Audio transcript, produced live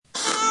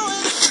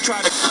try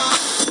to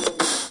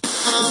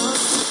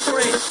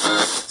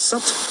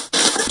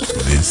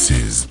This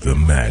is the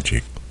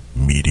Magic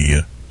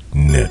Media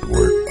Network.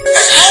 Open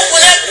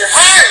up your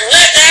heart and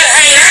let that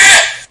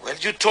hate out. Well,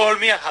 you told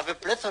me I have a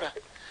plethora,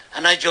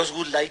 and I just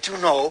would like to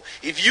know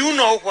if you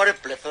know what a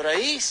plethora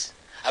is.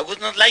 I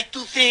would not like to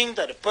think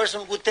that a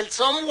person would tell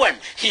someone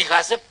he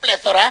has a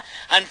plethora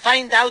and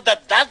find out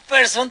that that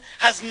person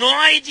has no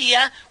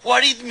idea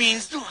what it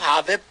means to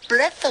have a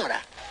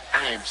plethora.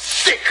 I am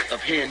sick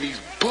of hearing these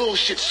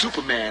bullshit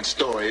Superman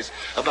stories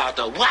about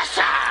the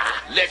Wassa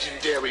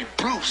legendary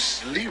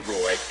Bruce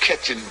Leroy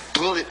catching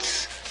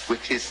bullets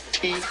with his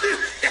teeth.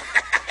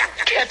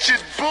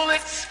 Catching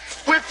bullets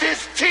with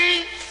his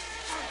teeth?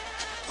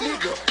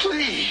 Nigga,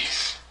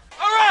 please.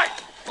 All right,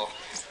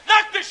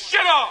 knock this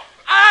shit off.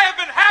 I have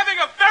been having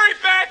a very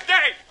bad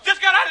day.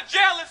 Just got out of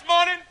jail this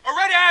morning.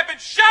 Already I have been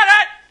shot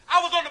at.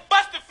 I was on the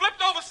bus that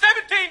flipped over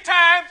 17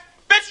 times.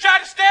 Bitch tried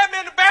to stab me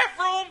in the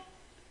bathroom.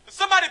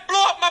 Somebody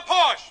blew up my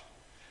Porsche.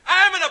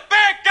 I am in a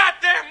bad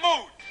goddamn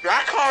mood.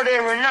 I called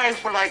every night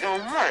for like a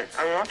month.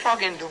 I mean, I'm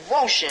talking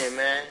devotion,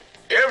 man.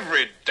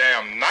 Every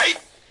damn night?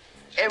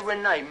 Every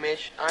night,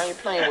 Mitch. I ain't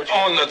playing with you.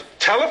 On the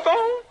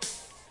telephone?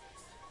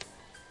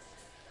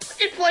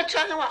 This boy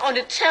talking about on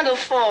the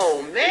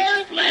telephone, man.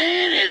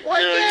 Explain it What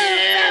to the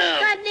hell?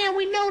 him. Goddamn,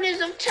 we know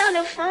there's a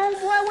telephone,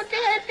 boy. What the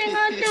hell thing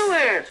I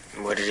doing?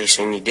 What did they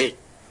say he did?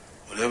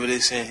 Whatever they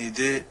saying he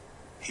did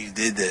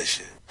that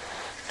shit.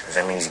 Does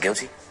that mean he's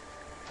guilty?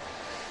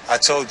 I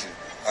told you,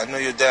 I know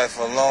your dad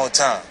for a long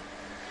time.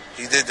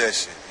 He did that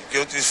shit. He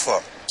guilty as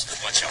fuck. A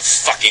bunch of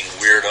fucking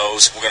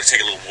weirdos. We're gonna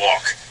take a little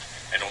walk.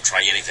 And don't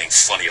try anything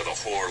funny or the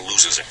whore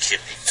loses a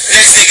kidney.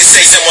 Next nigga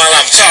say something while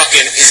I'm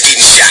talking is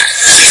getting shot.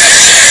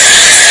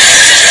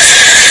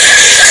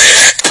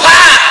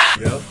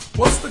 Yep.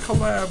 What's the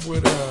collab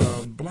with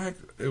Black?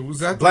 Was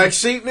that Black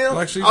Sheep Mill?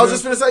 Black Sheep I was Mill?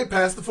 just gonna say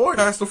past the 40.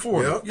 Past the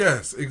 40. Yep.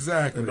 Yes,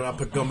 exactly. And then I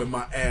put gum in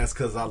my ass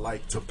because I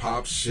like to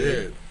pop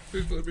shit.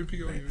 Please let me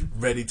pee on you.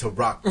 Ready to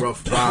rock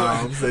rough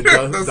rhymes and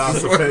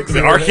DOS effects.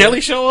 Did R.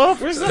 Kelly show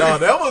up? Where's that? No,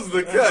 that was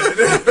the cut.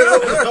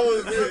 that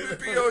was Let me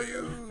pee on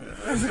you.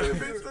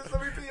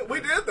 We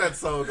did that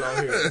song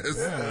out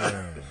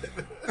here.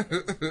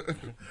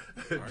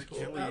 R.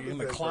 Kelly in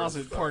the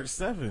Closet Part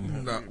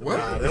 7. No, what?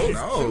 Nah, that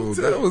was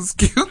Q-Tip. That was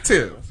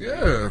Q-Tip.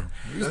 Yeah,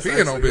 he was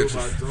peeing on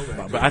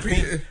bitches. But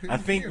I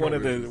think one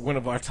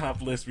of our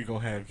top lists we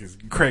gonna have is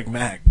Craig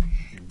Mack.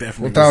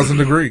 Definitely 1,000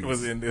 Degrees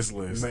was in this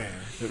list. Man.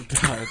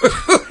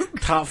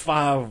 Top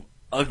 5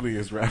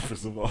 ugliest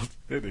rappers of all.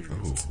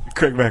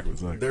 Craig Mack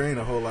was ugly. There ain't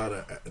a whole lot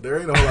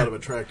of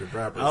attractive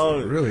rappers.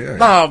 Oh, really? Yeah.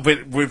 Nah,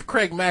 but with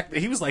Craig Mack,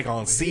 he was like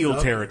on SEAL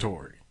up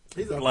territory.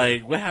 He's up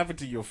Like, what happened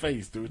to your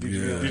face, dude? Did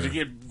you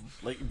get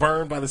like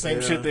burned by the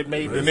same Yeah. shit that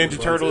made the There's Ninja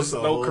Turtles a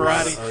no whole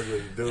lot karate? of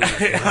ugly dudes,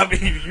 I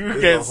mean, you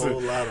There's get a whole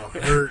some. lot of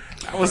hurt.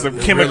 That was some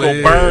It chemical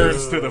really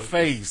burns is. to the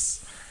face.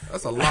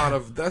 That's a lot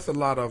of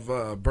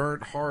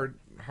burnt hard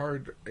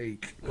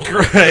ache.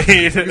 Right.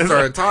 We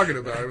started talking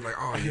about it. We're like,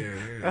 oh yeah.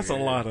 That's a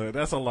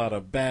lot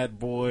of bad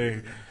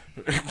boy.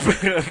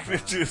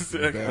 Bitches.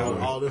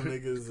 All them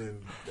niggas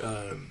and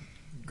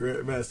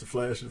Grandmaster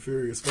Flash and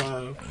Furious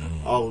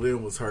 5, all of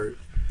them was hurt.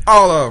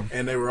 All of them.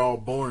 And they were all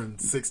born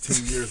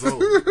 16 years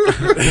old. They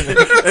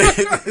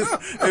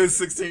were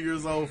 16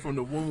 years old from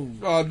the womb.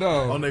 Oh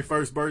no. On their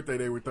first birthday,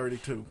 they were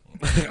 32.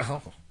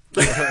 Oh.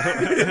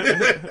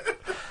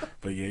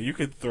 But yeah, you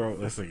could throw.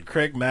 Let's see,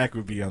 Craig Mack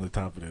would be on the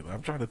top of it.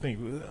 I'm trying to think.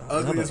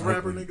 Ugliest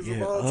rapper niggas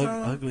of all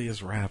time?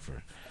 Ugliest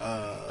rapper.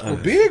 Well,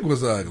 Big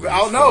was ugly.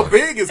 Oh no,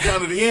 Big is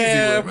kind of the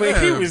Yeah, easy one.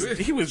 but Man,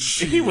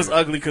 he was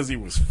ugly because he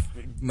was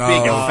No,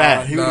 big and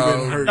fat. He would have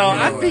been hurt. No, you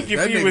know I what? think if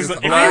That he was nigga's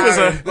a blind.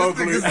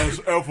 Ugly as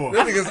ever.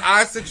 That nigga's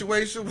eye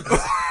situation was,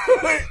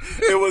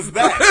 It was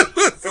that.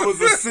 It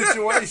was a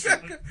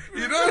situation.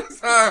 you notice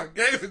how I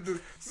gave it the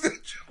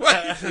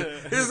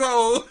situation. His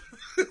whole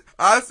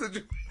eye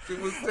situation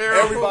was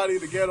terrible. Everybody,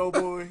 the Ghetto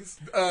Boys.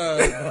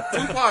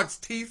 Tupac's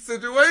teeth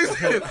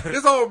situation,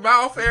 his whole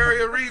mouth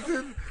area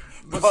region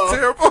was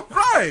terrible.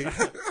 Right.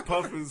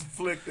 Puff is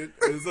flicked it.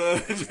 Is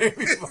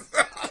Jamie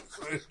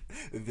Foxx.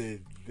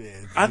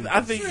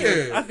 I think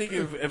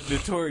if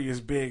Notorious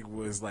Big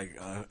was like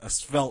a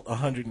svelte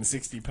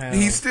 160 pounds,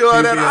 He still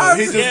had that eye.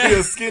 He'd just be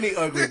a skinny,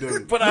 ugly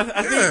dude. But I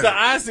think the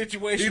eye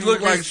situation. He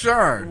looked like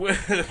Sean.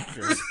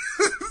 Sean.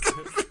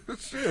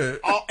 Shit.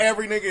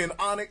 Every nigga in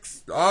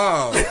Onyx.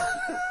 Oh.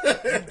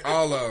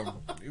 All of them.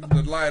 Even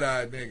the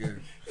light-eyed nigga.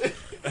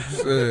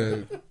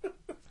 Shit.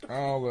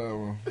 All of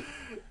them.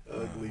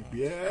 Ugly,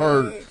 yeah.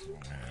 Hurt.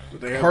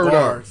 They have Hurt up.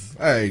 bars.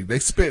 Hey, they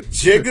spit.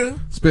 Jigga.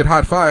 Spit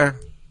hot fire.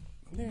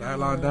 Yeah,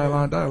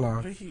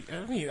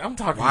 Die. I'm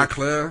talking.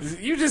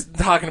 Wyclef. You just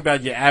talking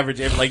about your average.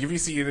 Like if you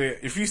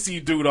see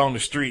a dude on the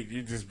street,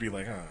 you just be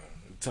like,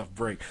 tough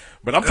break.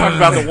 But I'm talking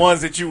about the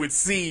ones that you would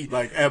see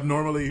like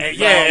abnormally.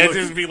 Yeah, it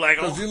just be like,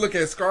 Because you look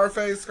at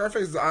Scarface.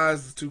 Scarface's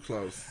eyes is too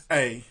close.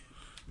 Hey,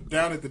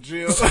 down at the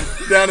gym,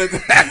 down at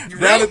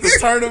the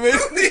tournament.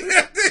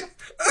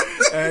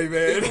 Hey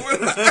man,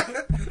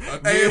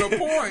 An A and a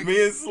point.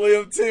 Me and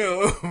Slim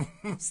Tim,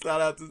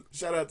 shout out to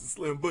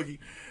Slim Boogie,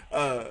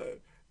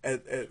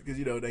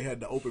 because they had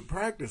the open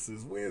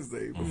practices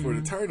Wednesday before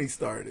the tourney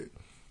started.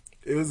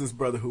 It was this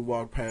brother who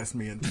walked past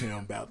me and Tim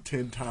about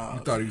 10 times.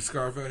 You thought he was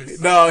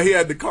Scarface? No, he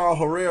had the Carl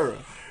Herrera,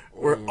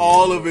 where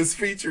all of his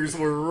features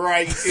were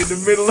right in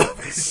the middle of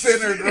it.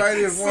 Centered right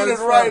in one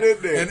spot. Right in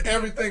there. And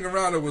everything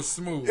around it was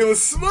smooth. It was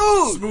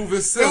smooth. Smooth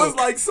as silk. It was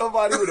like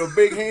somebody with a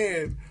big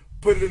hand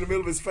put it in the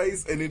middle of his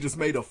face and then just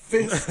made a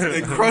fist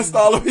and crushed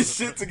all of his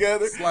shit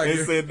together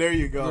and said, there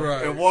you go,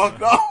 and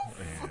walked off.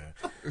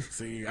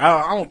 See,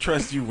 I don't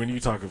trust you when you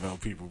talk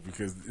about people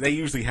because they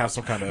usually have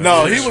some kind of...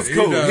 No, he was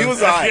cool. He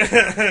was all right.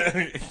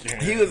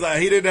 He was all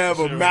right. He didn't have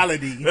a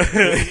malady.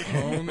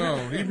 Oh, no.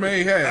 He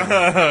may have.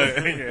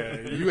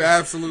 You're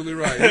absolutely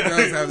right. He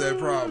does have that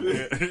problem.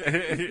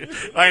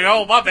 Like,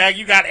 oh, my bad.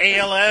 You got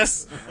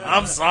ALS?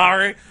 I'm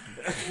sorry.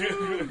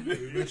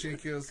 Richie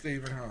killed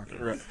Stephen Hawking.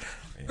 Right.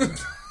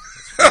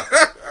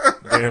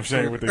 Damn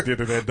shame what they did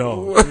to that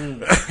dog.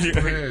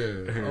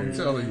 Yeah, I'm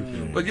telling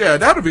you. But yeah,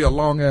 that'd be a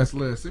long ass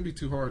list. It'd be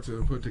too hard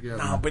to put together.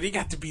 No, but he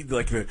got to be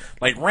like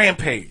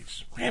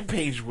Rampage.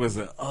 Rampage was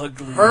an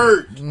ugly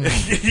hurt.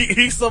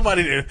 He's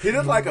somebody that he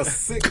looked like a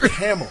sick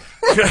camel.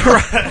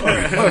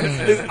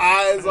 His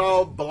eyes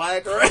all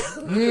black.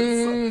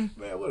 Man,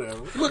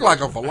 whatever. He looked like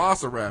a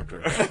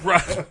velociraptor.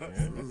 Right.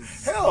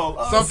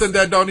 Hell, something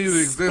that don't even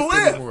exist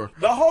anymore.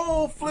 The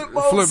whole flip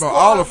mode.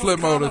 All the flip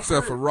mode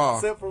except for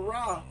Raw.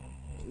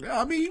 Yeah,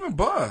 I mean, even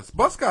Buzz.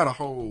 Buzz got a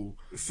whole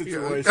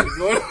situation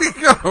going on. He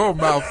got a whole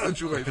mouth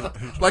situation.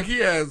 Like he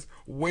has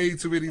way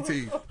too many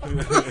teeth. He kind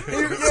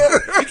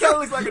of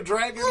looks like a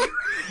dragon.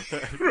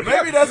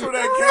 Maybe that's where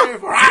that came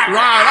from.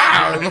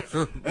 Right.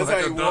 That's how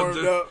he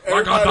warmed up.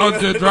 Like a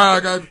dungeon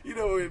dragon. You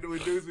know when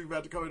dudes be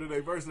about to come into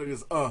their verse, they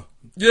just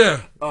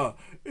yeah.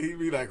 He'd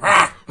be like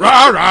rah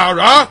rah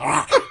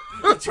rah.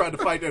 Trying to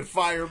fight that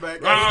fire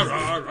back. Rah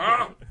rah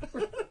rah.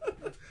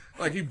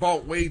 Like he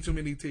bought way too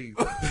many teeth.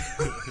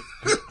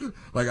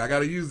 Like I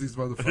gotta use these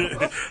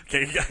motherfuckers.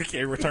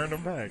 Can't return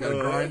them back. Gotta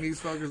grind these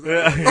fuckers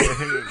out.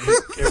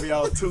 Can't be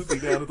all toothy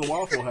down at the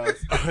Waffle House.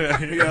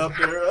 He out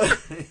there,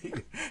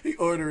 he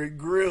ordering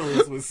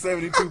grills with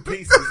 72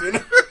 pieces in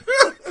it.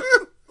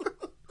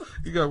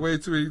 You got way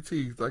too many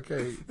teeth. I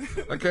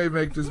can't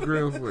make this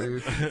grill for you.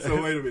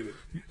 So wait a minute.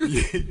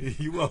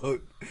 You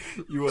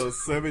want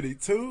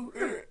 72?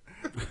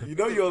 You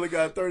know you only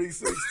got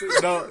 36 too.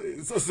 No,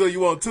 so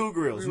you want 2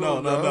 grills?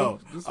 No.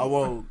 I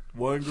want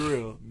 1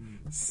 grill,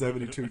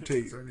 72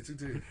 teeth. 72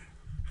 teeth.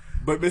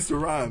 But Mr.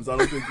 Rhymes, I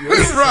don't think you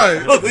understand.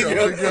 Right. I don't think you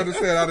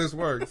understand how this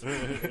works.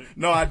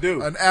 No, I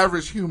do. An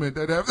average human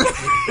that have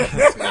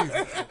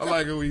teeth. I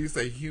like it when you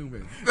say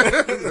human.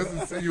 That's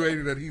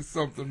insinuating that he's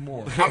something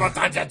more.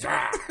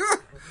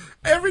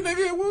 Every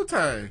nigga in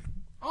Wu-Tang.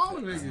 All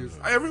the niggas.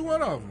 Every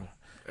one of them.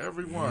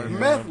 Every one.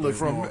 Meth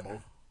looks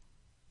normal.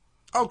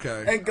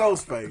 Okay. And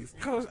Ghostface.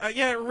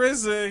 Yeah,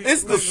 RZA.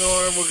 It's the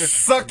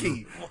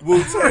sucky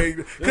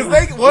Wu-Tang.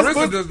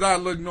 RZA does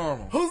not look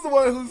normal. Who's the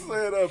one who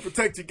said,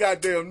 protect your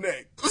goddamn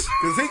neck?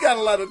 Because he got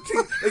a lot of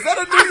teeth. Is that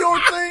a New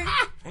York thing?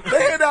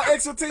 They hand out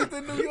extra teeth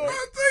in New York?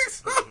 I think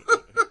so.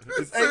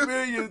 It's 8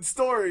 million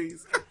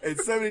stories and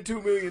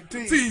 72 million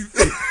teeth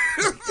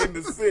in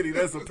the city.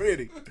 That's a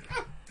pity.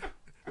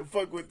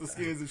 Fuck with the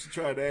skins if she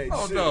tried to act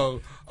shit.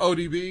 No.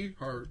 ODB,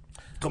 hurt.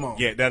 Come on.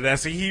 Yeah,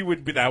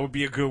 that would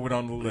be a good one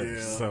on the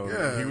list. Yeah.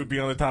 So he would be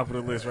on the top of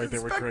the list right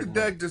there with Craig.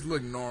 Inspector Deck just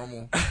look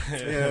normal.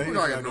 Yeah, he's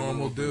like a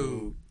normal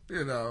dude,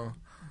 you know.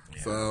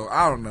 Yeah. So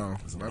I don't know.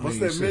 What's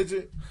that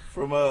midget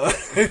from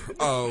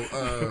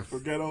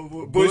forget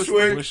over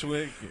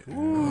Bushwick? Yeah.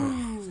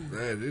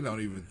 Man, they don't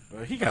even.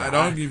 He got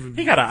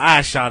an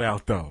eye shout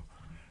out though.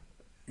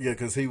 Yeah,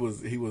 because he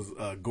was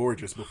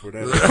gorgeous before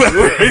that.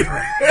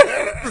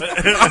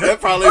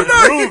 That probably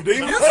improved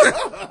him.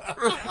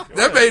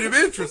 That made him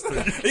interesting.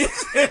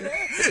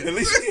 At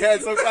least he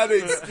had some kind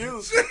of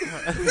excuse.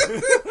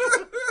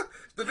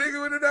 The nigga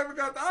would have never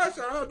got the eye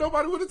shot.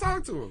 Nobody would have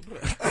talked to him.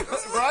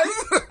 Right?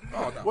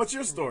 Oh, no. What's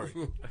your story?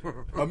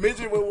 A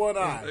midget with one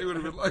eye. They would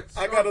have been like,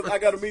 I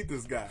gotta meet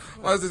this guy.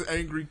 Why is this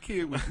angry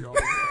kid with you all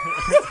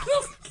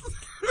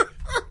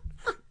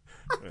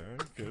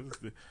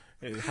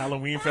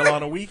Halloween fell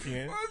on a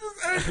weekend. Why is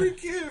this angry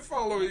kid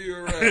following you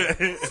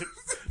around?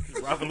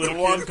 Rock a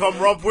little one, come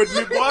rump with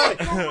me, boy.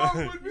 Come rump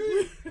with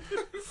me.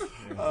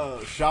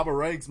 Shabba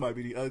Ranks might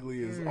be the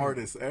ugliest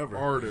artist ever.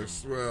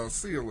 Well,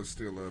 Seal is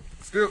still up.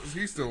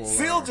 He's still alive.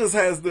 Seal just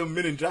has them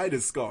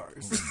meningitis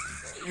scars.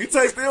 You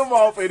take them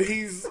off, and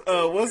he's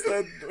what's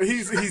that?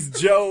 He's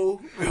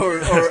Joe or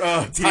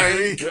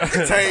Tyree,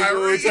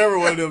 whichever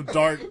one of them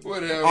dark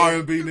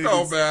R&B niggas.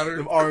 Don't matter.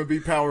 Them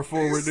R&B power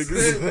forward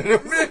niggas.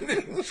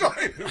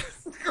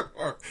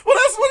 Well,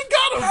 that's what he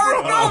got him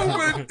from. I know,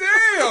 but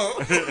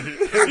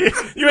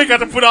damn. You ain't got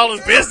to put all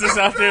his business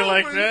out there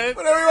like that.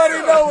 But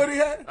everybody know what he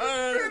had.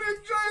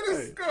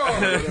 Meningitis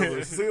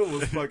scar. Seal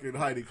was fucking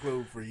Heidi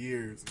Klum for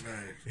years.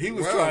 He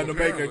was trying to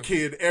make a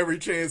kid every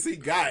chance he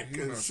got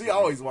because she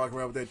always walked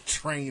around with that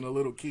train of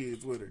little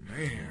kids with her.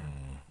 Man.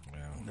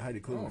 Heidi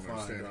I don't Klum fine.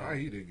 understand how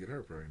he didn't get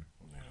her pregnant.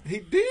 He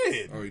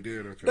did. Oh, he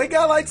did? Okay. They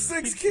got like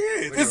 6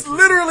 kids. It's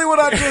literally what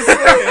I just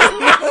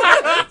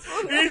said.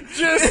 He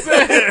just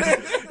said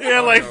he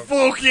had like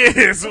 4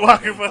 kids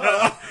walking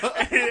by.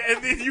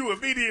 And then you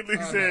immediately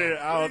said,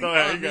 I don't know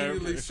how you got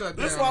it.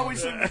 That's why we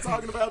shouldn't be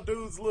talking about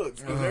dudes' looks,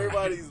 because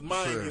everybody's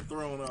mind get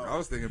thrown off. I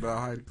was thinking about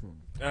Heidi Klum.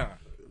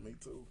 Me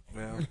too.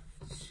 Well,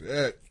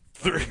 shit.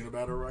 I'm thinking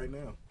about her right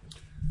now.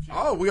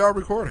 Oh, we are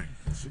recording.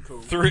 She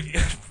cool. 3.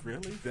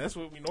 Really? That's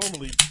what we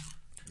normally.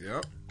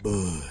 Yep.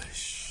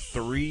 Bush.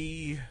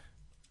 3,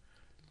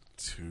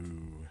 2,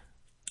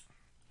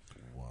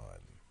 1.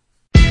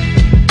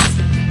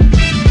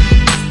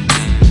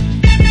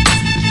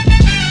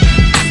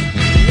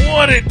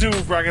 What it do?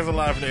 Broadcast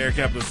live from the Air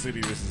Capital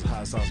City. This is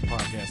Hot Sauce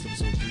Podcast,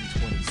 episode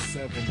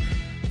 327.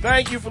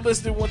 Thank you for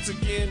listening once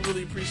again.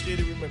 Really appreciate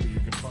it. Remember, you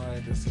can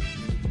find us at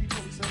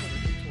 327 or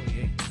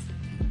 328.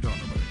 Don't know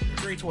about it.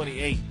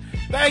 328.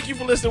 Thank you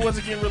for listening once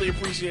again. Really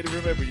appreciate it.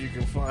 Remember, you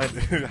can find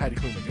Heidi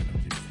Klum again.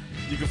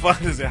 You can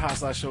find us at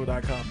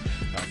hotsauceshow.com.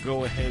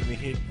 Go ahead and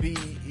hit the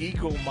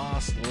Eagle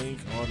Moss link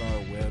on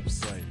our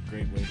website.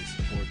 Great way to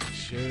support the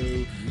show.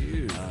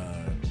 Eagle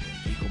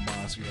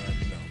Moss, you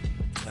already know.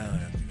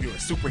 If you're a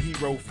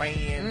superhero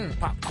fan,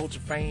 pop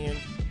culture fan,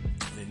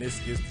 then this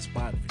is the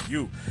spot for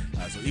you.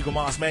 So Eagle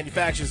Moss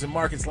manufactures and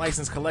markets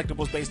licensed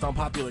collectibles based on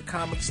popular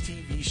comics,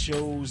 TV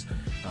shows,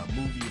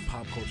 movie and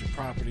pop culture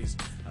properties.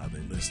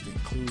 Their list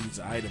includes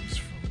items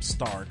from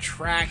Star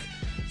Trek,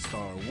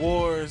 Star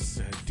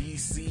Wars,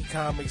 DC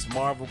Comics,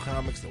 Marvel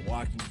Comics, The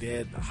Walking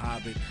Dead, The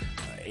Hobbit,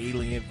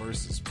 Alien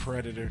vs.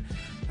 Predator.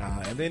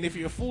 And then if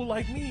you're a fool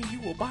like me,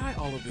 you will buy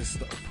all of this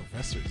stuff.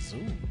 Professor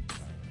Zoom.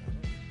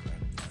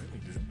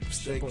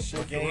 Shake a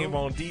game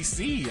on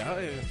DC.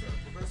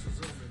 Professor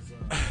Zoom is a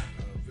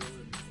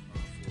villain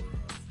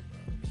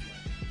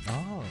for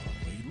Oh,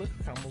 he look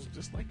almost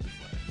just like the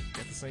Flash.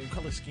 Got the same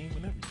color scheme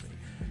and everything.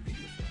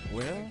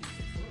 Well,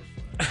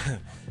 there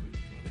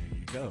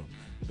you go.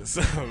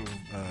 So,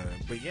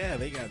 but yeah,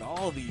 they got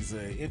all these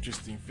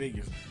interesting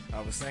figures.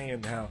 I was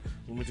saying how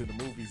we went to the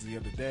movies the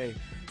other day,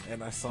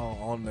 and I saw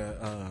on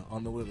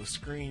the little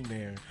screen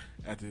there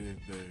at the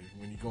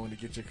when you go in to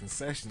get your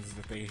concessions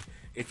that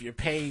if you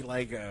pay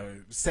like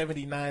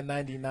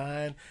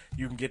 $79.99,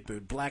 you can get the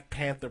Black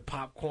Panther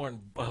popcorn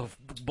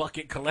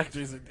bucket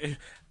collectors. I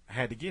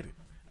had to get it.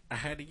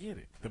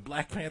 The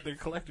Black Panther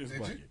collector's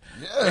bucket.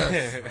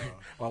 Yes.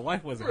 My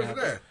wife wasn't Where's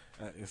happy. that?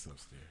 It's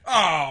upstairs.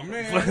 Oh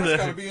man,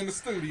 that's gotta be in the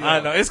studio.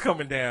 I know it's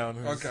coming down.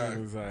 Okay. As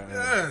soon as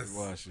I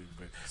wash it.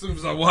 But as soon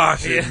as I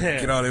wash it,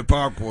 get all that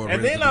popcorn.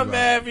 And then I'm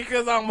mad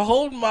because I'm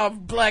holding my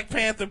Black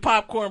Panther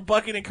popcorn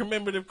bucket and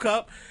commemorative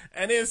cup,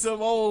 and then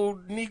some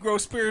old Negro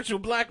spiritual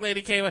black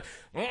lady came up.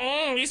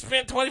 You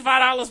spent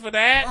 $25 for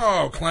that.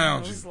 Oh,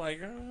 clown! She's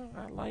like,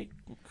 I like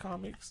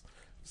comics.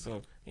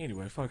 So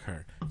anyway, fuck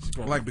her.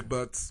 I like big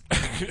butts.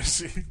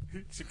 she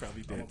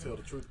probably did. Don't tell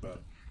the truth about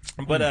it.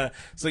 But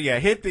so yeah,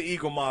 hit the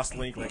Eagle Moss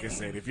link, like I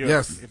said. If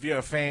you're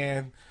a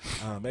fan,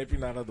 maybe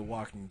not of The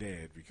Walking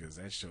Dead because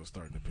that show's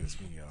starting to piss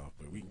me off.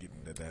 But we can get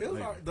into that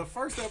later. The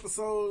first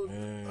episode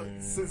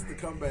since the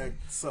comeback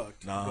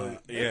sucked.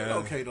 But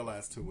okay the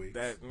last 2 weeks.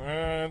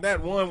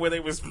 That one where they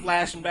was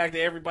flashing back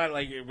to everybody,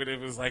 like when it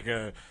was like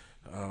a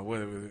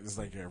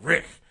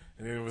Rick.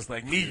 And then it was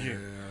like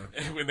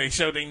Negan when they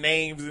showed their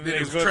names. And then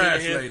it was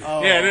Trash Lady.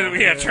 Then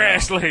we had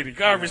Trash Lady,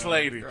 Garbage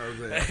Lady.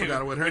 I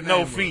forgot what her with name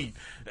no was. feet,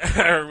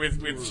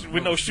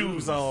 with no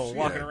shoes on,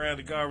 walking around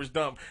the garbage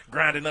dump,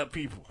 grinding up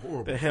people.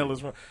 Horrible. The hell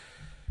is wrong?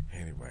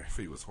 Anyway,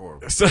 feet was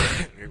horrible. So,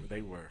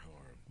 they were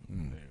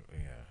horrible.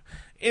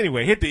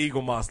 Anyway, hit the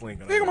Eagle Moss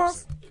link. Eagle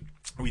Moss.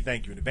 We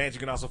thank you in advance. You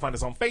can also find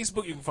us on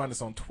Facebook. You can find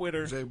us on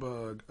Twitter.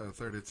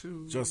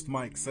 JBug32. Just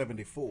Mike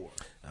 74.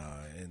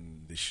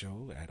 And the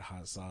show at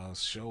Hot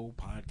Sauce Show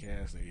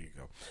Podcast. There you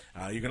go.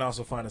 You can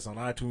also find us on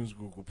iTunes,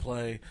 Google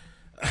Play.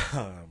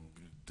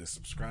 To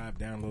subscribe,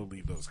 download,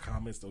 leave those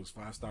comments, those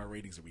 5-star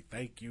ratings, and we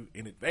thank you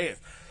in advance.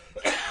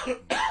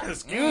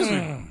 Excuse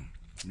me.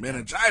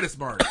 Meningitis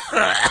mark.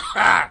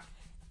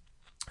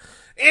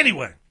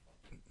 Anyway.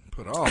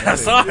 Put all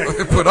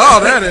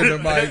that in the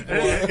mic,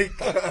 boy.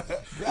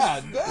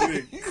 God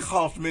damn.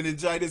 Coughed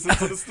meningitis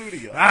into the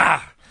studio.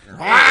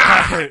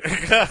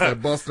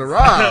 Busta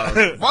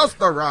Rhymes.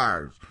 Busta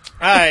Rhymes.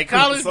 All right,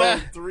 college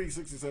back.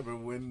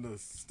 367 when the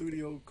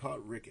studio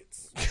caught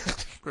rickets.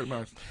 Pretty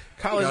much.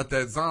 College got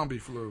that zombie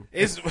flu.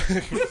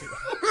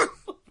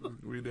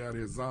 We down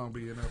here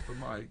zombieing up the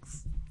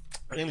mics.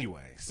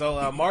 Anyway,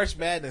 so March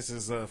Madness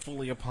is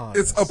fully upon us.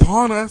 It's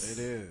upon us. It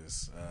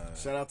is.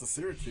 Shout out to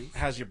Syracuse.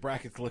 How's your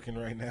brackets looking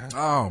right now?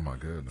 Oh, my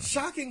goodness.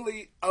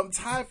 Shockingly, I'm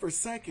tied for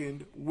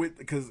second with,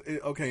 because,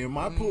 in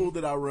my pool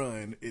that I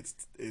run,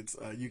 it's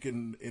you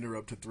can enter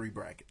up to 3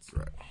 brackets.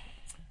 Right.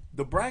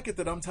 The bracket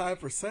that I'm tied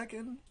for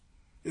second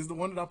is the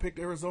one that I picked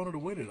Arizona to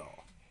win it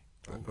all.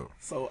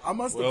 So I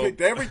must have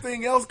picked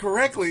everything else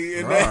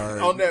correctly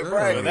on that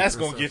bracket. Well, that's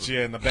gonna get you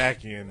in the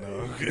back end,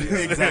 though.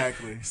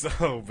 Exactly.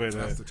 But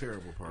that's the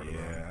terrible part about it.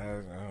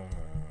 Yeah.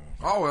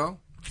 Oh well.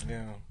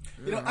 Yeah.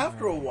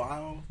 After a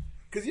while,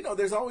 because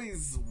there's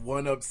always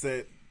one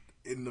upset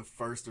in the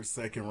first or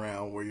second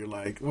round where you're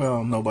like,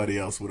 well, nobody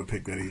else would have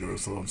picked that either,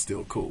 so I'm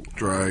still cool.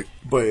 Right.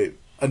 But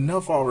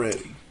enough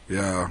already.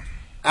 Yeah.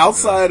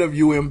 Outside of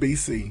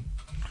UMBC.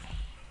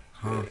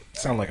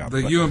 Sound like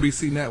the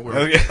UMBC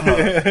network.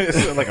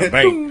 Sound like a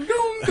bank.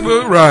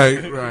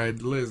 right.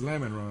 Liz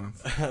Lemon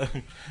runs.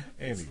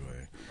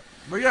 Anyway.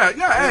 But yeah,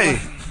 hey.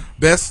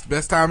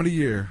 Best time of the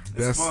year.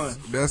 It's fun.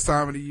 Best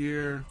time of the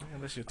year.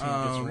 Unless your team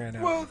gets ran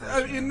out. Well,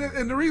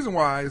 and the reason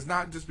why is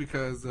not just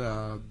because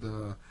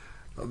the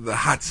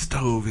hot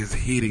stove is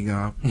heating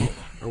up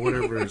or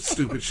whatever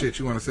stupid shit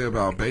you want to say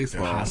about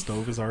baseball. The hot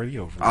stove is already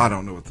over. I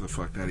don't know what the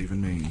fuck that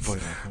even means.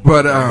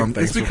 But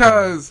it's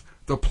because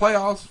the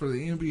playoffs for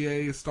the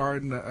NBA is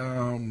starting to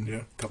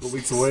a couple of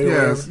weeks away.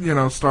 Yes,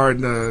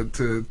 starting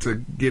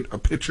to get a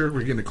picture.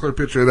 We're getting a clear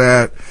picture of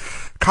that.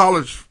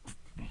 College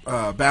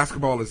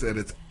basketball is at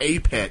its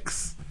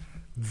apex.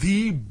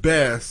 The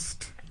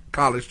best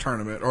college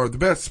tournament or the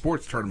best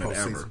sports tournament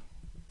ever.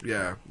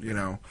 Yeah,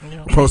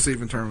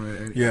 postseason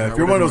tournament. Yeah, if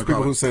you're one of those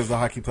people who says the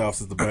hockey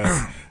playoffs is the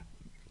best,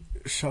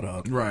 shut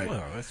up. Right.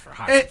 Well, that's for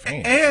hockey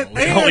fans. And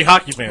only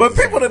hockey fans. But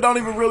people that don't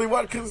even really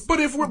watch, because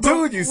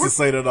dude used to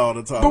say that all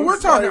the time.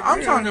 But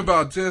I'm talking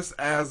about just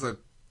as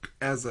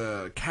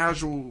a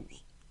casual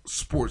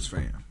sports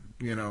fan.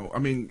 I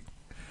mean,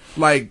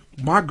 like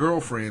my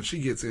girlfriend, she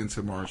gets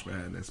into March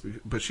Madness,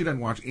 but she doesn't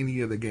watch any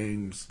of the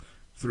games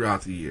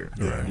throughout the year.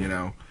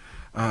 Right.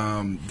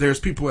 There's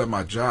people at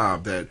my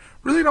job that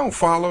really don't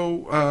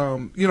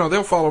follow,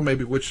 they'll follow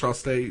maybe Wichita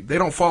State. They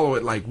don't follow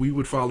it like we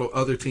would follow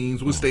other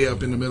teams. We'll stay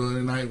up in the middle of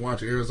the night and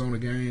watch Arizona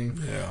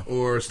game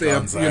or stay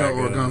Gonzaga,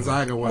 or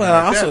Gonzaga,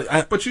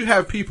 whatever. But you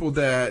have people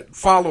that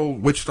follow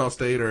Wichita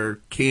State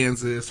or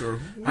Kansas or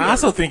whatever. I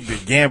also think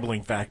the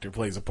gambling factor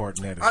plays a part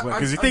in that as well.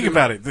 Because you think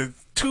about it, the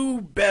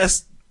two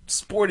best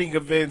sporting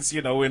events,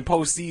 in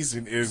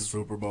postseason is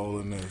Super Bowl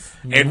and this.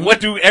 And what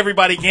do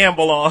everybody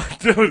gamble on?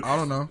 I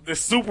don't know. The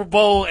Super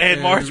Bowl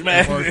and March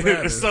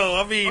Madness. So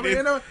I mean,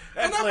 that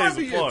plays might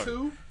be a part. it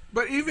too.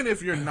 But even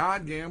if you're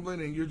not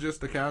gambling and you're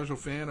just a casual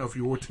fan of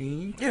your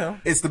team,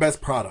 it's the best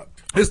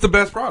product. It's the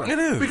best product. It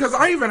is. Because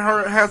I even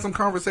had some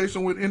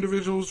conversation with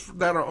individuals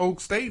that are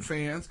Oak State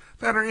fans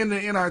that are in the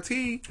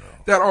NIT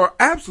that are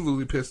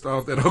absolutely pissed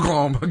off that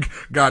Oklahoma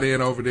got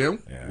in over them,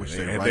 which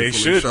they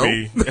should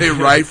be. They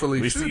rightfully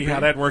we should be. See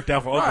how that worked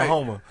out for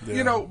Oklahoma.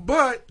 Yeah.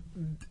 But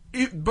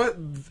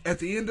at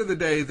the end of the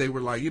day, they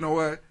were like, you know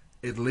what?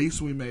 At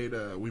least we made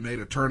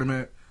a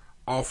tournament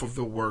off of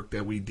the work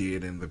that we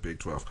did in the Big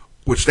 12.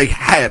 Which they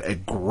had a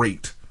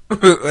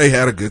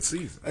good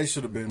season. They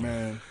should have been,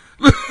 man.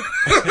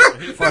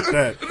 Fuck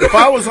that. If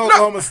I was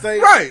Oklahoma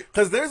State, right?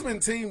 Because there's been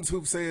teams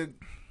who've said,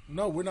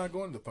 "No, we're not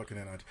going to the fucking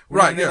NIT. We're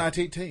not an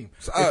NIT team."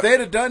 If they'd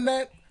have done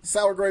that,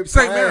 Sour Grapes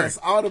St. Mary's,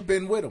 I would have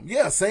been with them.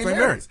 Yeah, St.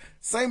 Mary's.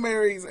 St.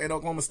 Mary's and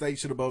Oklahoma State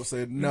should have both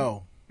said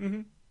no.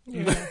 Mm-hmm.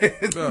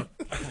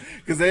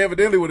 Because they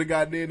evidently would have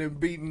gotten in and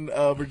beaten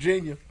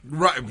Virginia,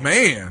 right,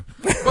 man?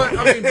 But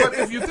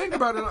if you think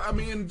about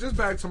it, just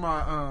back to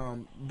my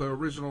the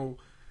original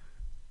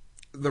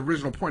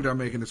point I'm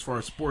making as far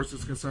as sports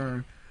is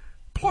concerned.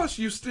 Plus,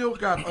 you still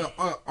got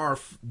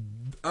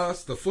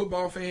us, the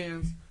football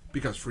fans,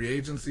 because free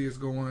agency is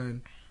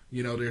going.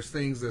 There's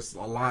things that's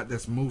a lot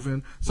that's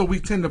moving, so we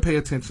tend to pay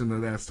attention to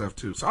that stuff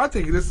too. So I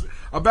think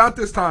about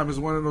this time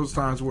is one of those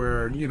times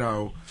where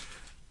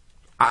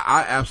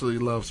I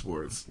absolutely love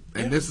sports,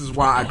 and this is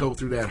why I go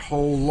through that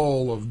whole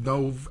lull of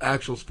no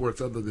actual sports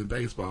other than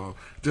baseball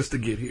just to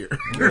get here.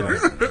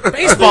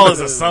 Baseball is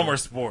a summer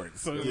sport,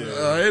 so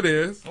it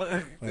is.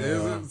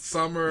 It's a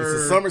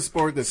summer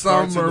sport that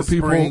starts in the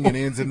spring and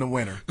ends in the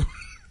winter.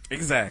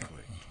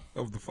 Exactly.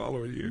 Of the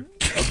following year.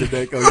 Of the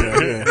decade,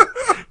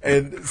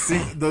 And see,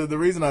 the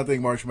reason I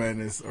think March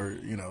Madness or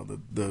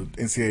the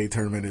NCAA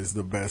tournament is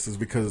the best is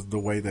because the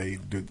way they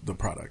do the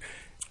product.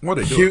 What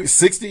they do?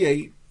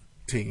 68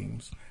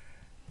 teams.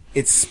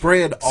 It's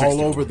spread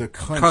all over the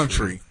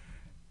country.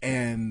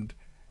 And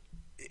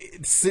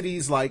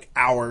cities like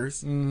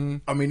ours, I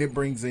mean, it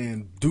brings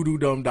in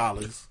doo-doo-dumb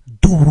dollars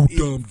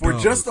for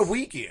just a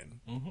weekend,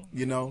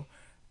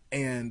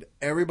 and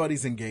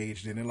everybody's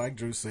engaged in it, like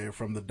Drew said,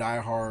 from the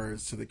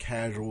diehards to the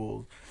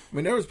casuals. I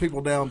mean, there was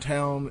people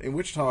downtown in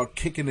Wichita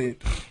kicking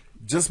it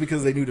just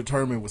because they knew the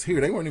tournament was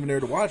here. They weren't even there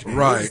to watch it.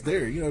 Right. It was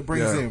there. It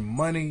brings in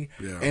money,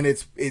 and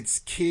it's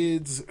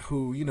kids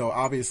who,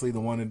 obviously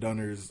the one and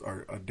doners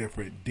are a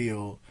different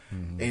deal,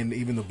 and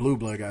even the blue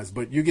blood guys.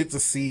 But you get to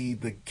see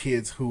the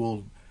kids who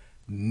will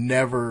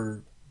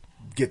never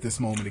get this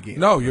moment again.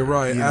 No, you're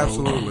right.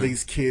 Absolutely.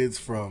 These kids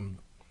from,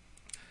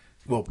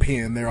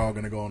 Penn, they're all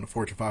going to go on the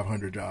Fortune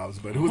 500 jobs.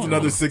 But who's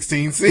another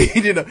 16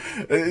 seed?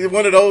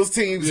 One of those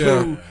teams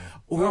who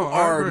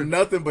are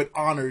nothing but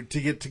honored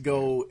to get to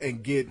go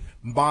and get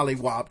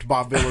mollywopped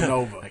by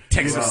Villanova. Like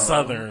Texas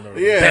Southern or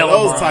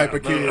those type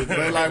of kids.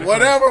 They're like,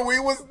 whatever, we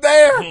was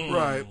there.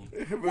 Right.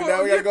 But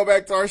now we got to go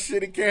back to our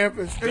shitty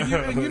campus.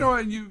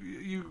 And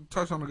you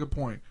touched on a good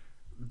point.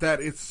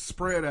 that it's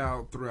spread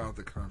out throughout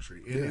the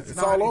country. And it's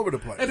all over the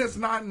place. And it's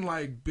not in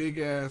like big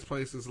ass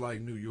places like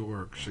New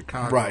York,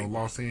 Chicago, Right.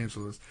 Los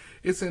Angeles.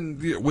 It's in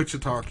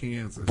Wichita,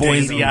 Kansas,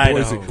 Boise,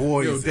 Idaho.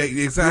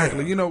 Boise.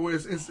 Exactly. Yeah. You know, where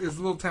it's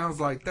little towns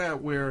like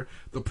that where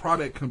the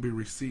product can be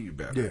received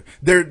better.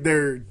 Yeah,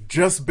 they're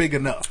just big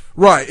enough.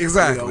 Right.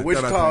 Exactly. You know,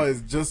 Wichita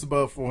is just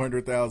above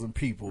 400,000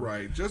 people.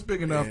 Right. Just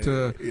big enough And,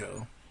 to you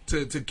know.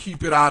 to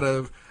keep it out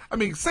of. I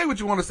mean, say what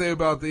you want to say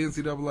about the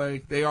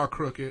NCAA. They are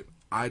crooked.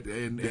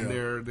 And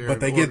they're But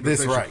they get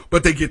this right.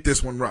 But they get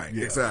this one right.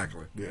 Yeah.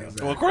 Exactly. Yeah.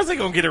 Exactly. Well, of course they're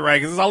going to get it right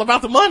because it's all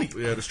about the money.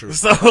 Yeah, that's true.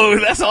 So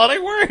that's all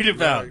they're worried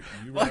about.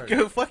 You're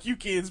right. Fuck you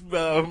kids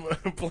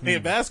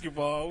playing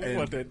basketball. We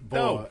want that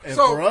dough. And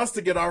So- for us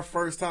to get our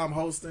first time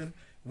hosting,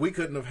 we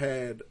couldn't have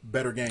had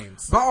better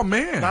games. Oh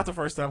man, Not the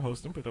first time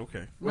hosting, but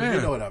okay. Well,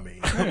 you know what I mean.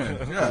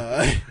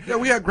 Yeah,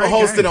 we had great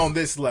hosting games. on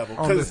this level.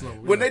 On Because this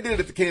level, when yeah. they did it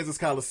at the Kansas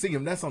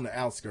Coliseum, that's on the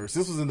outskirts.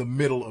 This was in the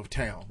middle of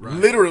town. Right.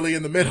 Literally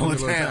in the middle of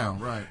town.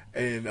 Right.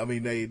 And, I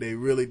mean, they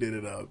really did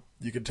it up.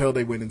 You can tell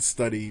they went and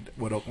studied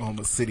what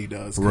Oklahoma City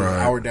does. 'Cause Right.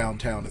 our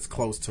downtown is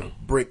close to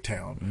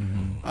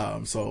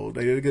Bricktown. So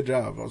they did a good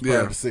job. I was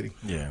proud of the city.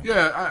 Yeah,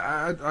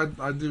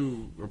 I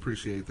do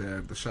appreciate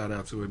that. The shout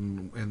out to it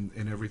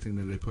and everything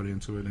that they put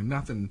into it, and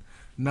nothing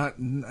like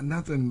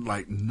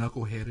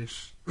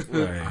knuckleheadish.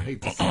 Right. I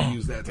hate to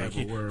use that type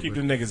of word. Keep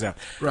but, the niggas out.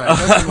 Right,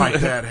 nothing like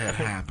that had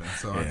happened.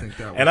 So I think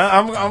that.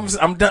 Was,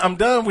 And I'm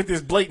done with this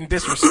blatant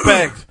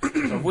disrespect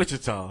of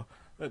Wichita.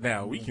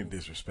 Now we can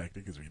disrespect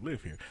it because we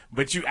live here,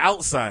 but you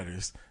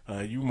outsiders,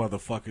 you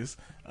motherfuckers,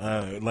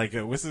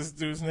 what's this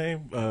dude's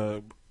name?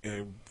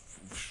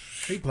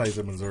 He plays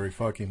at Missouri.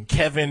 Fucking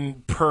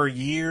Kevin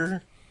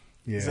Puryear.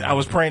 Yeah. I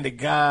was praying to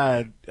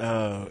God,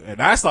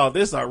 and I saw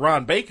this.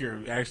 Ron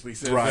Baker actually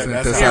said Right,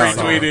 that. that's He how I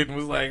saw retweeted and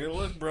was like,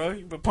 "Look, bro,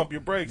 you better pump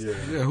your brakes." Yeah.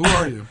 yeah, who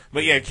are you?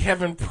 But yeah,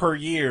 Kevin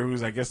Puryear,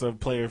 who's I guess a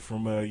player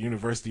from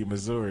University of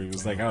Missouri,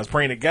 was like, I was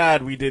praying to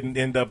God we didn't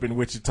end up in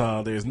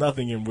Wichita. There's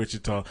nothing in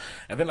Wichita.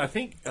 And then I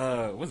think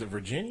was it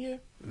Virginia?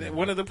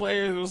 One of the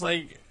players was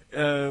like,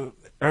 or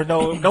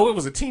no, it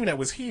was a team that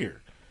was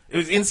here. It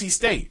was NC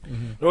State.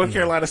 North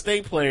Carolina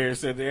State players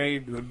said they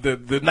ain't,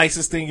 the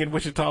nicest thing in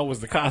Wichita was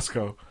the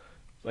Costco.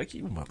 Like,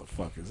 you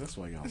motherfuckers, that's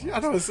why y'all. Yeah, I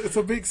know it's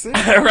a big city,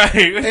 right?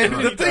 And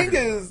the thing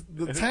is,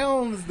 the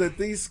towns that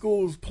these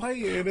schools play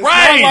in, it's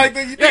right? not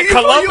like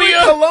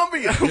Columbia.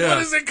 Columbia. What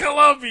is in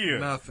Columbia?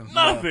 Nothing.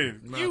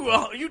 You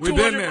We've been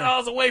 200 there.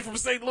 miles away from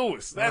St.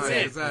 Louis. That's Right,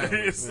 it.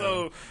 exactly.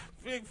 So,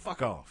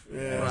 fuck off.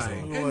 Yeah, Right. so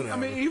And, whatever. I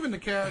mean, even the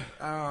cat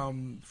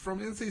from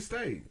NC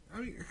State. I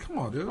mean, come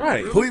on, dude.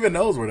 Right. Who even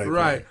knows where they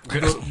Right. play?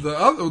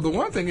 The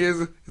one thing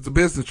is it's a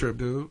business trip,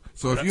 dude.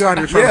 So if you out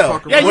here trying to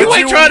fuck around, Yeah, you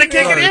ain't trying to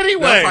kick it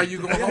anyway. That's why you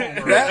go home.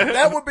 Right?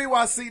 That would be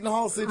why Seton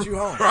Hall sent you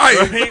home.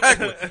 Right,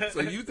 exactly.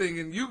 So you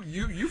thinking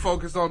you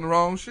focused on the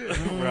wrong shit.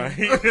 Right.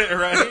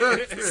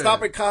 Right.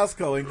 Stop at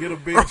Costco and get a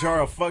big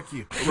jar of fuck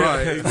you.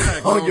 Right.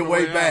 Exactly. On your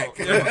way back.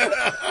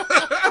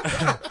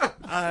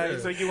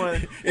 So you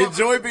want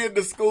Enjoy being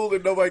to school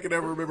and nobody can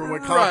ever remember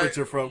what conference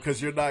you're from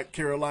because you're not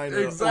Carolina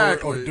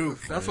Exactly. or Duke.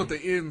 That's what the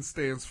N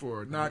stands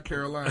for, not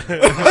Carolina.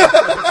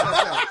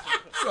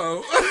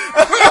 So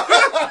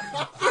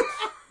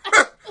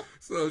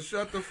so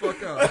shut the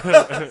fuck up.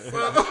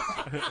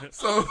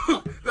 So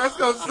that's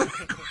gonna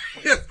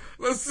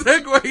let's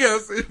segue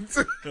us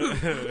into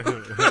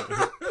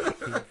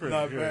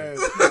Not bad.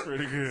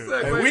 pretty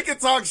good. And we can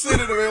talk shit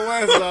in the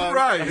Midwest.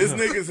 Right. This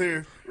nigga's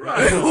here.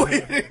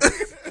 Right.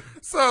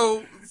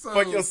 So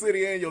Fuck your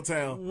city and your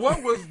town.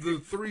 what was the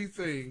three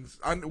things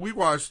I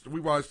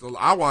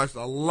watched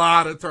a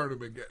lot of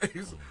tournament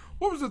games.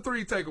 What was the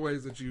three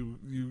takeaways that you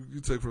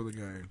took from the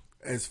game?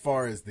 As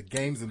far as the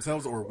games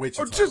themselves or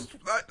Wichita? Or just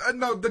I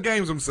know the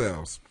games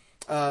themselves.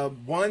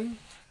 One,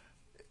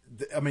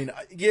 I mean,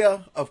 yeah,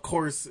 of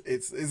course,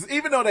 it's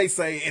even though they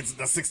say it's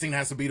the 16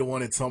 has to be the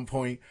one at some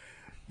point,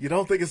 you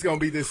don't think it's going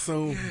to be this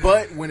soon.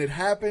 But when it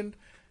happened,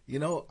 you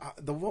know,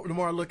 the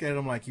more I look at it,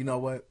 I'm like, you know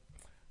what?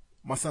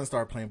 My son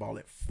started playing ball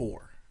at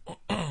 4.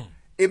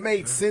 It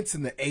made sense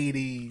in the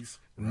 80s,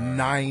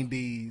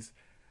 90s.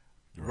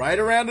 Right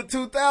around the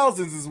 2000s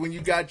is when you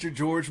got your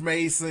George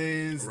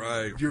Masons,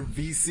 Right. your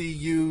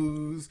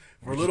VCUs.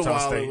 For a little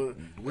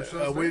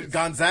Wichita while,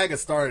 Gonzaga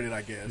started it,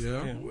 I guess.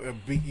 Yeah.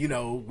 You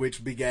know,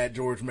 which begat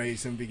George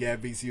Mason,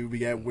 begat VCU,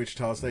 begat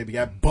Wichita State,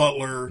 begat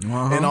Butler,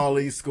 and all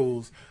these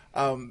schools.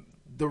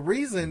 The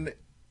reason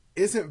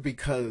isn't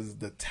because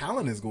the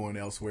talent is going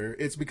elsewhere.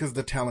 It's because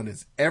the talent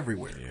is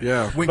everywhere.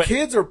 Yeah. When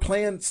kids are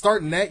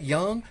starting that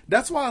young,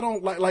 that's why I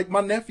don't like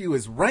my nephew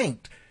is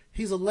ranked.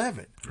 He's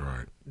 11.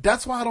 Right.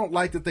 That's why I don't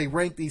like that they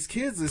rank these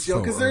kids this young,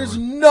 So because there's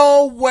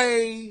no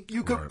way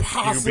you could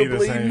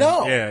possibly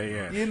know.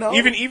 Yeah. You know,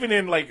 even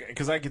in like,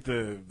 because I get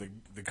the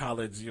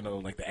college, you know,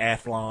 like the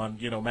Athlon,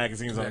 you know,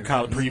 magazines on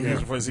college previews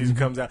before the season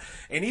comes out,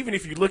 and even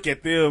if you look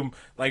at them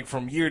like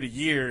from year to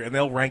year, and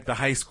they'll rank the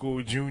high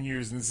school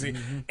juniors and see,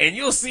 and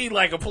you'll see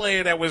like a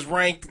player that was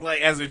ranked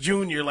like as a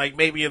junior, like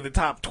maybe in the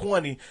top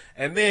 20,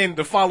 and then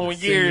the following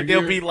year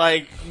they'll be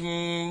like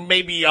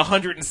maybe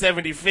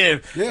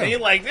 175th, Yeah. and you're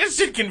like, this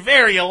shit can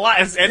vary a lot.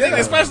 is, and then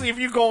especially if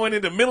you're going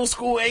into middle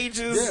school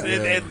ages.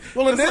 And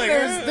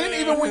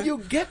then even when you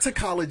get to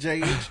college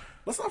age,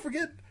 let's not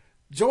forget,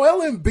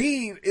 Joel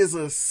Embiid is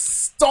a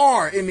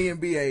star in the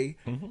NBA.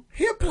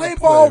 He'll play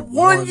ball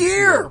 1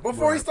 year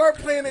before he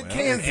started playing at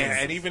Kansas.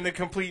 And even the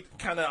complete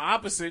kind of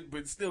opposite,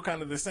 but still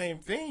kind of the same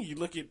thing. You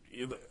look at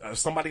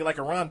somebody like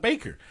a Ron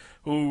Baker,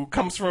 who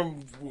comes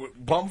from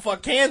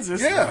bumfuck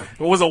Kansas,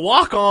 but was a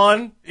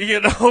walk-on,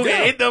 ended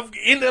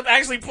up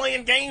actually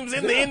playing games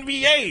in the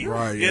NBA,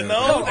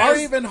 Our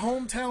even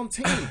hometown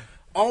team.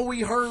 All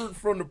we heard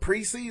from the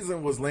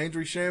preseason was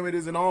Landry Shamet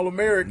is an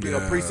All-American,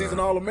 a preseason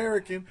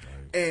All-American,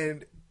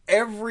 and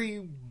every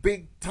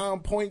big-time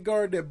point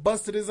guard that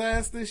busted his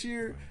ass this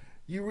year,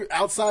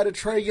 outside of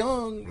Trae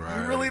Young,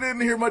 you really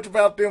didn't hear much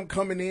about them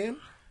coming in.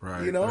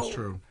 Right, you know? That's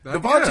true.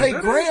 Devontae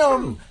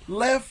Graham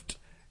left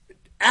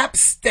App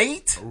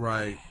State.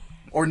 Right.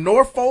 Or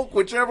Norfolk,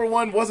 whichever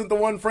one wasn't the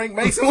one Frank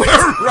Mason was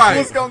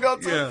going to go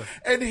to. Yeah.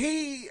 And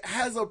he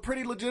has a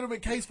pretty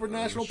legitimate case for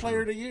National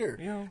Player of the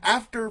Year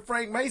after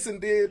Frank Mason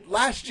did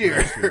last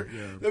year.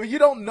 I mean, you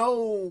don't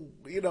know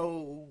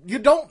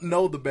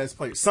the best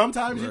players.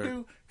 Sometimes you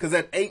do, because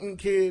that Ayton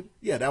kid,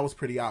 that was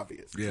pretty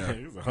obvious. Yeah.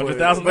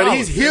 $100,000. But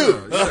he's huge.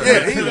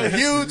 He's a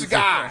huge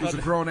guy. He's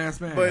a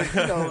grown-ass man. But,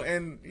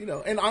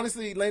 and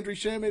honestly, Landry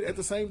Shamet at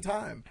the same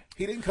time,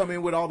 he didn't come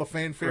in with all the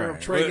fanfare of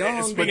Trae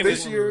Young, but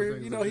this year,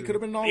 he could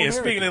have been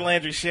All-American. Speaking of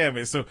Landry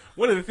Shamet, so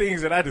one of the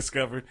things that I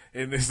discovered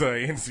in this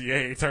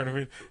NCAA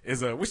tournament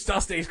is Wichita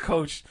State's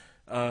coach,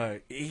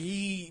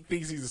 he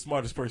thinks he's the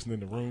smartest person in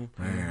the room.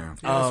 Man.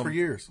 For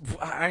years.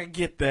 I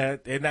get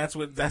that, and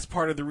that's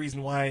part of the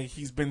reason why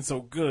he's been so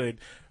good.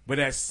 But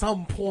at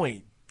some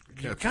point,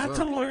 you got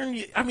to learn.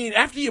 I mean,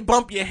 after you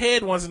bump your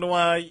head once in a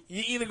while, you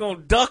either gonna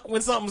duck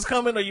when something's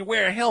coming or you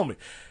wear a helmet.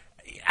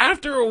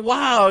 After a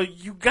while,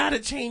 you got to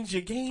change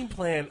your game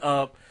plan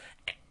up.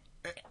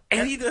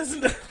 And he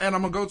doesn't. And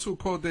I'm gonna go to a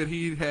quote that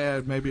he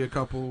had maybe a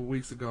couple of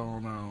weeks ago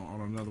on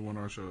another one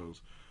of our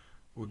shows.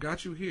 What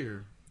got you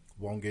here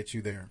won't get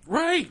you there.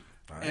 Right.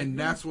 And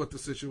that's what the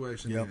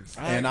situation is.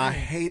 And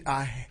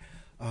I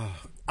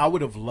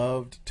would have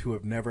loved to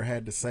have never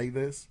had to say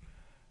this,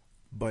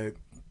 but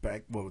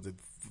back,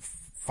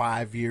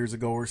 5 years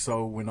ago or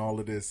so, when all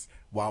of this,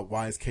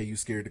 why is KU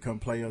scared to come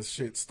play us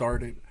shit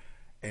started?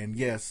 And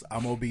yes,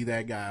 I'm gonna be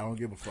that guy. I don't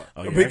give a fuck.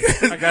 Oh, yeah.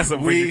 Because I got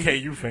some big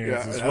KU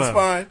fans as well.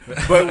 That's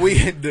fine. But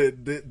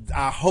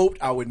I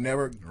hoped I would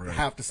never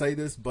have to say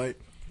this, but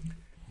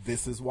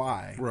this is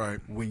why. Right.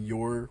 When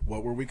you're,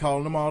 what were we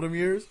calling them all them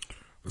years?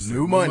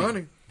 New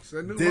money.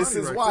 This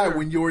is why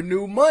when you're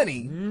new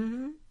money,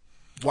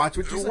 watch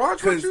what you say.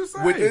 Watch what you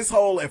say. With this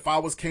whole, if I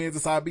was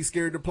Kansas, I'd be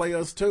scared to play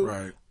us too.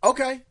 Right.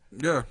 Okay.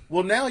 Yeah.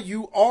 Well, now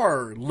you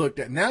are looked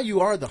at. Now you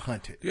are the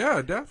hunted.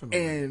 Yeah, definitely.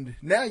 And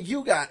now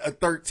you got a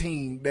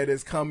 13 that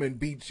has come and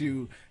beat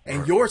you,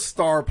 and your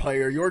star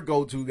player, your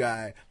go-to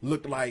guy,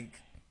 looked like.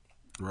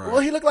 Right. Well,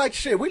 he looked like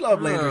shit. We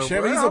love Landry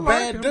Shamet. He's a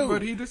bad dude.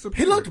 But he disappeared.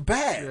 He looked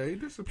bad. Yeah, he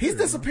disappeared. He's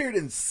disappeared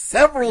in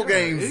several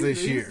games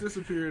this year. He's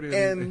disappeared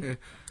in.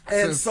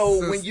 And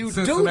so when you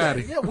do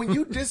that, when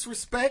you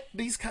disrespect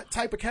these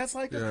type of cats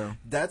like that,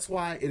 that's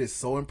why it is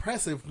so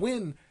impressive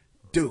when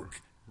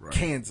Duke,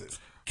 Kansas,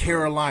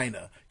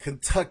 Carolina,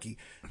 Kentucky,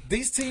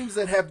 these teams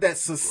that have that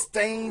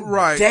sustained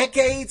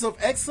decades of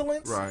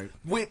excellence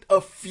with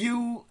a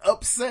few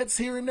upsets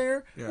here and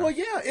there,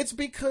 it's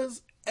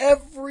because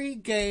every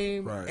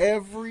game,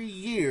 every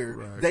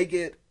year, they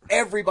get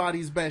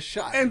everybody's best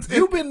shot. And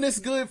you've been this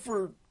good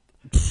for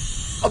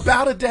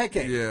about a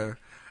decade. Yeah.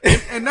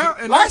 And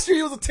last year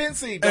he was a 10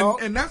 seed,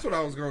 dog. And that's what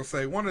I was going to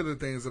say. One of the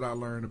things that I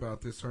learned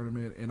about this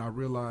tournament, and I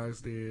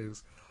realized,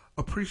 is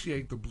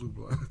appreciate the Blue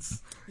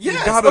Bloods.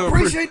 Yes,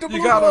 appreciate the Blue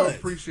Bloods. You got to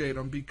appreciate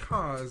them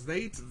because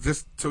they,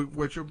 just to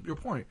what your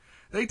point,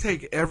 they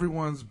take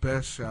everyone's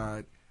best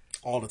shot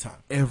all the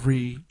time.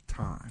 Every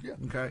time. Yeah.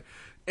 Okay?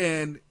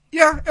 And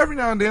every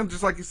now and then,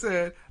 just like you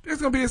said, there's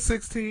going to be a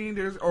 16,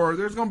 there's going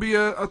to be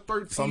a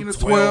 13, a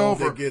 12,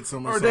 that gets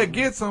them, that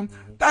gets them.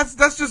 That's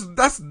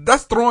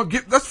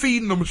that's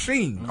feeding the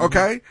machine,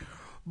 okay?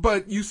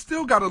 But you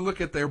still got to look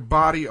at their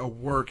body of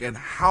work and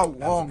how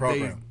long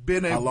they've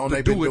been able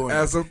to do it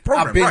as a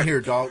program. I've been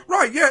here, dog.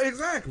 Right? Yeah,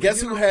 exactly.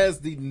 Guess who has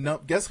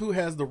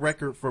the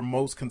record for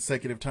most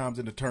consecutive times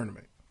in the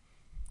tournament?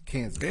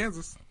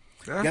 Kansas.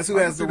 Yeah, guess who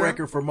has the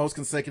record for most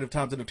consecutive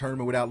times in the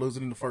tournament without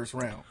losing in the first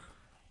round?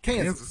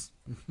 Kansas.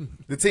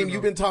 The team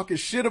you've been talking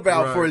shit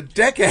about for a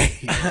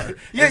decade.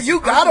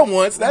 You got them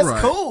once. That's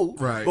cool.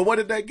 Right. But what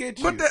did that get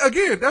you? But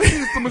again, that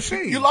feeds the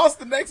machine. You lost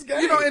the next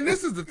game. And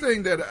this is the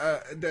thing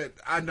that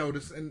I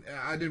noticed, and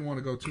I didn't want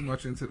to go too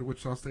much into the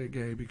Wichita State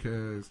game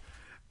because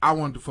I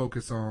wanted to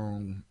focus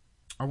on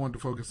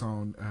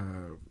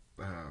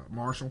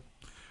Marshall.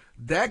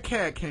 That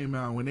cat came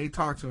out when they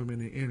talked to him in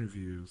the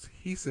interviews.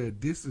 He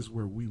said, "This is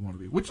where we want to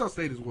be. Wichita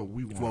State is what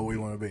we want. What we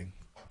want to be."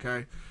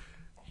 Okay.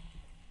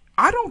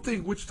 I don't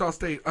think Wichita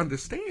State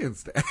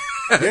understands that.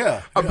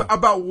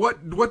 about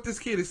what this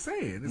kid is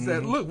saying. Is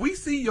that, look, we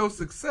see your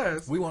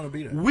success. We want to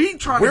be there.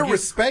 We're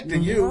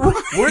respecting you.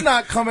 Right. We're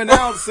not coming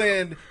out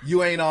saying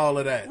you ain't all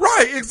of that.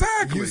 Right,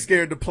 exactly. You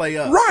scared to play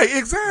up. Right,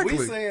 exactly.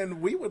 We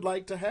saying we would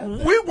like to have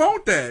that. We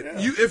want that.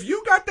 Yeah. If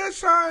you got that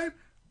shine,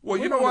 well,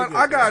 you know what?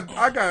 I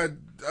got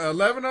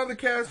 11 other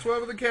cats,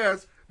 12 other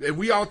cats. If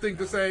we all think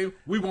the same,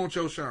 we want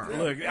your shine.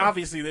 Look,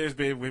 obviously,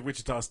 with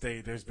Wichita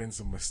State, there's been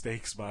some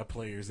mistakes by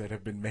players that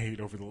have been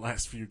made over the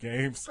last few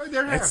games.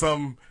 And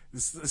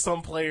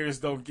some players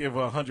don't give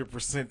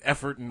 100%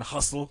 effort and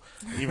hustle,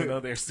 even though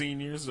they're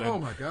seniors. Oh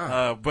my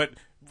God! But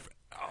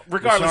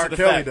regardless of the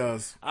Kelly fact,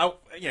 does.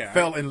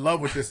 Fell in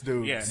love with this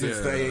dude since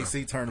the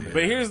AAC tournament.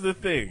 But here's the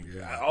thing: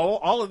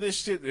 all of this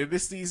shit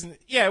this season,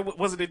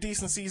 was it a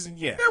decent season?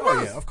 Yeah, it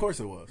was. Of course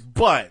it was.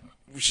 But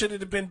should it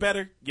have been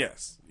better?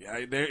 Yes.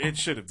 It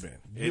should have been.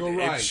 You're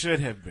right. It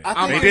should have been.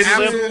 I think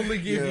absolutely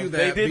give you that.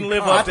 They didn't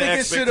live up to expectations. I think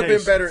it should have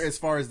been better as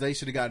far as they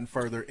should have gotten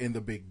further in the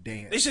big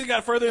dance. They should have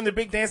got further in the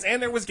big dance,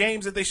 and there was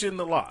games that they shouldn't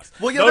have lost.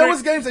 Well, there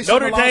was games they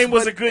shouldn't have lost. Notre Dame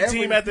was a good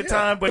team at the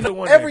time, but it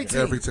wasn't every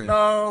team.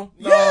 No,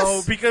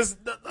 because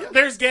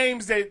there's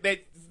games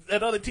that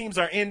other teams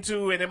are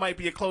into, and it might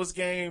be a close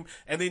game,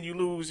 and then you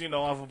lose,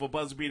 off of a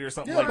buzzer beater or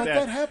something like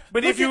that. Happens.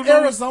 But look if you at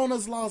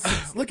Arizona's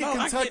losses, look at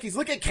Kentucky's,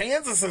 look at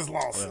Kansas's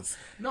losses.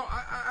 No,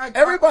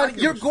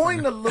 everybody, you're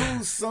going to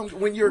lose some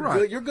when you're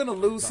good. You're going to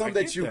lose some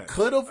that you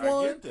could have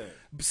won.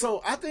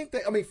 So I think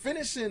that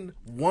finishing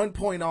 1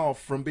 point off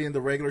from being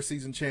the regular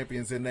season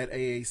champions in that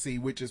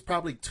AAC, which is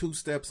probably 2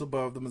 steps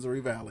above the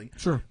Missouri Valley.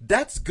 Sure,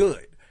 that's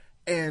good.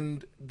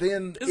 And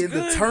then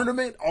the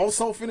tournament,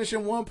 also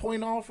finishing 1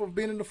 point off of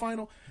being in the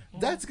final.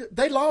 That's good.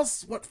 They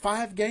lost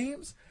 5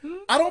 games?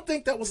 I don't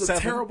think that was a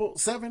terrible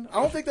 7. I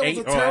don't think that was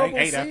a terrible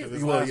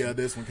season. Well,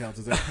 this one counts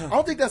as 8. I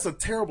don't think that's a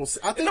terrible.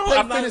 I think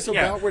they finished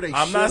about where they should.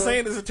 I'm not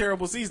saying it's a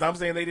terrible season. I'm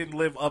saying they didn't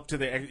live up to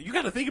their. You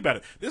got to think about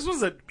it. This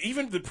was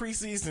even the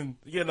preseason.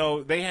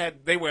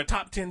 They were a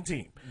top 10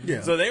 team. Yeah.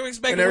 So they were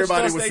expecting. And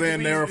everybody was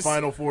saying they're a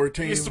Final Four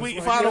team.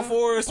 Final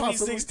Four, Sweet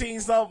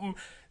 16, something.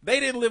 They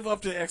didn't live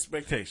up to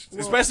expectations,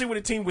 especially with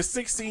a team with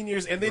 6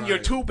 seniors, and then your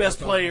 2 best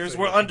players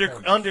were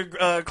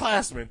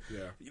underclassmen.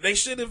 Yeah. They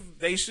should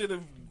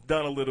have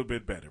done a little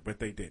bit better, but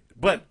they didn't.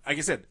 But like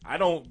I said, I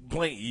don't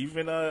blame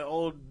even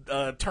old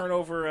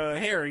turnover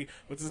Harry.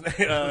 What's his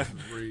name?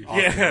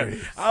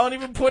 I don't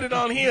even put it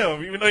on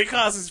him, even though he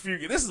caused his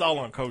few. This is all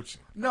on coaching.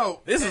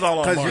 No, this is all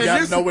on because you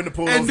got to know when to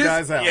pull those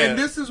guys out. And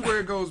this is where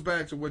it goes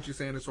back to what you're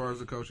saying as far as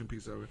the coaching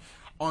piece of it.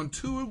 On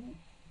two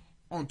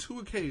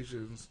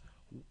occasions.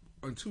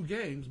 On 2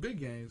 games, big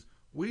games,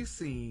 we've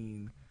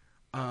seen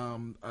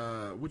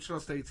Wichita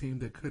State team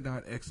that could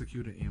not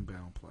execute an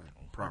inbound play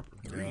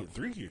properly.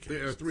 3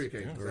 occasions. 3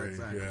 occasions,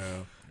 exactly.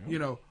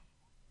 Yeah.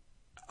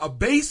 A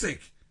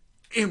basic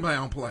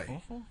inbound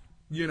play.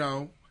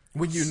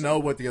 When you know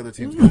what the other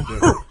team's going to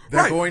do.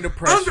 They're going to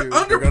press you.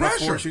 Under They're going to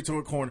pressure. force you to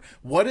a corner.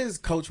 What is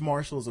Coach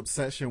Marshall's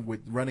obsession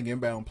with running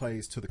inbound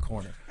plays to the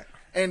corner?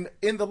 And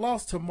in the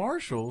loss to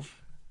Marshall,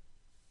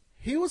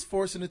 he was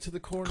forcing it to the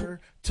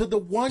corner to the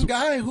one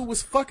guy who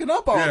was fucking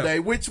up all day,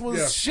 which was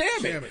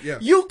Shamit. Yeah.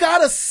 You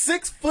got a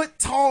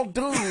 6-foot-tall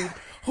dude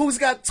who's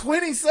got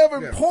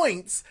 27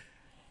 points.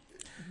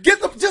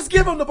 Just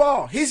give him the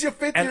ball. He's your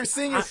 5th-year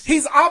senior.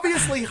 He's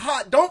obviously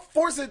hot. Don't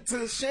force it to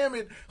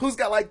Shamit, who's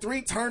got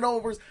 3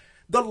 turnovers.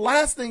 The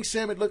last thing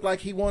Shamit looked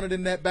like he wanted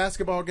in that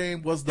basketball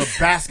game was the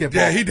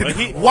basketball. Yeah, he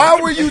did. Why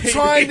were you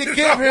trying to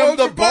give him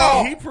the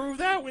ball? He proved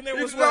that when there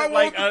was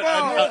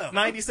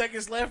 90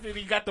 seconds left and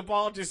he got the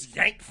ball just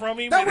yanked from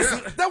him. That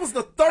was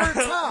the 3rd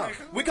time.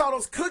 We call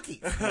those cookies.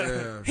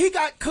 Yeah. He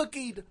got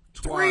cookied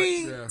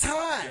 3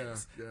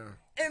 times. Yeah.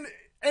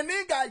 And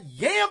then got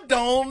yammed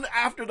on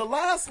after the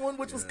last one,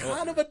 which was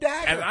kind of a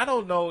dagger. And I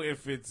don't know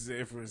if it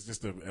was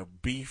just a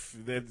beef,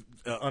 that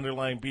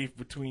underlying beef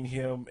between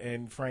him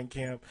and Frank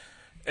Camp.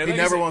 And he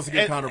never wants to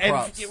get counter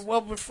props.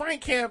 But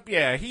Frank Camp,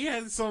 he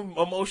had some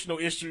emotional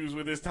issues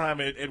with his time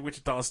at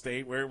Wichita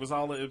State, where it was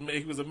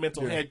he was a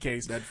mental head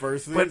case. That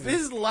first season. But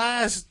this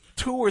last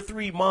 2 or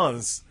 3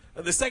 months,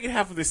 the second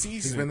half of the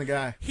season, he's been the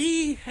guy.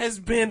 He has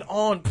been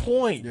on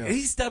point. Yeah.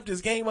 He stepped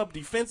his game up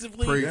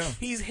defensively.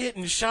 He's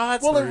hitting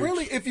shots. Well,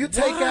 if you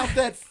take out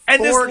that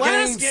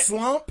 4-game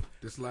slump,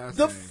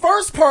 the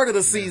first part of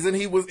the season,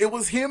 it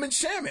was him and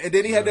Shamit, and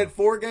then he had that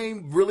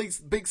 4-game really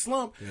big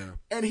slump,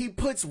 and he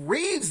puts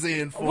Reeves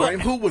in for him,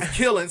 who was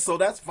killing, so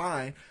that's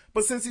fine.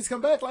 But since he's come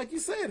back, like you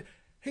said,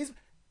 he's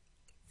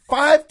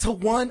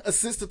 5-to-1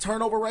 assist to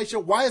turnover ratio.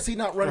 Why is he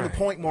not running the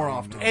point more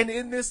often? And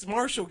in this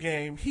Marshall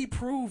game, he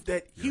proved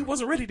that he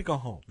wasn't ready to go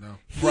home. No.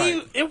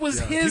 It was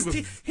his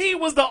team. He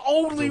was the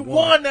only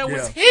one that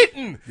was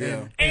hitting.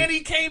 Yeah. And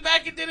he came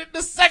back and did it in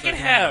the second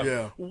half.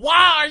 Yeah.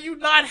 Why are you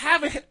not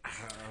having it?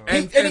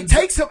 And he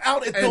takes him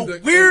out at the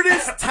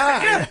weirdest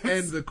time.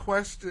 And the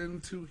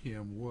question to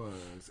him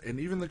was, and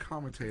even the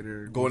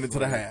commentator going into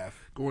the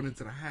half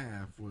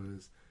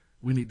was,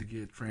 we need to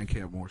get Frank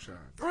Camp more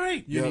shots.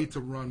 Right. You need to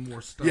run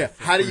more stuff. Yeah.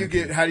 How do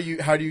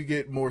you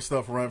get more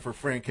stuff run for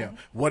Frank Camp?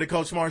 What did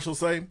Coach Marshall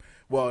say?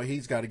 Well,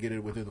 he's got to get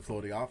it within the flow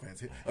of the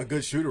offense. A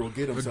good shooter will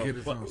get himself. Get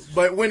himself.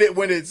 But when it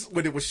was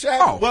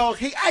Shaq, well,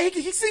 he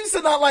seems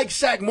to not like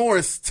Shaq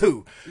Morris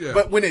too. Yeah.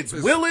 But when it's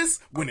Willis,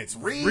 when it's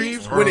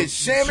Reeves, or when it's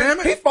Shaman,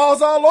 Shaman. he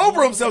falls all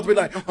over himself to be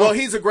like, well,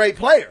 he's a great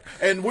player,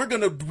 and we're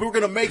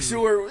gonna make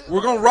sure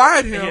We're gonna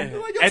ride him. Yeah.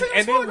 Like, your And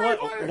team's full of great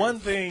then players. one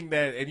thing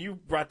that, and you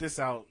brought this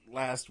out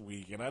last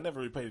week, and I never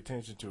really paid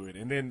attention to it.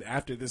 And then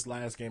after this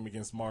last game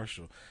against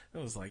Marshall, it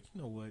was like,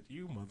 you know what,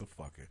 you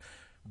motherfucker.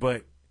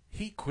 But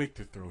he quick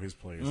to throw his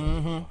players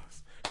under the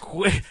bus.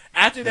 Quick.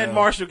 After that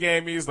Marshall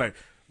game, he was like,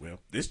 well,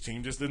 this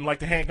team just didn't like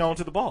to hang on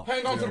to the ball.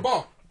 Hang on to the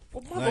ball.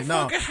 Well, Like,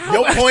 no, motherfucker, how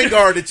your about point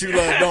guard that you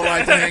love don't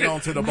like to hang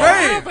on to the ball.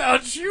 How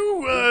about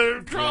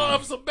you draw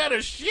up some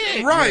better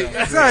shit? Right,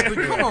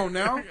 exactly. Come on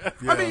now.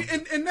 Yeah. I mean,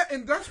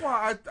 and that's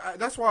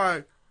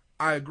why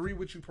I agree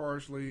with you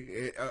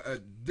partially.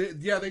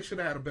 They should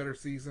have had a better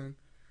season,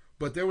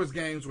 but there was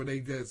games where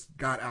they just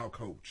got out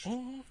coached.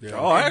 Yeah.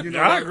 Oh, I agree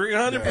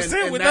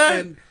 100% with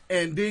that.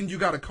 And then you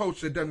got a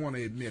coach that doesn't want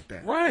to admit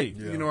that. Right.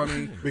 You know what I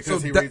mean?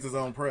 Because he reads his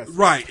own press.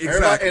 Right,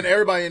 exactly.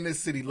 Everybody in this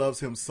city loves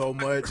him so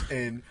much.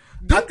 And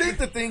I think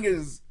the thing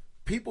is,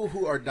 people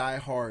who are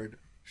diehard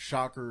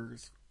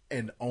Shockers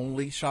and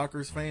only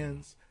Shockers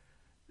fans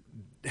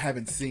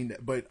haven't seen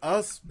that. But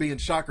us being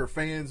Shocker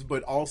fans,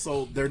 but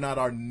also they're not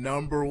our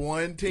number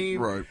one team.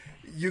 Right.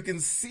 You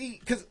can see,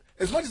 because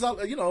as much as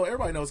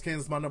everybody knows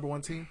Kansas is my number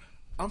one team.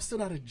 I'm still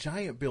not a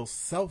Giant Bill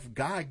Self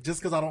guy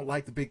just because I don't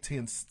like the Big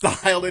Ten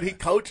style that he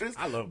coaches.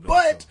 I love Bill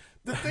But Self.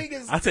 the thing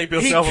is, I take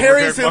Bill he Self over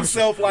carries Greg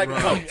himself like a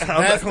Marshall. coach. Right.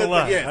 I'm That's not gonna the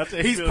lie. thing. Yeah. I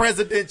take He's Bill-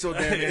 presidential,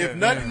 damn it. Yeah, If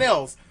nothing yeah.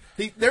 else,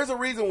 there's a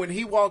reason when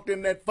he walked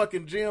in that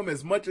fucking gym,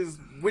 as much as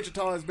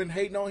Wichita has been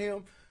hating on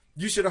him,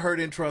 you should have heard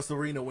Intrust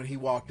Arena when he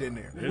walked in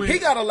there. He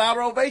got a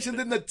louder ovation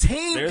than the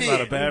team There's did.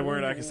 not a bad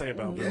word I can say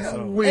about Bill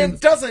Self. And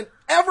doesn't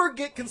ever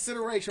get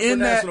consideration for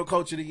National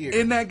Coach of the Year.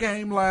 In that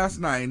game last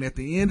night, and at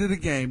the end of the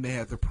game, they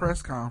had the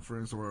press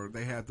conference, or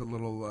they had the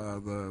little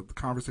the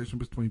conversation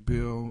between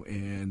Bill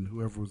and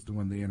whoever was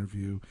doing the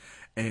interview,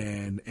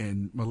 and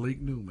Malik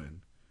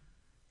Newman.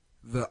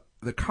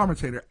 The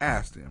commentator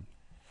asked him,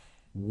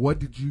 "What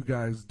did you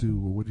guys do,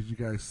 or what did you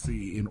guys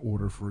see in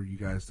order for you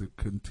guys to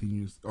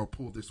continue or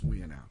pull this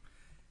win out?"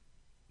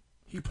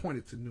 He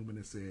pointed to Newman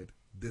and said,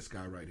 "This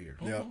guy right here."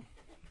 Yeah.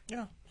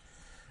 Yeah.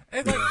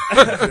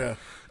 Yeah.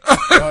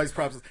 Always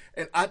props.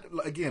 And I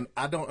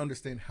don't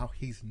understand how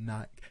he's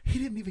not. He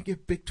didn't even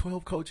get Big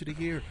 12 Coach of the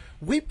Year.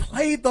 We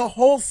played the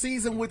whole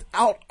season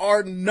without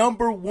our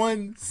number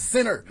one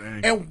center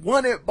and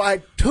won it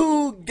by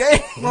 2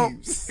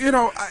 games.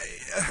 Well,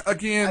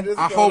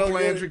 I hope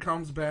Landry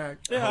comes back.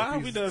 Yeah, I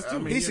hope he does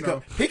too.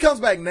 He comes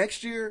back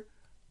next year.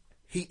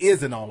 He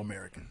is an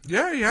All-American.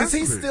 Yeah, he has because he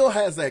to be. still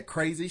has that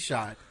crazy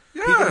shot.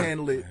 Yeah. He can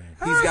handle it.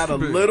 He's got a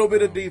little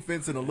bit of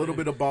defense and a little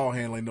bit of ball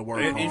handling to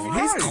work on.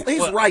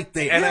 He's right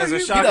there. And as a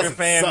he Shocker doesn't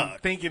fan,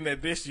 suck. thinking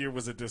that this year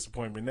was a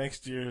disappointment,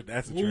 next year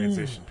that's a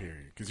transition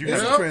period because you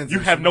It's a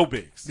have no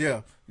bigs.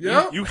 Yeah.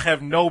 You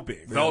have no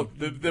bigs. No,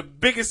 the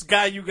biggest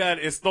guy you got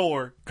is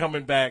Thor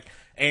coming back,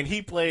 and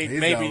he played He's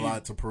maybe got a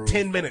lot to prove.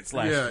 10 minutes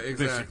last Yeah, year.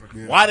 exactly. This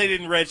year. Why they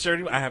didn't redshirt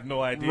him, I have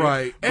no idea.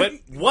 Right. But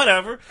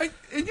whatever. And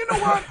you know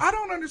what? I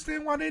don't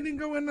understand why they didn't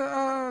go into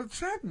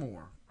Shaq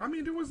more. I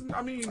mean,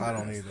 I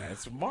don't either.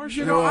 That's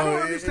Marshall. You know, I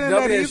don't understand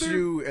that either.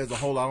 WSU as a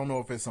whole, I don't know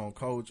if it's on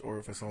coach or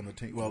if it's on the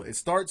team. Well, it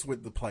starts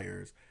with the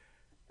players.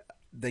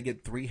 They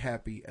get 3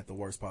 happy at the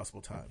worst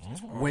possible times.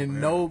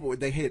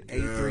 They hit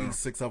 8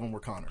 6 of them were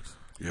Connors.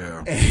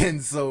 Yeah.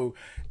 And so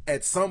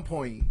at some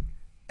point,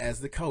 as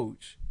the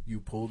coach,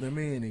 you pull them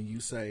in and you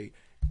say,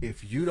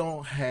 if you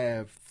don't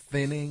have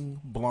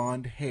thinning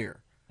blonde hair,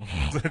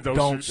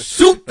 don't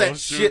shoot that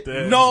shit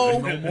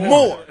no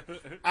more.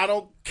 I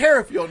don't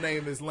care if your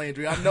name is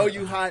Landry. I know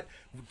you hot.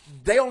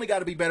 They only got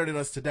to be better than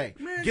us today.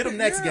 Man, get them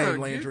next game,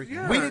 Landry.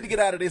 We need to get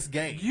out of this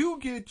game. You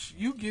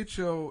get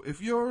your,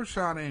 if your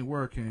shot ain't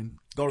working,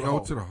 go to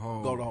the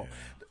hole. Go to the hole.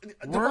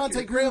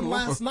 Devontae Graham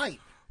last night.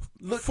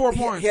 Look, 4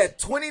 points. He had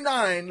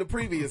 29 the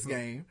previous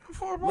game.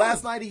 4 points.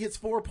 Last night he hits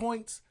 4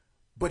 points.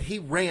 But he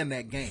ran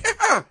that game.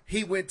 Yeah.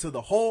 He went to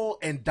the hole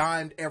and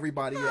dined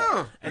everybody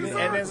up. And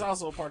that's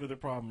also part of the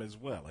problem as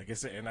well. Like I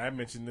said, and I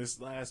mentioned this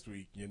last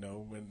week,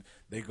 when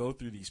they go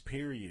through these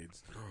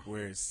periods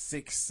where it's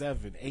 6,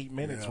 7, 8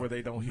 minutes where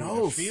they don't hit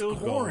the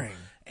field goal.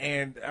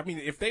 And, I mean,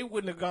 if they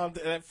wouldn't have gone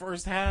to that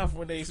first half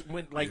when they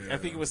went, I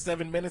think it was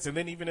 7 minutes, and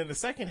then even in the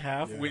second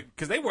half,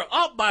 because they were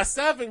up by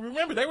 7.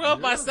 Remember, they were up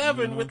by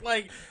 7 with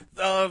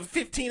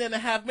 15 and a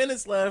half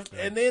minutes left,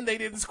 and then they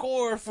didn't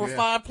score for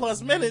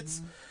 5+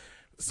 minutes.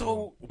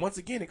 So, once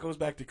again, it goes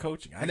back to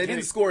coaching. And they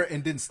didn't score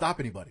and didn't stop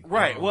anybody.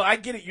 Right. Well, I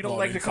get it. You don't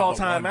like to call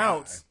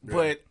timeouts,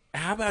 but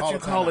how about you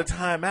call a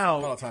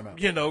timeout, Call a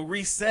timeout.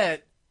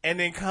 Reset, and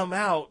then come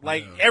out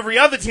like every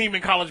other team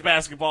in college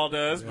basketball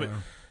does. But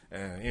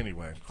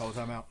anyway. Call a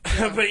timeout.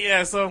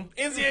 But so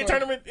NCAA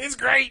tournament is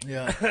great.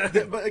 Yeah.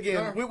 But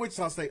again, with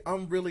Wichita State,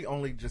 I'm really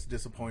only just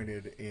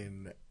disappointed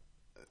in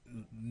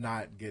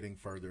not getting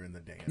further in the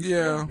dance.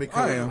 Yeah,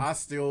 because I am. I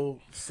still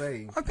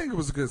say I think it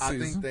was a good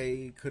season. I think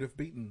they could have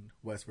beaten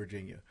West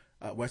Virginia.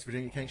 West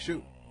Virginia can't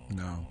shoot.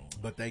 No.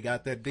 But they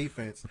got that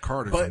defense.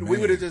 Carter's but a we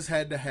man. would have just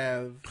had to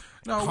have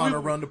Connor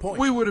run the point.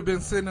 We would have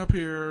been sitting up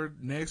here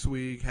next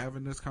week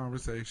having this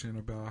conversation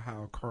about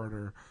how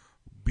Carter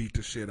beat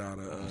the shit out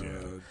of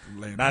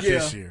Landry. Not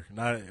this year.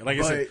 Not like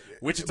I said.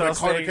 Wichita but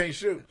Carter State can't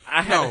shoot.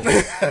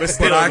 but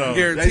still, but I can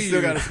guarantee they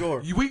still got to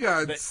score.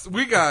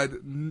 We got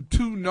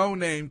two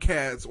no-name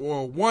cats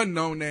or one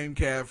no-name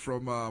cat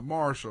from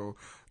Marshall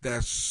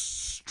that's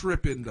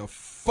stripping the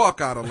fuck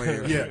out of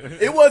Landry. Yeah,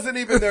 it wasn't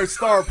even their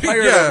star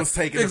player that was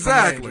taking it from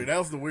Landry. That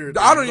was the weird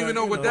thing. I don't even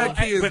know what that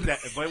kid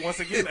is. But once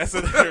again, that's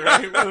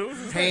another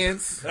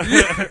hands.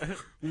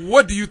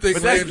 What do you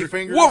think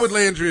Landry? What would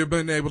Landry have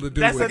been able to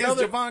do? That's with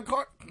another Javon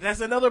Carter. That's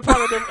another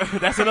part of the.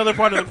 That's another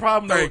part of the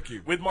problem. Thank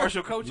you. With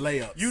Marshall coaching.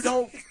 Layups.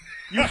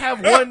 You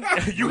have one.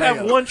 You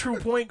have one true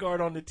point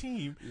guard on the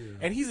team,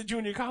 and he's a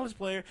junior college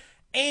player.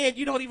 And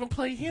you don't even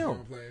play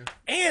him.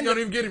 And you don't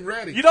even get him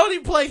ready. You don't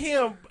even play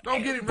him.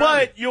 Don't get him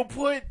ready. But you'll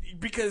put,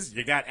 because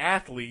you got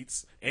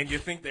athletes and you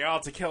think they're all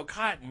Takel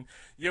Cotton,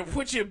 you'll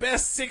put your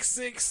best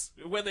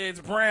 6'6", whether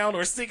it's Brown,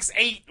 or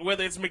 6'8",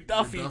 whether it's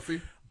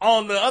McDuffie,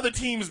 on the other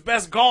team's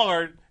best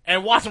guard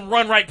and watch them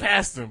run right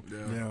past him.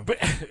 Yeah. But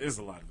it's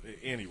a lot.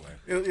 Anyway.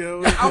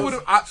 I would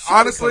have,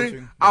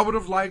 honestly, I would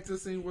have liked to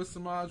see what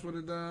Samaj would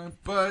have done,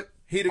 but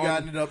he'd have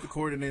gotten it up the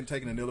court and then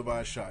taken an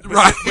ill-advised shot.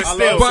 Right. But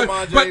still, but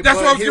that's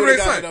what I was going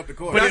to say.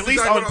 But at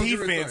least on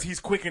defense, he's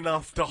quick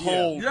enough to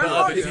hold the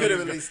other he team. could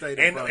have at least stayed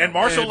in front. And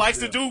Marshall likes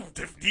to do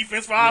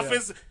defense for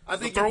offense. I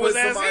think throw you put his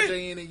ass Samaj in.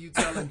 in and you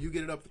tell him you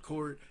get it up the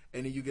court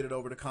and then you get it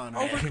over to Connor.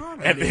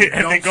 And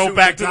then go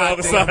back to the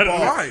other side of the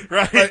ball.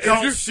 Right.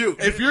 Don't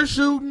shoot. If you're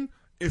shooting,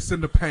 it's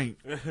in the paint.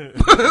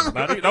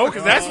 No,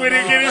 because that's when he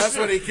get his. That's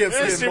when he keeps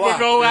that getting shit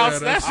blocked. will go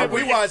out. That shit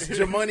we watched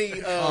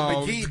Jamoni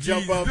McGee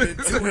jump up and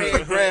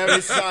two-hand grab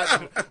his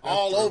shot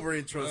all over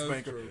Intro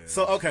Spanker.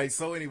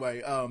 So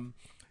anyway,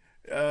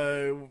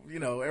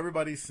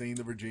 everybody's seen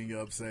the Virginia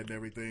upset and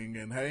everything,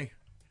 and hey,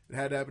 it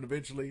had to happen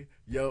eventually.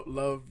 Yo,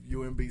 love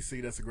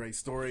UMBC. That's a great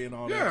story and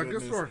all that. Yeah,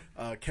 goodness. good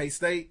story.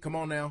 K-State, come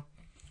on now.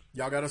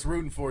 Y'all got us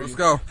rooting for you. Let's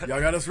go. Y'all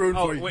got us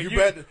rooting for you. Wait, You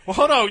bet. Well,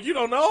 hold on. You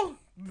don't know?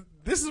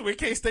 This is where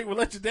K-State will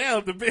let you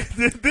down.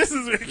 This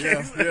is where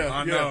K-State.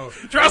 I know.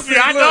 Trust me,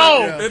 I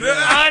know.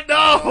 I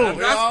know.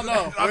 We all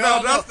know. I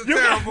know that's the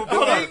terrible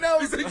part.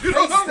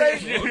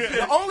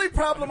 The only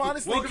problem,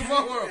 honestly, Welcome to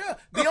my world.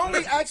 the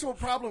only actual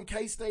problem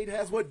K-State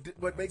has,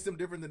 what makes them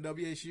different than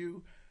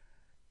WSU,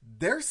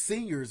 their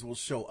seniors will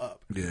show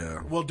up.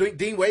 Yeah. Well,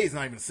 Dean Wade's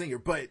not even a senior,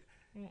 but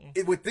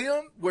with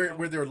them, where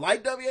they're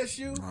like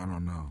WSU, I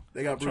don't know.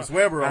 they got Bruce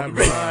Weber on I'm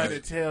the trying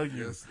bench. to tell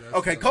you. Yes,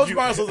 Okay, Coach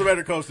Marshall's a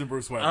better coach than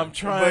Bruce Weber. I'm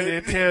trying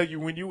to tell you,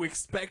 when you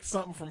expect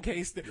something from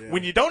K-State,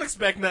 when you don't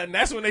expect nothing,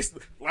 that's when they,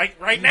 like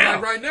right now.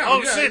 Right now.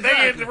 Oh, Yeah, shit,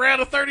 exactly. they in the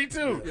round of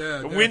 32.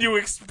 Yeah, when you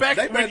expect.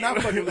 They better when not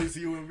you- fucking lose to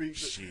UMB.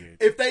 Shit.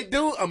 If they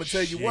do, I'm gonna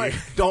tell you what.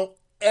 Don't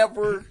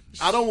ever.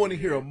 I don't want to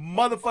hear a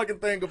motherfucking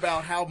thing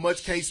about how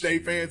much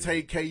K-State fans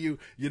hate KU.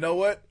 You know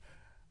what?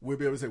 We'll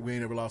be able to say we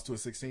ain't ever lost to a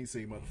 16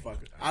 seed,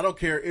 motherfucker. I don't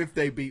care if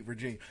they beat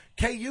Virginia.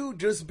 KU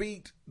just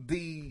beat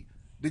the.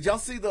 Did y'all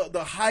see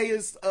the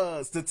highest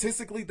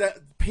statistically that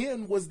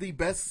Penn was the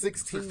best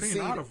 16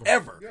 seed out of them.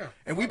 ever, Yeah.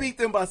 and we beat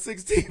them by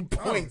 16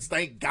 points.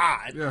 Thank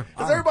God, Yeah.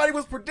 because everybody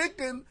was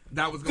predicting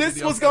That was gonna this be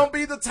the was upset. gonna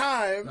be the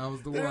time. That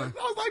was the And one.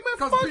 I was like, man,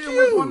 Because fuck Penn you.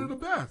 was one of the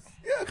best.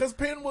 Yeah, because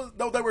Penn was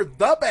they were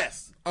the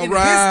best in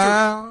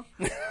Around.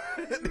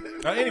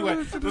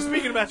 Anyway, so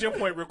speaking about your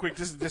point real quick,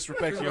 this is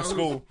disrespect to your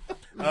school.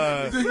 You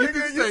history. can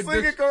You say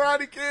singing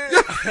Karate Kid?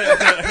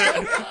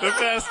 The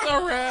best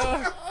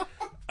around.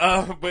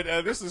 But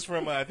this is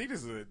from, I think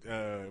this is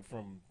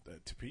from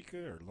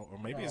Topeka, or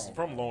maybe it's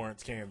from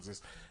Lawrence,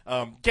 Kansas.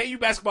 KU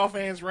basketball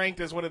fans ranked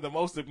as one of the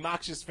most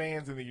obnoxious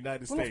fans in the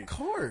United Well, States. of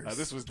course.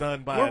 This was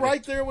done by. We're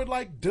right there with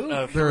like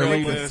Duke. They're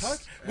Like,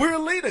 elitist. We're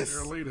elitists.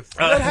 They're elitist.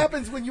 What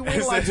happens when you win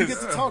a lot? You get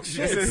to talk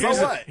shit. So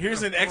what?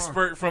 Here's an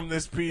expert from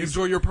this piece.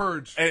 Enjoy your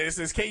purge. It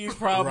says KU's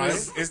problem Right.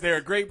 is there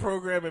a great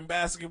program in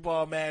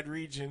basketball, Mad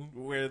Region,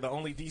 where the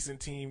only decent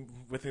team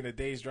within a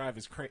day's drive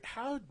is Creighton.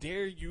 How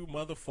dare you,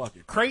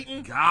 motherfucker?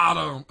 Creighton? Got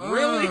him.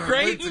 Really,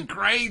 Creighton?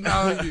 Creighton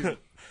on you.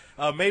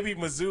 Maybe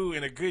Mizzou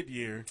in a good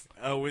year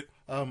with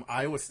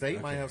Iowa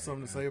State might have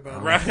something to say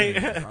about it. right.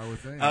 I would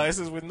think. It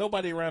says with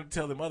nobody around to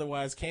tell them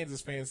otherwise.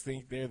 Kansas fans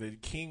think they're the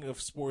king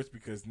of sports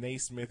because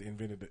Naismith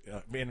invented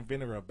a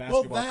Well,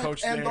 basketball that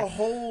coach and there. the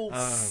whole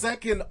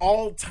second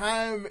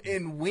all-time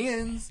in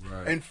wins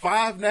Right. and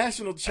 5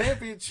 national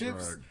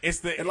championships Right. It's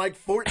the and like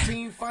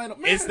 14 final.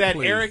 Man, It's that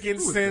please. arrogant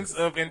Who is sense this?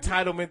 of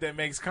entitlement that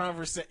makes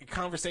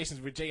conversations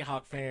with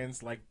Jayhawk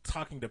fans like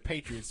talking to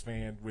Patriots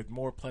fans with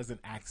more pleasant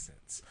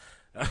accents.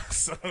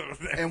 So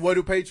And what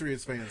do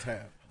Patriots fans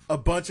have? a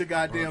bunch of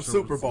goddamn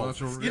Super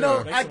Bowls. You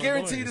know, I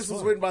guarantee this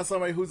was written by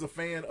somebody who's a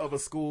fan of a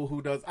school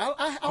who does.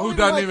 Who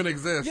doesn't even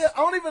exist. Yeah, I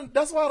don't even.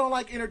 That's why I don't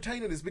like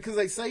entertaining this, because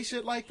they say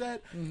shit like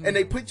that, and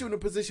they put you in a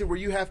position where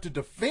you have to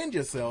defend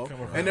yourself,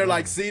 and they're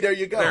like, "See, there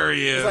you go." There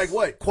he is. It's like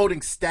what? Quoting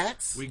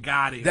stats. We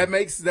got him. That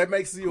makes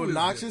you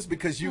obnoxious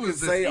because you can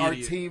say our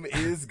team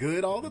is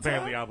good all the time.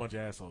 Apparently, I'm a bunch of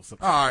assholes.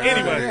 All right.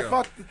 Anyway,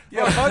 fuck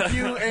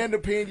you and the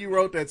pen you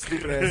wrote that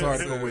stupid ass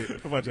article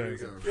with. A bunch of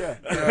assholes. Yeah.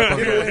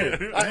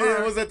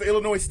 Was that the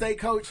Illinois State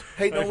coach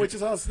hating on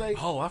Wichita State?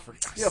 Oh, I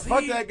forgot. Yeah,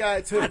 fuck that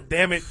guy too. God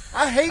damn it!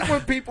 I hate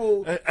when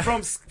people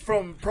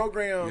from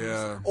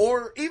programs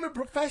or even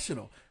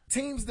professional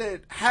teams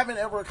that haven't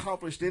ever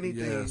accomplished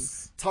anything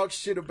talk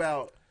shit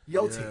about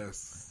your team.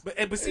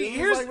 But see,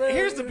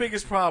 here's the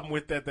biggest problem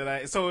with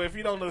that. So if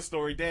you don't know the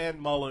story, Dan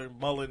Mullen,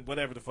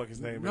 whatever the fuck his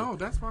name is. No,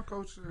 that's my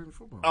coach in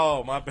football.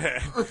 Oh, my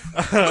bad.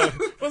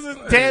 What's his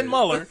Dan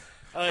Muller,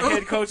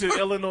 head coach of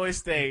Illinois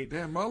State.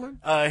 Dan Mullen?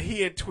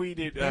 He had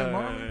tweeted,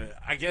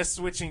 I guess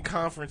switching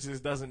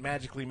conferences doesn't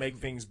magically make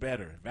things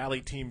better.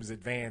 Valley teams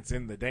advance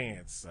in the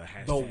dance.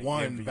 The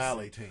one MVC.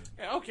 Valley team.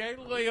 Yeah, okay,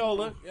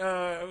 Loyola,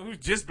 who's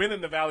just been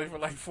in the Valley for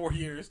like 4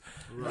 years.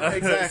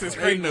 Exactly. Since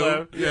Creighton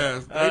left.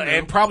 Yes,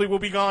 and probably will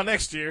be gone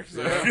next year.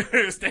 So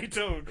stay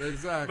tuned.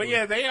 Exactly. But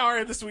yeah, they are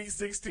in the Sweet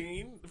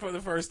 16 for the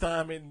first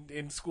time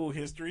in school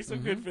history, so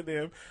good for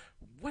them.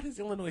 What has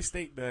Illinois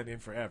State done in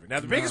forever? Now,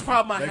 the biggest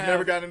problem They've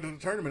never got into the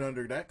tournament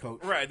under that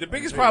coach. Right. The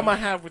biggest problem I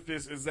have with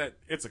this is that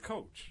it's a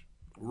coach.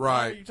 Right.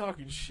 Why are you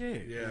talking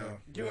shit? Yeah.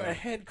 You're a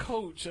head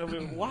coach of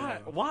it. Why?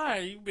 Why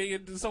are you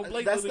being so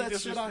blatantly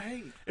That's that shit I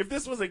hate. If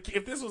this was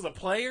a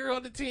player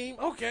on the team,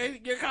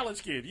 okay, you're a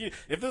college kid.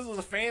 If this was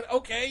a fan,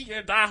 okay, you're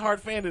a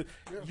diehard fan.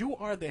 You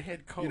are the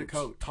head coach. You're the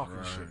coach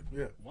talking shit.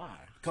 Yeah. Why?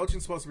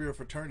 Coaching's supposed to be a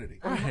fraternity.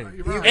 Right.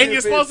 And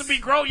you're supposed to be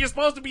grown. You're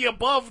supposed to be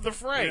above the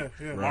fray,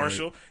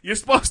 Marshall. You're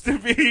supposed to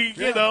be,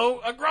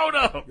 a grown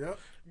up. Yep.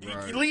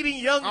 Leading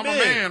young men. I'm a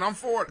man. I'm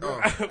 40.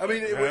 I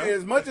mean,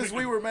 as much as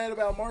we were mad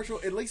about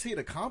Marshall, at least he had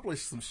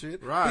accomplished some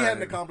shit. Right. He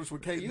hadn't accomplished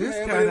what KU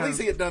had, but at least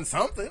he had done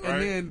something.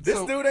 And then, this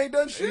dude ain't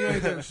done shit. He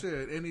ain't done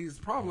shit. And he's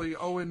probably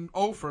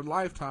 0-0 for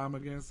lifetime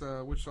against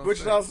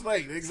Wichita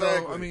State.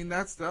 Exactly. So, I mean,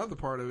 that's the other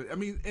part of it. I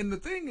mean, and the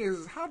thing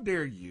is, how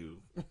dare you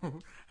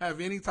have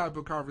any type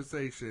of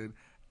conversation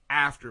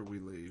after we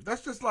leave?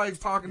 That's just like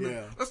talking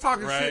shit. Let's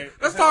talking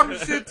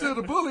shit to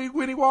the bully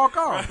when he walk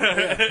off.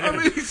 I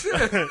mean,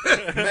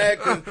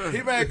 shit.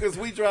 He mad because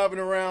we driving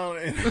around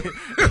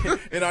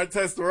in our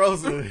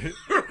Testarossa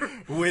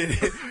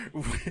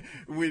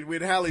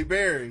with Halle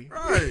Berry,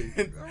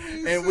 right?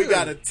 And we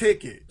got a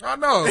ticket. I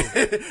know.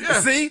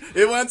 Yeah. See,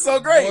 it wasn't so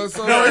great. It's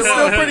still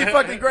pretty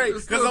fucking great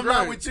because I'm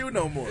not with you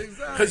no more.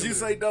 Exactly. Because you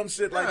say dumb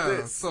shit like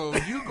this. So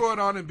you going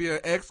on and be an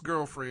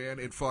ex-girlfriend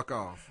and fuck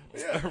off.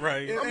 Yeah,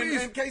 right.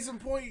 And case in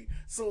point,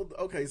 so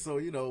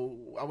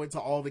I went to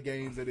all the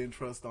games at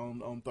Intrust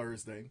on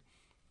Thursday.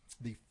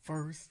 The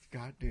first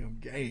goddamn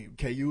game,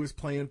 KU is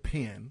playing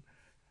Penn.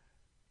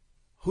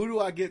 Who do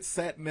I get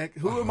sat next?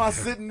 Who am I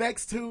sitting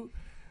next to?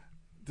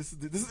 This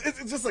is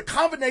it's just a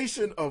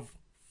combination of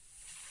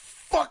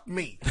fuck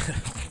me.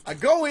 I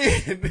go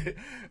in,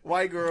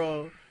 white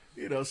girl.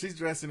 She's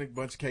dressed in a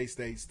bunch of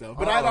K-State stuff,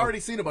 but I'd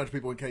already seen a bunch of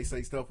people in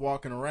K-State stuff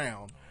walking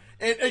around.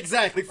 And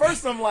exactly.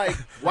 First, I'm like,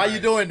 "Why you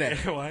doing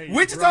that?"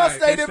 Wichita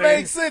State, it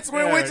makes sense.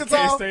 We're in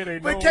Wichita,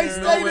 but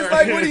K-State is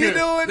like, "What are you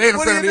doing?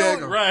 What are you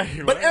doing?"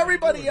 Right. But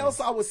everybody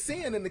else I was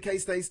seeing in the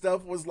K-State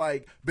stuff was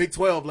like, "Big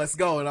 12, let's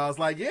go," and I was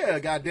like, "Yeah,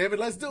 goddamn it,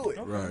 let's do it."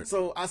 Right.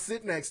 So I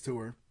sit next to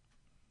her.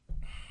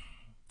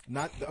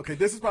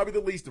 This is probably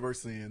the least of her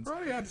sins.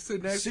 Probably had to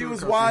sit next to she her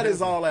was wide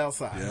as all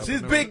outside. Yeah,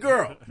 she's a big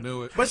girl.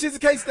 Knew it. But she's a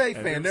K-State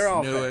fan. They're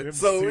all fans.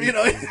 So, Knew it.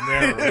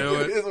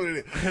 It is what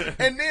it is.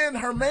 And then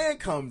her man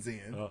comes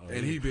in.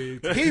 And he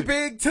big. He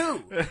big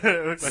too.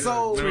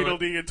 So,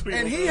 Tweedledee and Tweedledee.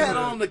 and he had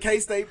on the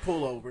K-State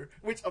pullover,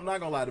 which I'm not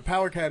going to lie, the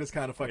Power Cat is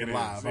kind of fucking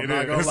live. I'm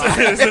not going to lie.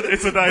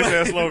 It's a nice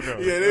ass logo.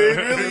 Yeah, it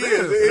really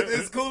is.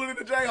 It's cooler than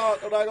the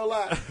Jayhawk. I'm not going to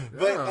lie.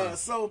 But,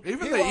 so.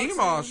 Even the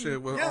emo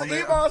shit was the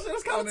emo shit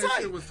was kind of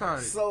tight. Shit was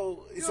tight. So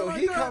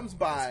he comes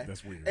by,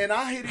 that's weird. and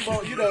I hit him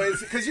on,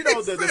 because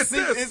the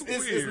seat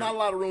it's not a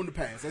lot of room to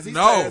pass. As he's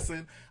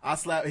passing, I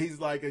slap. He's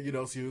like,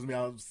 excuse me,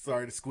 I'm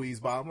sorry to squeeze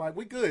by. I'm like,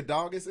 we good,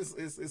 dog.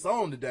 It's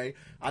on today.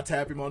 I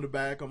tap him on the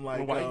back. I'm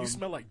like, why you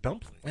smell like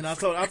dumpling? And I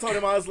told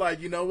him, I was like,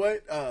 you know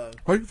what?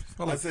 You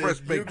smell like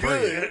fresh baked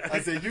bread. I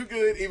said, you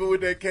good, even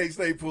with that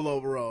K-State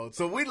pullover on.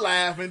 So we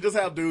laughing, just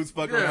how dudes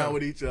fuck around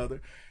with each other.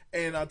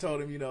 And I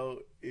told him,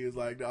 he was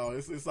like, "Oh,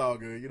 it's all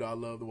good. I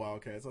love the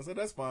Wildcats." I said,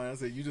 "That's fine." I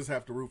said, "You just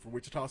have to root for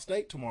Wichita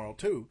State tomorrow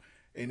too."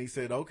 And he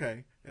said,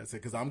 "Okay." I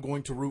said, "Because I'm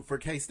going to root for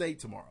K-State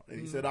tomorrow." And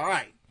he said, "All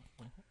right."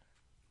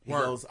 He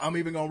goes, "I'm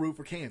even going to root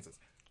for Kansas."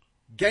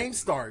 Game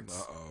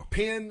starts.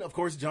 Penn, of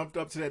course, jumped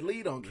up to that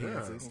lead on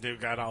Kansas.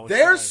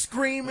 They're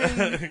screaming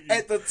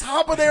at the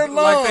top of their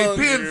lungs like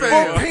they Penn for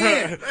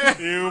Penn.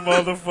 You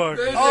motherfucker.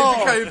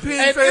 They became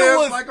Penn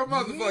fans like a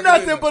motherfucker.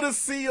 Nothing but a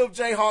sea of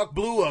Jayhawk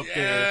blue up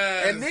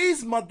there. And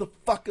these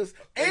motherfuckers,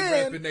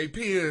 and they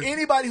Penn.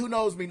 Anybody who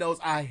knows me knows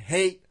I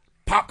hate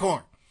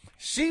popcorn.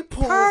 She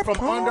pulled from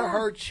under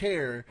her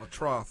chair a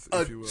trough,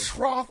 a if you will.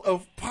 trough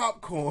of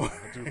popcorn.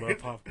 I do love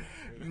popcorn.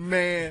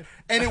 Man,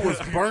 and it was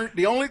burnt.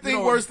 The only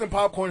thing worse than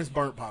popcorn is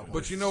burnt popcorn.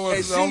 But you know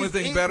what's And the only she's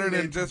thing better eating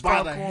than it just by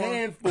popcorn? the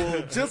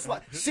handful, just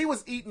like she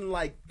was eating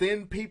like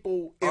thin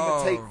people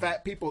imitate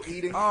fat people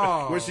eating,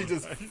 where she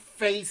just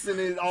facing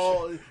it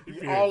all in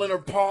her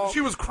palm.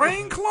 She was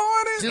crane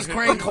clawing it? Just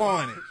crane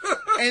clawing it.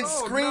 And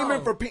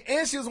screaming for people.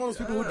 And she was one of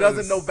those people who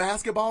doesn't know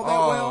basketball that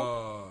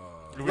well.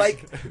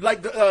 Like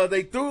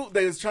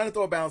they was trying to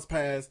throw a bounce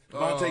pass.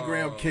 Devontae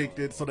Graham kicked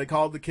it, so they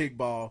called the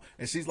kickball.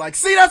 And she's like,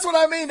 "See, that's what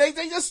I mean. They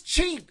just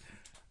cheat."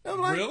 I'm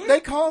like, Really? They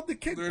called the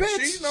kick, They're bitch.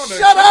 cheating on that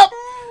Shut up!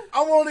 kickball?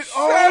 I want it.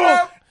 Shut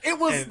up! It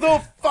was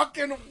the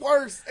fucking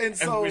worst. And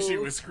so And when she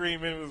was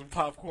screaming, it was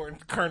popcorn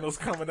kernels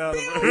coming out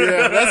of her.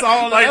 yeah, that's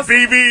all. Like that's,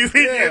 BBs.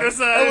 yeah, that was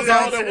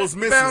all that was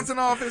missing. Bouncing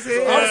off his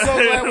head. I'm so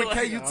glad when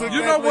KU took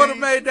You that know what would have lead.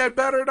 made that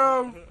better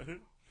though?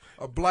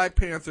 A Black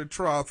Panther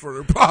trough for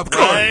the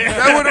popcorn. Right.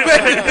 That would have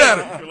made it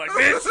better. You're like,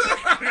 bitch.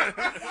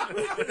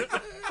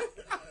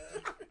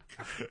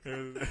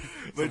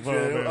 But It's a yeah,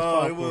 it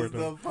popcorn, was the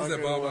though.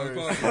 fucking Ball-Ball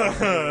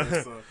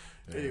worst. So,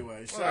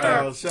 anyway,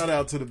 shout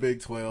out to the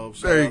Big 12.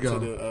 Shout There you out go.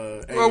 To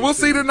the, Well, we'll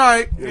see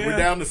tonight. Yeah, we're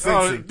down to Oh,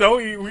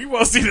 Cincy. we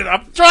won't see that.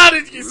 I'm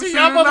trying to. You see, see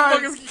y'all tonight.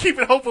 motherfuckers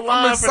keeping hope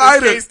alive I'm for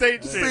excited. this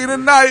K-State shit. See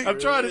tonight. I'm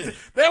trying to.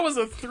 There was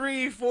a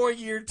 3-4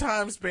 year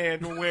time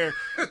span where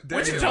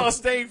Wichita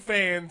State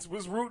fans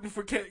was rooting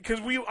for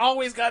because we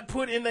always got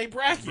put in their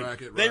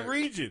bracket, they right.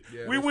 region.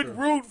 Yeah, we that's would true.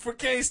 root for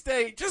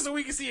K-State just so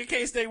we could see a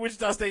K-State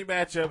Wichita State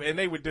matchup, and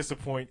they would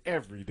disappoint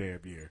every damn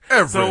year.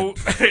 Every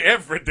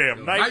every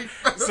damn night.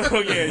 So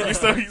yeah,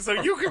 so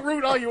you can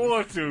root all you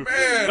want to.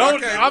 Man, I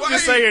can't I'm just wait.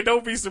 saying,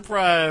 don't be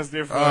surprised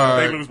if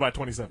right. they lose by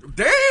 27.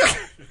 Damn.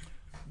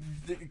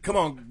 Come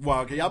on,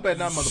 Wildcat. Y'all better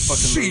not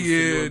motherfucking lose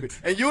Shit. to UMBC.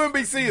 And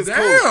UMBC is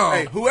Damn. cool.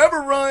 Hey, whoever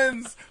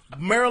runs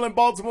Maryland,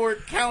 Baltimore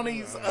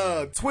County's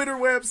Twitter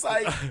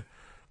website,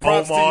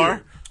 props to Omar.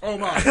 you. Oh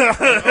my!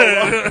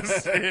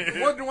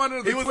 What one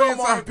of the He was tweets?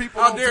 Omar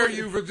people How on dare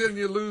Twitter. you,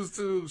 Virginia, lose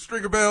to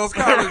Stringer Bells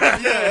College?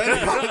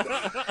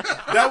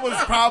 That was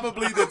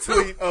probably the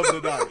tweet of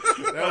the night.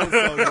 That was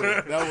so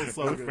good. That was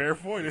so good. Fair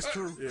point. It's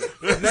true.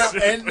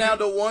 Now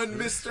the one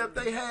misstep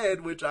they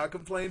had, which I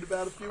complained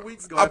about a few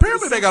weeks ago.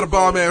 Apparently, they got a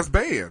bomb ass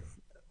band.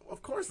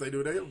 Of course they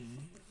do. They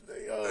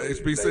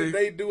HBC?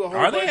 They do a whole.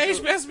 Are bunch they of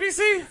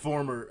HBSBC?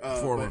 former?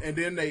 Former. And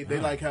then they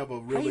like have a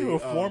really. How you a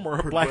former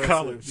of Black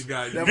progressive-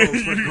 College? they have a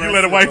You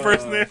let a white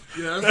progressive, person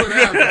in? Yeah, that's what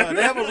happened.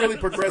 they have a really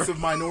progressive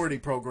minority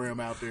program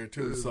out there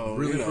too. So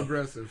Really you know.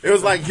 progressive. It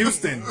was like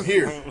Houston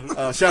here.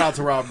 Shout out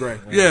to Rob Gray.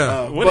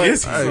 Yeah. What but-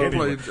 is he? Hey,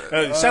 anyway?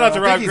 played- Shout out to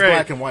I think Rob he's Gray.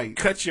 black and white.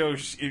 Cut your.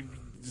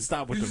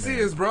 Stop with Did you the see man.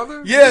 his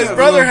brother? Yeah, his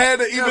brother little-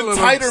 had an yeah, even little-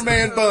 tighter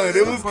man bun.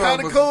 It was bun kind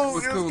of was- cool.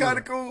 was It was cooler. kind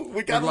of cool.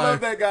 We gotta Look love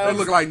like- that guy. they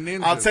look like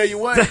ninjas. I'll tell you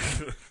what.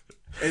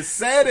 As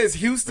sad as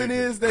Houston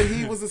is that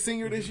he was a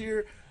senior this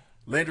year,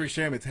 Landry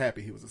Shamit's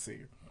happy he was a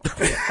senior.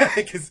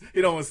 Because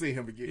he don't want to see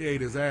him again. He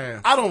ate his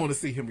ass. I don't want to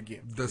see him again.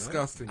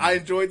 Disgusting. I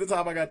enjoyed the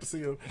time I got to see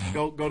him.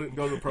 Go to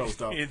the pros,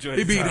 dog. He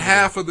beat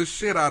half of the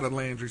shit out of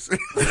Landry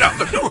down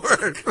the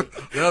court.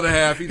 The other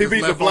half, he He just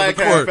beat the left black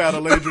on the court. half out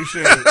of Landry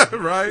Shamit.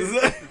 Right?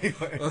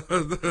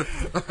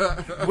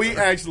 We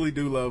actually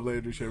do love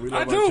Landry Shamit. We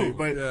love I our do. chief.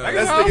 But Yeah.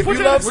 that's I the thing. If put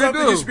you that- love we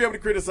something, do. you should be able to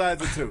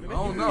criticize it too.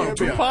 Oh, no. Yeah,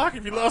 Tupac,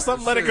 if you love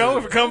something, let it go.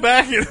 If it come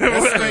back, Shit.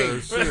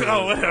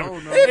 oh, whatever. Oh,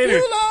 no.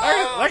 Anyway,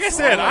 love like I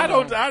said,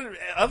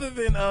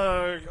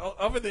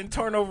 other than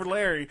turnover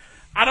Larry,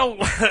 I don't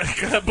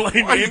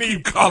blame Why you any.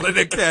 keep calling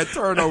that cat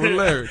turnover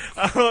Larry?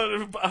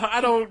 I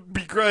don't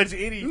begrudge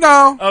any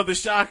No. of the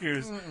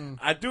Shockers.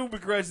 I do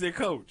begrudge their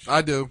coach.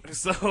 I do.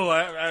 So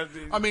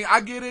I mean,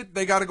 I get it.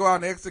 They got to go out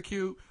and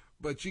execute,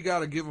 but you got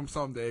to give them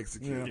something to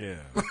execute. yeah.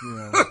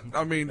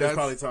 I mean, That's that's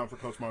probably time for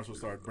Coach Marshall to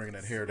start bringing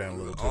that hair down a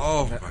little too.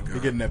 Oh, my God. We're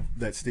getting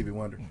that Stevie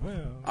Wonder.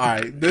 All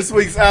right, this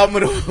week's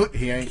album of the week.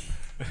 He ain't.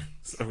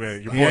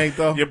 Okay, He ain't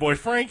though. Your boy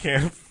Frank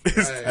Camp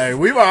is Hey,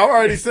 I've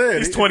already said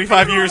he's he-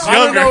 25 years I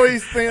don't know younger.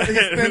 he's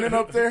spinning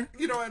up there.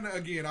 You know, and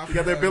again, I You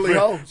got that Billy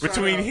Ho.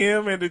 Between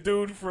him and the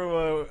dude from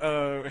who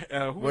West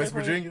they playing?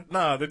 Virginia?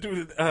 Nah, the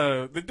dude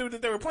that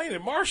they were playing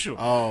at Marshall.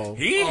 Oh.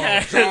 He John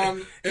had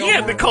the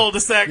Elmore.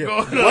 cul-de-sac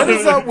going on. What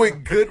is up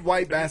with good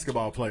white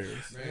basketball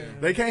players?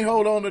 They can't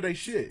hold on to their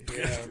shit.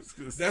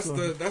 That's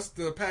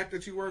the pack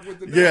that you work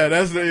with. Yeah,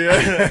 that's the.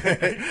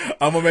 Yeah.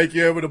 I'm gonna make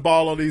you able to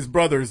ball on these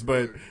brothers,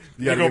 but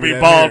You're gotta gonna give me be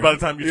that bald hair. by the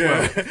time you're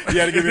 12. You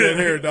gotta give me that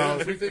hair,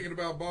 dog. We're thinking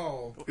about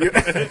ball. With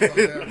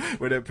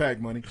that pack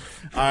money.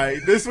 All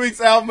right, this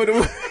week's album of the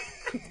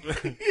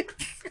week.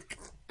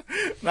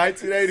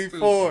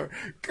 1984,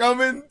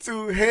 coming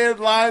to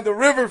headline the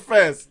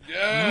Riverfest.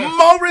 Yes.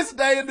 Morris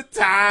Day in the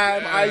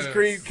Time, Yes. Ice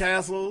Cream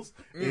Castles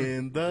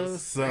in the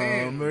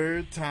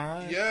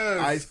summertime.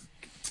 Yes.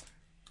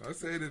 I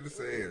say it in the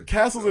sand.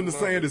 Castles in the I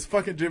love Sand it. is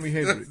fucking Jimi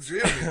Hendrix.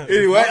 Jimmy.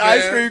 Anyway, My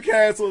Ice bad. Cream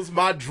Castles,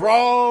 my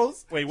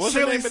draws. Wait, what's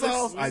the chili name of this?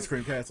 sauce. Ice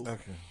Cream Castles.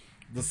 Okay.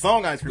 The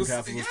song Ice Cream The-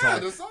 Castles was yeah,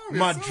 tight. the song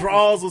My itself.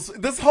 draws was.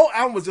 This whole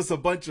album was just a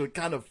bunch of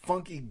kind of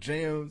funky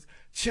jams.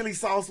 Chili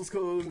sauce was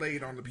cool.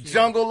 Played on the piano.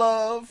 Jungle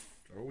Love.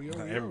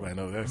 Everybody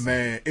knows that.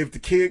 Man, if the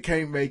kid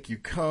can't make you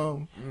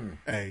come,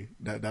 hey,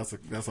 that's a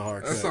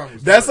hard That cut. song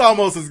was That's dirty.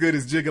 almost as good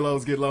as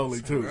Gigolos Get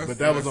Lonely too, but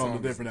that was on the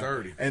song different was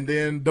album. dirty. And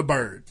then The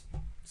Bird.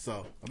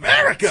 So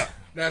America.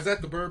 Now is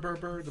that the bird?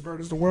 The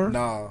bird is the word.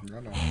 Nah. I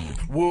know.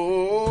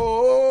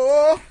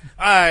 Whoa. All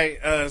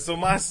right, so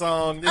my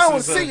song. This I don't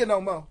is, see you no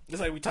more.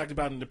 Just like we talked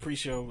about in the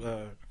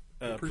pre-show,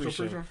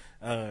 Pre-show?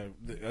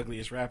 The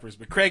ugliest rappers.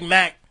 But Craig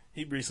Mack,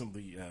 he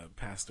recently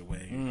passed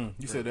away.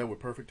 You said that with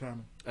perfect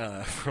timing.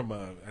 From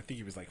I think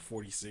he was like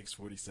 46,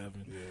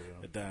 47. Yeah.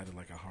 It died of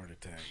like a heart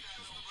attack.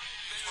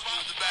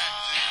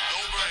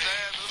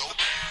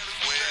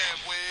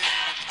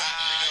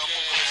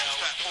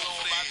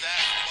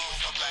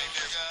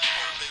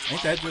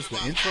 Ain't that just the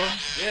intro?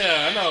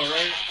 Yeah, I know,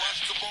 right?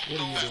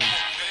 What are you doing?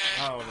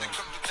 I don't know.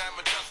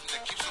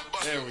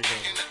 There we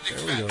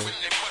go.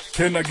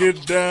 Can I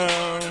get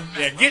down?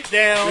 Yeah, Get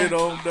Down, Get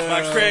on down.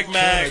 by Craig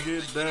Mack. Can I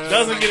get down?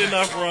 Doesn't get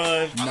enough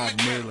run. Not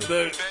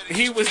nearly.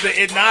 He was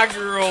the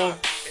inaugural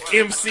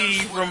MC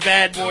from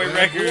Bad Boy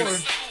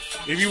Records.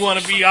 If you want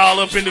to be all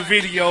up in the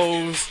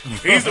videos,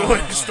 he's the one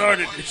who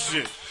started this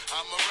shit.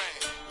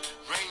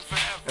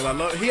 And I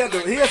love he had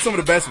some of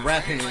the best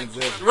rap hands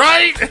ever.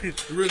 Right?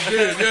 It really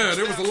did. Yeah,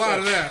 there was a lot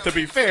of that. To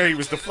be fair, he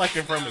was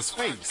deflecting from his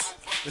face.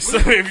 So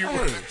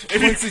if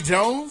Quincy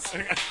Jones?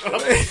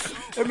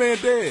 That man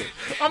dead.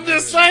 I'm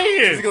just Is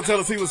saying. he gonna tell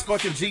us he was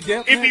fucking G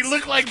Dep? If he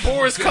looked like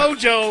Boris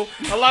Kojo,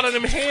 a lot of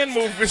them hand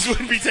movements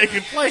wouldn't be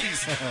taking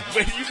place.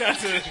 But you got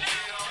to, you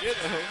know.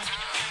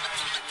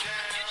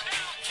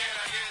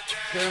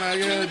 Can I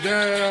get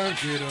down?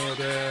 Get on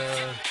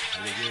down.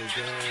 Can I get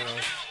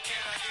down?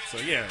 So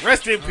yeah,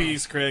 rest in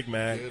peace, Craig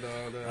Mack.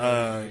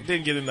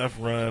 Didn't get enough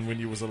run when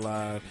you was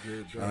alive.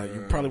 You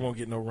probably won't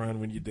get no run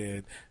when you're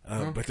dead.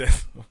 But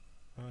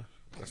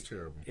that's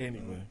terrible.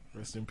 Anyway,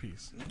 rest in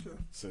peace,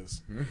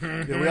 sis.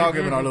 Yeah, we all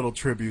giving our little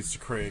tributes to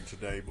Craig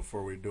today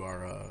before we do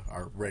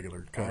our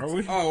regular cuts. Are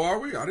we? Oh, are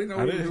we? I didn't know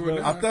we were doing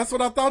that. That's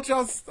what I thought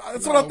y'all.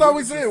 That's what I thought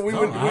we said. We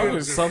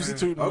would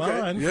substitute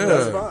mine. Yeah,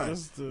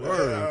 that's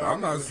fine. I'm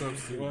not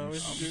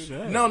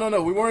substituting.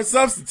 No. We weren't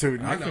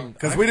substituting. I know.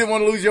 Because we didn't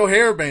want to lose your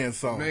hairband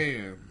song.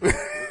 Man.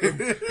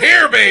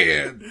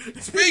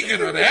 Hairband. Speaking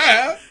of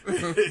that,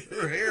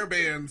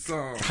 hairband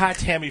song. Hi,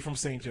 Tammy from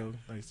St. Joe.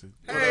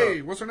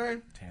 Hey, what's her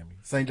name? Tammy.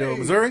 St. Joe,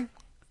 Missouri?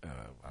 I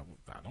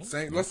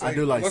don't. I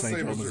do like St.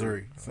 Joe,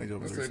 Missouri. St. Joe,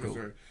 Let's Missouri. say Cool.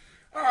 Missouri.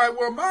 All right,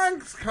 well, mine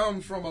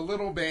comes from a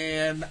little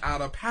band out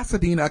of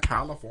Pasadena,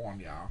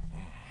 California.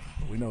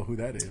 We know who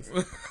that is.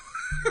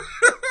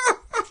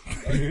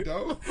 You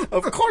know?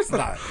 Of course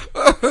not.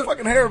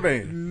 Fucking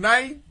hairband.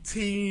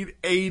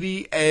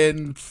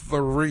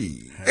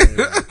 1983. Hey,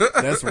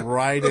 that's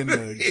right in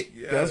the.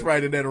 Yes. That's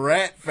right in that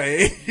rat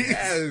face.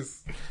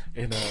 Yes.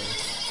 And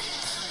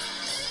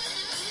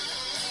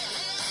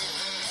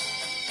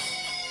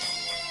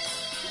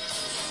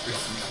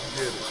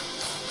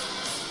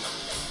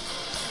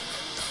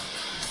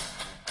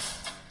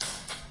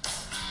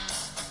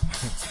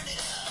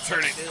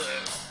turn it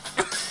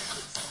up.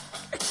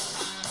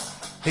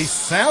 He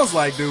sounds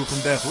like dude from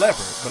Def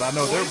Leppard, but I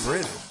know they're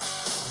British.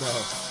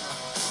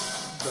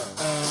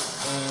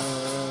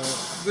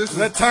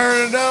 Let's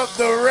turn up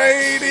the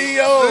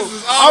radio. This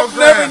is I've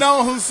Autograph. never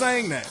known who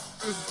sang that.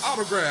 This is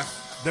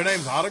Autograph. Their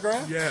name's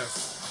Autograph?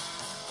 Yes.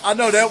 I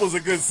know that was a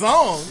good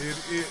song.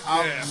 Yeah.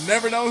 I've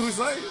never known who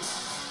sang it.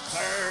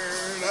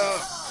 Turn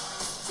up.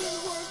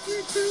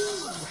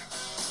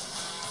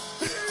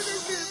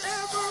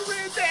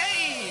 Every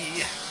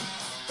day.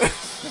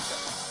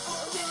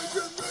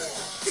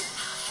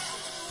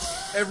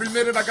 Every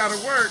minute I gotta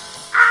work.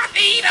 I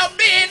need a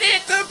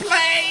minute to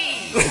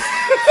play.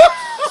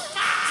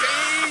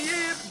 Day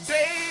in,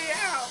 day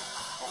out,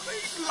 all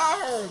day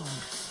long.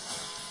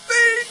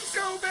 Things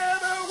go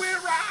better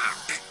with rock.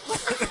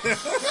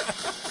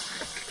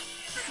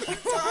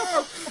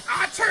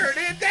 I turn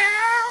it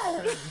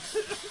down.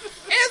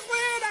 It's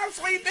when I'm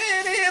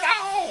sleeping it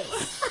off.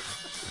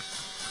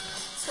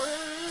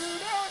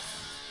 Turn up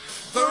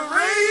the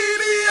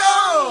radio.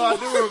 I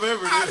do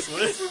remember this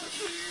one.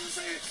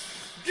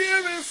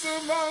 Give me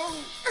some more.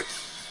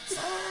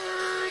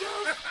 Turn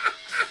up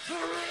the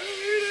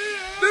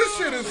radio. This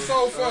shit is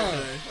so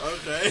fun.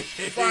 Okay.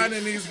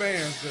 Finding these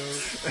bands,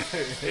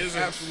 dude.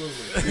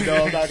 Absolutely. You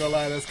know, I'm not gonna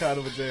lie, that's kind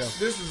of a jam.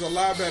 This is a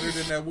lot better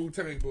than that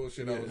Wu-Tang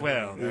bullshit.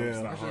 Well, that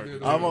was not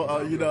hard. I'm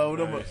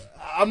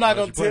not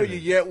gonna tell you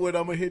yet what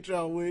I'm gonna hit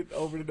y'all with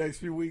over the next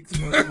few weeks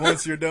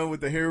once you're done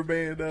with the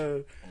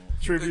hairband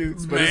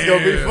tributes, but it's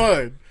gonna be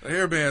fun. The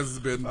hairbands has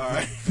been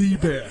the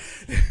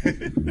best.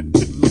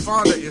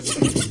 LaFonda is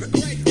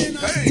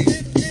hey.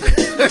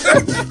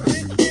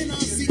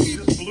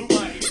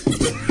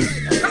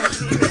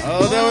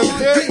 Oh, that was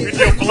good. With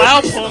your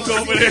blow punk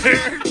over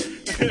there.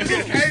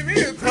 Came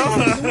in.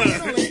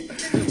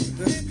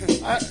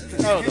 I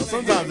don't know.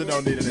 Sometimes it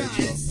don't need an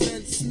intro.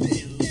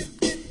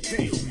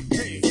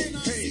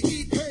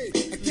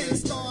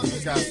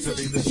 Got to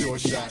be the short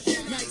shot.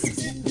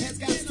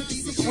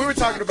 we were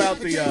talking about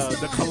the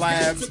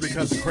collabs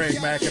because of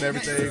Craig Mack and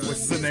everything with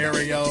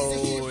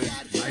Scenario and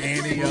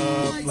Annie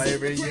Up,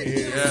 Flavor in Your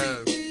Ear. Yeah.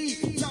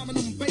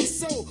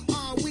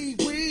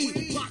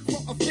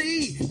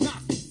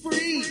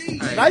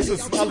 Nice and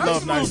I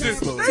love Nice and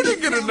Smooth. They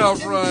didn't get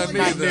enough run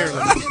Not either.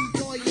 nearly.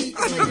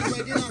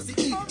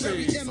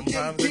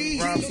 Sometimes they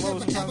rhyme slow,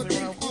 sometimes they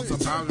rhyme quick.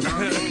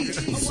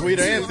 Sometimes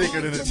Sweeter and thicker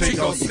than a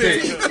Chico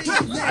stick.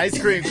 Ice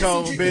cream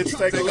cone, bitch.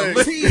 Take a lick.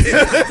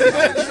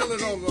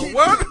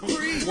 What?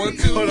 1,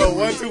 2. Hold on,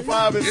 1, 2,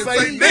 5, and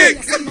say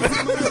Nick.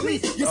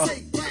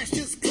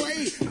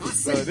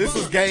 So this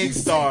is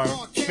Gangstar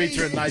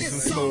featuring Nice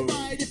and Smooth.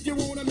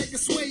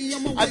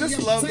 I just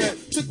love that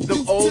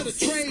the old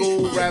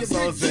school rap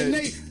songs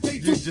that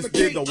you just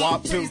did the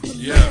WAP to.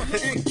 Yeah.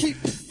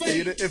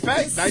 In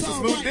fact, Nice and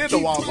Smooth did the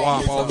WAP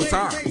all the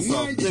time.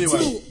 So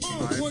anyway,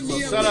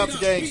 shout out to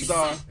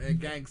Gangstar and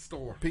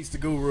Gangstar. Peace to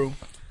Guru.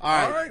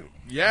 All right.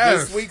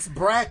 Yes. This week's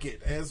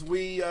bracket, as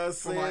we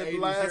said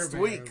last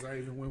week. I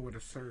even went with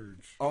a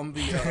surge. On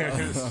the,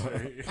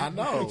 I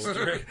know.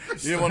 You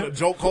didn't want to,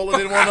 Joe Cola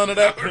didn't want none of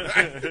that.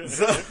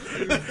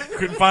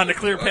 Couldn't find the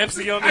clear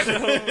Pepsi on the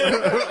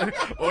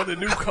shelf. Or the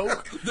new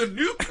Coke. The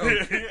new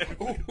Coke.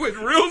 With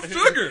real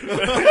sugar.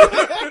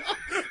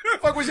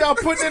 Fuck was y'all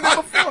putting in there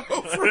before?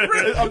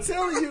 I'm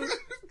telling you.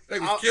 They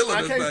was killing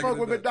I us can't back fuck in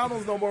with the day.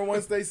 McDonald's no more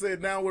once they said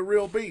now with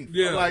real beef.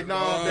 Yeah. I'm like, no,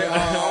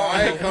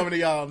 I ain't coming to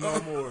y'all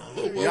no more.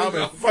 Y'all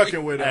been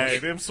fucking with us. Hey,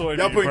 them soybean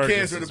Y'all putting burgers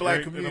cancer in the is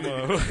black great. community.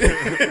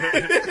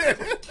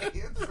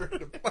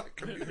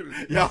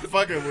 Y'all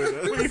fucking with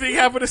us. What do you think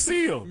happened to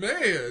Seal?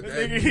 Man.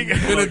 He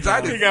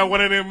got one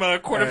of them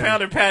quarter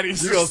pounder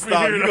patties. You gonna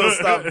stop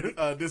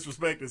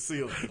disrespecting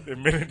Seal. The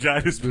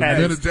meningitis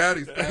patties.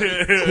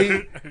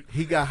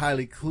 He got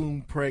Heidi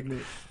Klum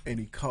pregnant and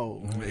he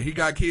cold. He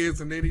got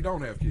kids and then he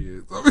don't have kids.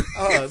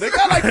 They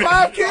got like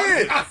 5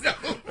 kids.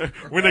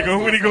 When he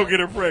go get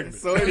her pregnant?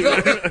 So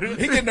anyway,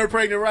 he getting her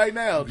pregnant right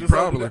now. Just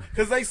Probably.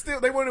 Because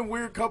they one of them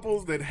weird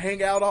couples that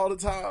hang out all the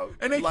time.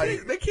 And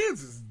their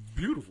kids is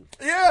beautiful.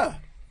 Yeah.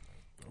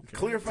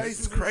 Clear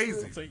faces. It's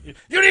crazy.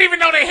 You didn't even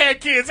know they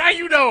had kids. How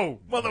you know?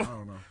 I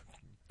don't know.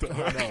 Juice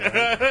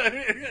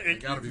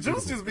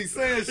just be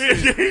saying shit.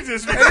 He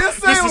just And he'll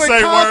say it to with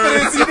say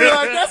confidence. words. You be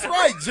like, that's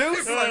right,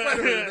 Juice. Like,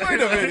 wait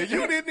a minute.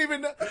 You didn't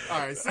even know. All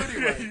right, so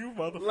anyway. You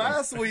motherfucker.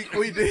 Last week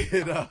we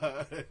did,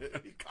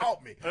 he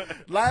caught me.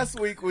 Last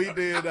week we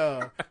did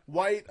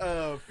white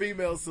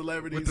female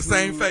celebrities With the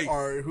same face.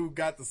 Or who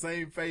got the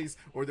same face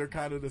or they're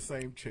kind of the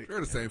same chick. They're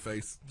the same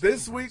face.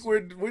 This week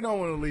we don't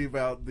want to leave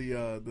out the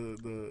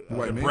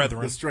White male.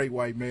 Brethren. the straight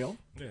white male.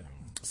 Yeah.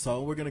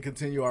 So we're going to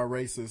continue our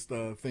racist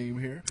theme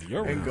here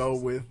You're and racist. go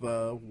with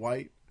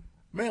white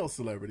male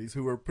celebrities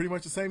who are pretty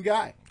much the same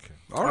guy. Okay.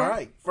 All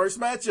right. First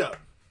matchup.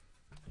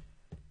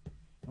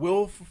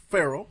 Will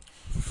Ferrell.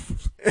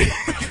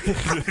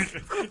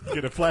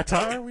 Get a flat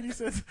tire when you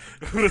said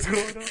what's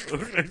going on?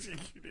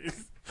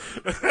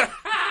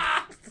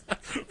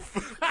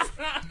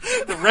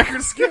 The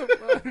record skip.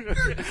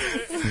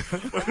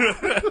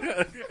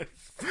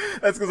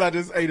 That's because I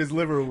just ate his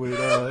liver with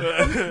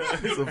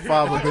some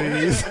fava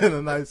beans and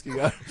a nice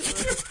guy.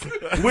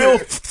 Will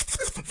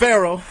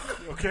Ferrell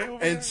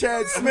and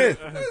Chad Smith.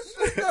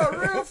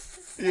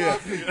 Yeah.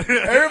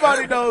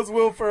 Everybody knows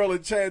Will Ferrell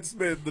and Chad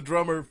Smith, the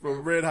drummer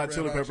from Red Hot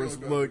Chili Peppers,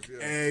 look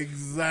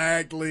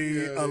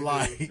exactly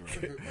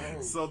alike.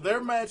 So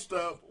they're matched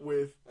up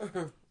with...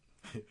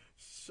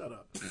 Shut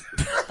up.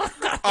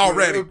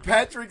 Already.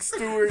 Patrick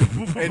Stewart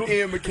and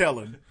Ian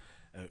McKellen.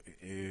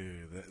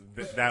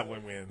 That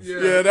one wins.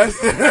 Yeah, that's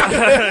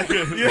that's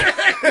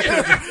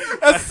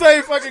the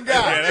same fucking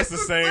guy. Yeah, that's the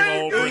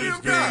same old British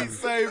dude.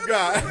 Same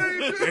guy.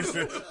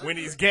 When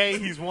he's gay,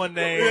 he's one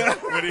name.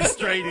 When he's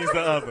straight, he's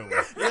the other one.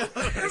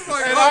 It's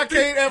like And I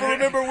can't ever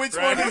remember which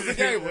one is the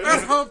gay one.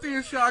 That's Humpty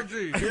and Shock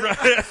G.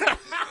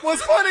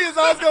 What's funny is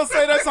I was going to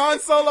say that's Han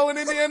Solo and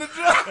Indiana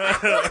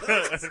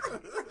Jones.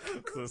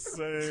 It's the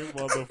same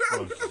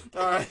motherfucker.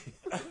 All right.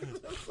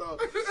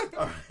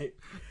 All right.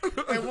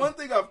 And one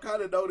thing I've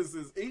kind of noticed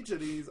is each of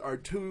these are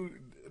two.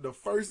 The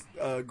first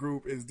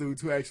group is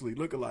dudes who actually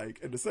look alike,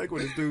 and the second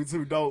one is dudes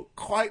who don't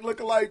quite look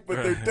alike, but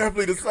they're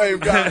definitely the same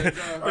guy.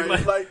 All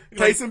right? Like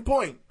case in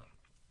point,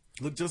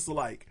 look just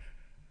alike.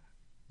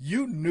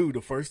 You knew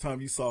the first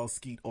time you saw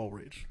Skeet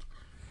Ulrich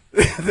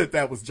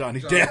that was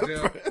Johnny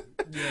Depp.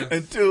 Yeah.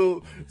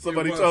 Until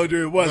somebody told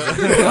you it wasn't.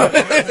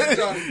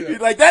 He's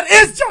like, that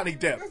is Johnny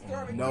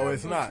Depp. No,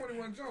 it's not.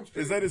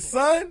 Is that his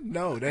son?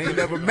 No, they ain't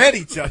never met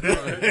each other.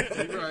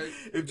 Right.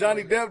 If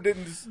Johnny Depp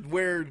didn't just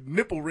wear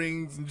nipple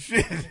rings and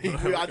shit, I'd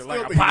still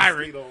like a think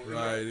pirate.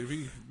 Right. If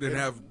he didn't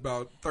have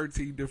about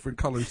 13 different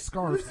colored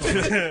scarves.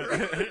 It's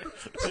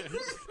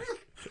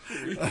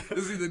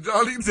either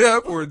Johnny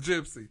Depp or a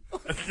gypsy.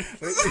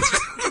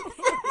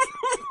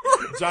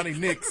 Johnny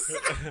Nicks.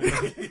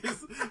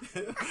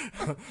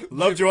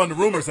 Loved you on the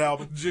Rumors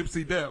album.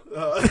 Gypsy Depp.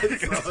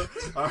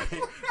 All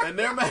right. And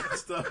they're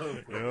matched up.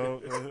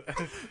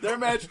 They're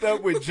matched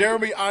up with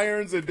Jeremy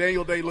Irons and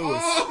Daniel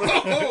Day-Lewis.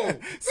 Oh!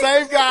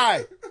 Same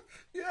guy.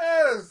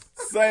 Yes.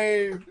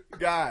 Same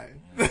guy.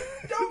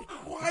 don't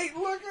quite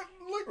look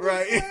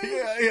right. the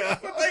same. Yeah.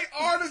 But they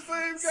are the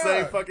same guy.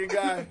 Same fucking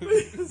guy.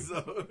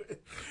 So,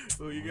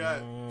 who you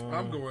got?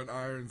 I'm going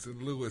Irons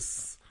and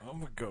Lewis. I'm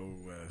gonna go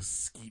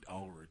Skeet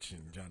Ulrich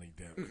and Johnny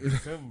Depp.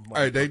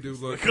 Hey, they do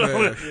look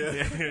Yeah.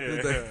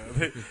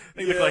 bad.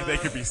 They look like they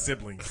could be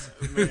siblings.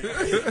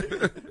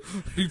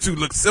 You two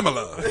look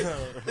similar.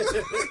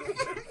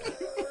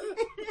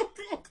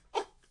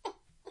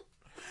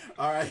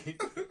 All right.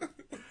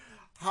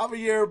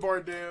 Javier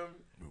Bardem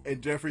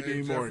and Jeffrey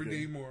Dean Morgan. Jeffrey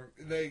Dean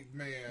Morgan. They,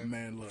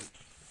 Man, look.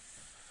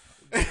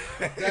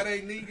 that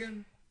ain't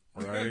Negan.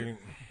 Right.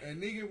 And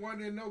Negan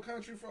wasn't in No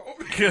Country for Old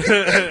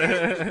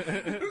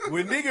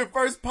When Negan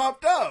first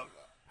popped up,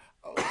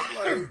 I was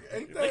like,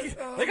 ain't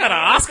that... They got an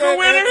Oscar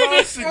winner?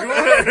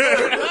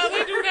 How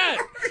they do that?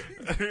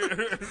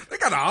 They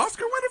got an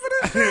Oscar winner for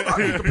this shit? I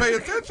need to pay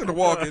attention to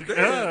Walking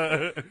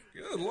Dead.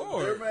 Good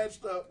Lord. They're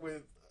matched up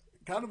with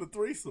kind of a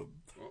threesome.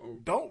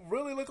 Don't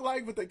really look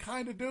alike, but they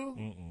kind of do.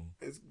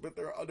 But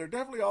they're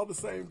definitely all the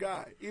same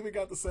guy. Even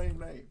got the same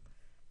name.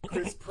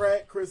 Chris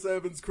Pratt, Chris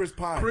Evans, Chris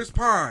Pine. Chris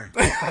Pine.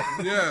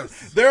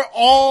 Yes. They're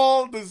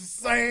all the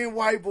same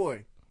white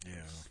boy.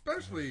 Yeah.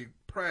 Especially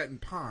Pratt and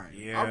Pine.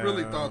 Yeah. I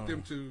really thought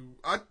them two,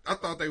 I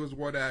thought they was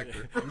one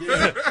actor.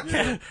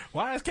 Yeah.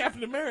 Why is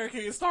Captain America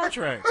in Star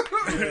Trek?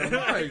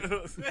 Right.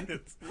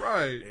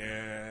 Right.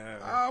 Yeah.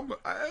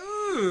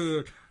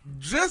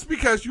 Just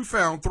because you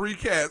found 3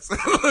 cats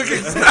look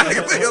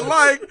exactly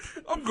alike,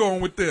 I'm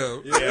going with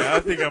them. Yeah, I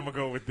think I'm going to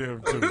go with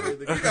them, too.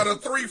 You got a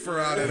 3-fer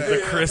out of that.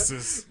 The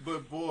Chris's.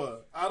 But boy,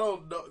 I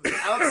don't know.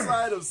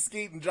 Outside of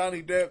Skeet and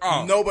Johnny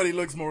Depp, nobody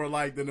looks more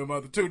alike than them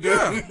other two dudes.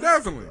 Yeah,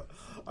 definitely.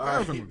 All right,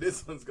 Definitely.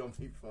 this one's going to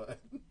be fun.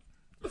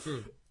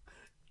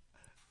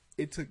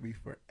 It took me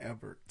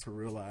forever to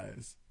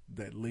realize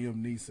that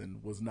Liam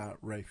Neeson was not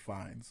Ralph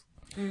Fiennes.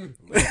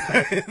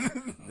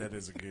 That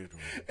is a good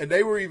one. And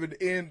they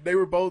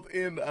were both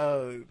in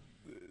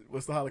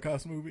what's the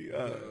Holocaust movie?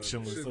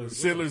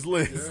 Schindler's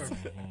List.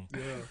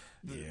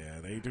 Yeah,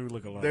 they do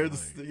look alike. They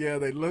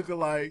look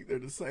alike. They're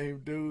the same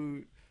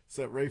dude.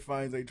 Except Ralph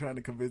Fiennes ain't trying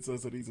to convince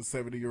us that he's a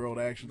 70-year-old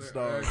action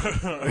star.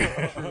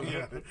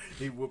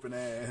 He whooping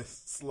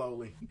ass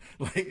slowly.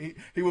 Like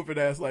he whooping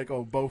ass like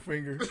on both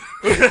fingers.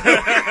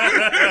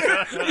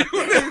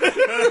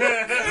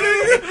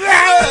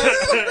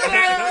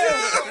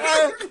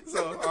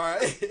 So, all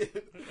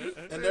right.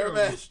 And they're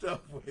matched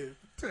up with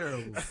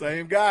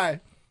same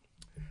guy,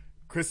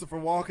 Christopher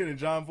Walken and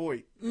John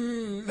Voight.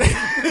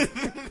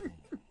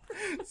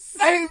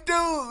 Same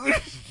dude.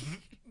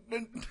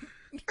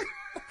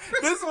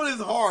 This one is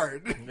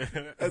hard.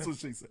 That's what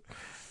she said.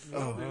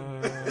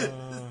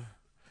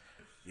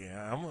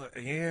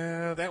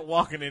 That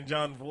Walken and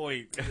John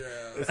Voight. Yeah,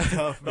 it's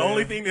tough. The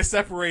only thing that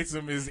separates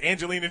them is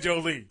Angelina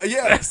Jolie.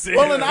 Yeah, that's it.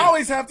 Well, and I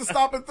always have to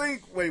stop and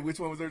think. Wait, which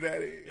one was their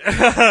daddy?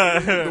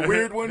 The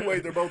weird one.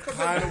 Wait, they're both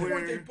kind of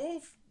weird. They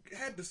both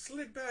had the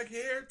slick back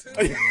hair too.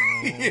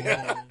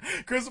 Yeah,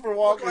 Christopher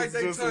Walken is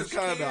just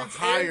kind of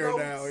higher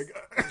now.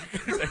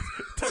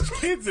 Touch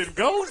kids and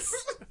goats.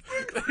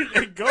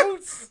 And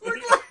goats.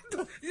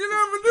 You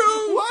never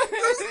knew.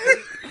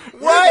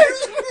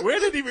 What? Where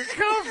did it even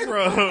come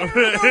from?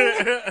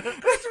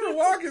 Christopher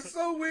Walken's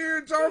so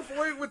weird. John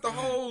Voight with the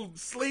whole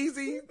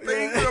sleazy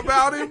thing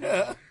about him.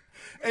 Yeah.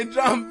 And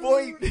John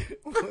Voight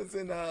was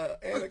in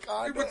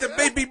Anaconda. With the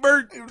baby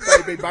bird.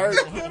 Baby bird.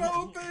 That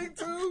whole thing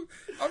too.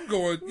 I'm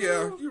going,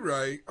 yeah, you're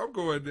right. I'm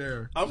going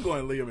there. I'm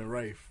going Liam and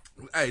Rafe.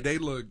 Hey, they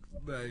look,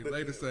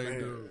 they the same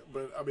dude.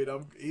 But, I mean,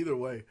 I'm either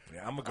way.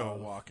 Yeah, I'm going to go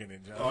Walken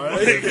and John. All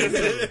right.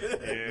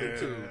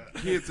 Yeah.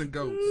 Kids and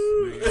goats.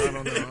 I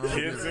don't know.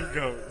 Kids and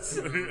goats.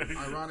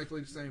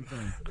 Ironically, the same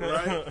thing.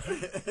 Right?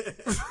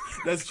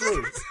 That's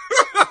true.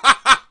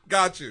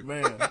 Got you.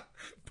 Man.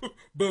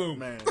 Boom.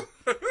 Man.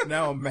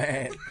 Now I'm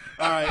mad.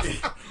 All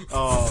right.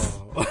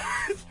 Oh.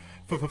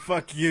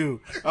 Fuck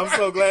you. I'm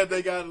so glad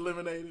they got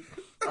eliminated.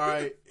 All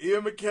right.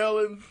 Ian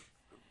McKellen,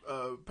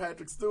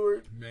 Patrick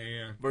Stewart.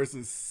 Man.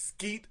 Versus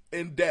Skeet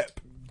and Depp.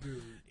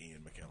 Dude.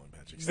 Ian McKellen,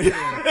 Patrick Stewart.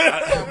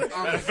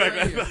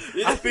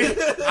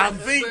 I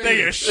think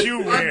they are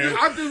shoe-in.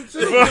 I do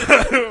too.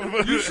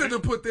 You should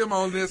have put them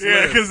on this list.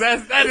 Yeah, because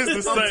that is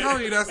the same. I'm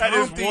telling you, that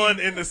is one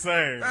in the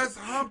same. That's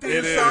Humpty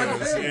it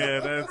inside is. the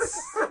head. Yeah,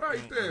 that's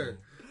right there.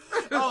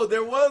 Oh,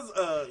 there was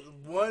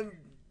one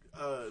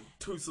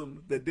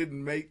twosome that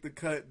didn't make the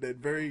cut that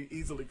very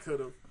easily could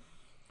have.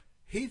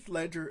 Heath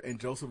Ledger and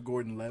Joseph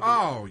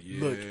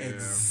Gordon-Levitt look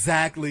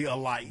exactly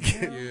alike.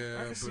 Yeah,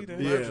 I can see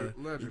that.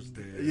 Ledger's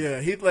dead. Yeah,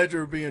 Heath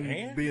Ledger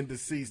being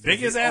deceased. Dig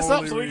his ass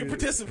up so he can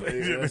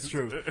participate. Yeah, that's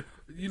true.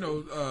 You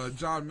know,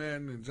 John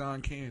Madden and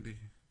John Candy.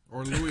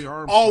 Or Louis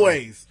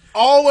Armstrong.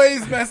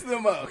 Always mess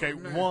them up. Okay,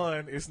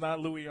 one, it's not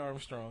Louis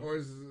Armstrong.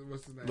 Or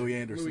what's his name? Louis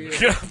Anderson.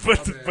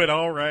 but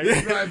all right.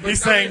 Right, he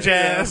sang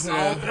jazz.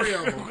 All three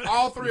of them.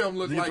 All three of them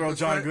look you like throw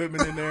John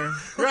Goodman in there.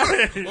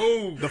 Right.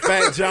 Boom. The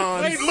Fat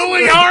John. Hey,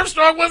 Louis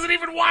Armstrong wasn't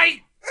even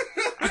white.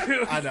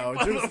 I know.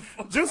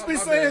 Juice be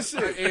saying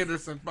shit.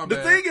 Anderson, my The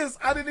bad. thing is,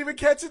 I didn't even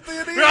catch it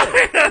then either.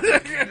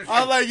 I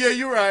was like, yeah,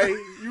 you're right.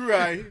 You're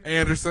right.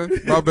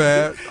 Anderson, my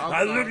bad.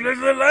 I look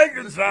like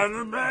it,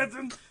 John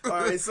Madden. All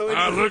right, so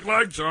I look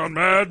like John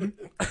Madden.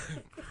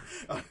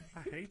 I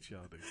hate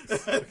y'all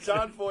niggas.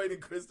 John Voight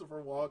and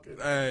Christopher Walken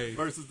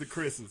versus the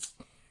Chris's.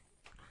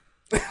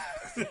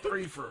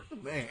 Threefer.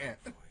 Man.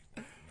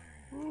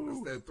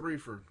 That's that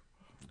threefer.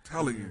 I'm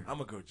telling you. I'm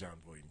going to go John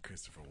Voight and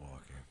Christopher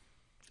Walken.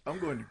 I'm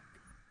going to.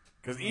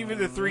 Because even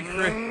the three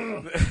Chris.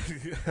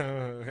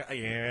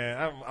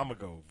 Yeah, I'm going to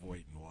go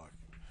Voight and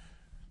Walken.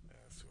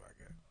 That's who I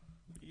got.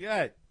 You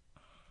got.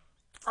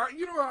 All right,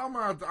 you know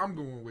what? I'm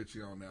going with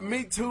you on that.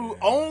 Me too,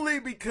 only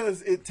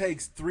because it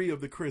takes 3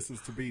 of the Chris's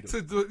to beat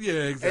him. Yeah,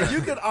 exactly. And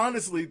you could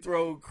honestly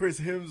throw Chris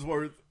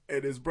Hemsworth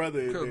and his brother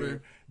in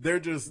there. They're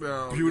just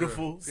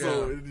beautiful,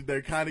 so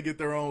they kind of get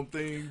their own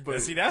thing.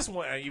 But see, that's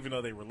one. Even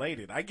though they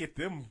related, I get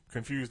them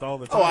confused all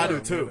the time. Oh, I do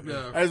too.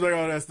 Yeah. I was like,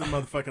 oh, that's the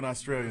motherfucking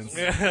Australians.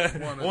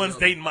 Yeah. One's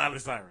dating Miley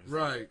Cyrus.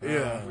 Right.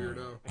 Yeah.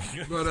 Weirdo.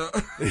 But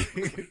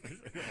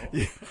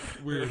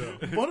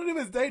weirdo. One of them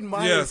is dating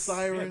Miley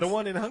Cyrus. Yeah, the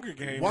one in Hunger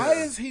Games. Why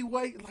is he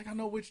wait? Like I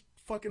know which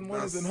fucking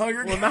one is in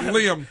Hunger Games.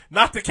 Liam,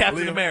 not the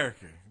Captain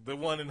America. The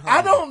one in Hunger.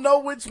 I don't know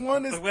which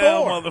one is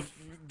Thor.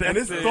 And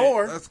it's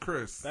Thor. That's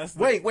Chris.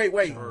 Wait.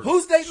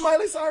 Who's dating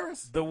Miley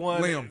Cyrus? The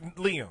one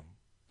Liam.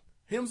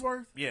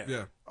 Hemsworth?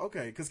 Yeah.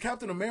 Okay, because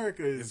Captain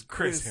America is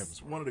Chris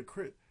Hemsworth. One of the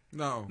Chris.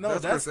 No,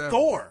 that's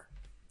Thor.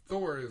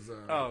 Thor is.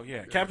 Oh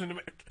yeah, Captain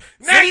America.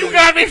 Now you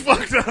got me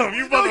fucked up.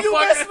 You motherfucker. You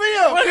messed me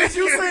up because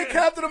you said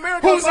Captain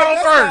America. Who's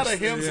on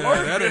first? Yeah,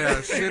 that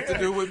has shit to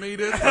do with me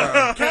this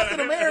time. Captain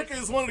America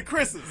is one of the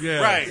Chris's. Yeah.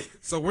 Right.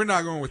 So we're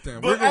not going with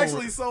them. But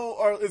actually, is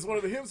one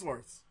of the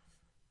Hemsworths.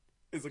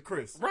 Is a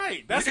Chris.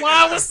 Right. That's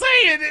why I was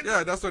saying it.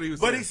 Yeah, that's what he was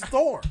saying. But he's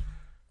Thor.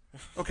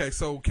 Okay,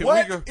 so can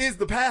what we go? Is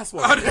the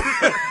password? Are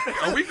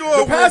we going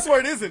the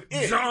password isn't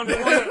it. John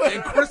Voight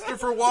and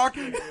Christopher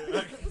Walken?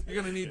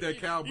 You're going to need that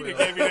cowbell. You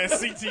gave me that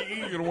CTE.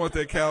 You're going to want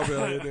that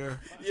cowbell in there.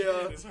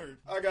 Yeah,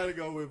 I got to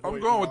go with I'm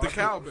going with the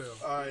cowbell.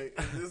 All right,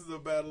 this is a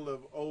battle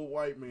of old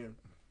white men.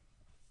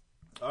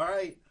 All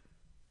right.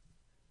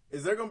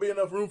 Is there going to be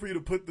enough room for you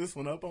to put this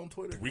one up on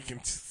Twitter? We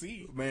can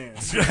see. Man.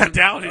 I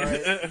doubt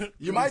it. Right.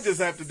 You might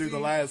just have to do the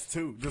last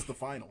 2, just the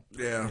final.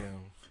 Yeah.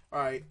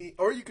 All right.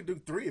 Or you could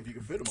do 3 if you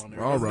can fit them on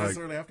there. All it doesn't right.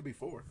 necessarily have to be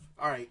 4.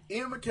 All right.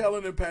 Ian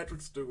McKellen and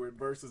Patrick Stewart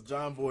versus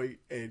John Voight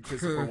and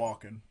Christopher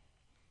Walken.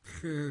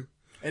 And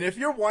if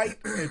you're white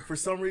and for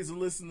some reason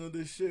listening to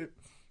this shit,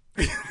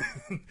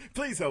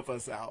 please help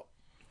us out.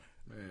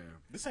 Man.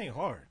 This ain't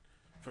hard.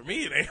 For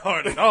me, it ain't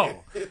hard at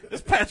all.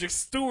 It's Patrick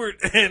Stewart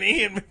and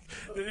Ian.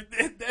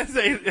 That's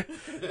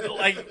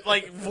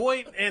like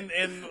Voight and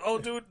oh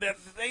dude, that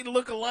they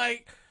look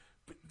alike.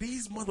 But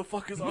these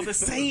motherfuckers are the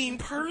same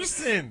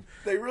person.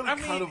 They really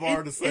kind of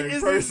are the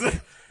same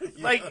person.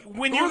 Like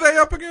when Who you are they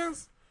up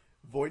against?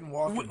 Voight and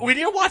Walken. When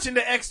you're watching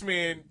the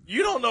X-Men,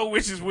 you don't know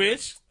which is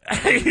which.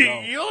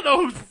 You don't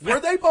know who's. Were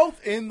they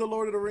both in the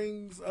Lord of the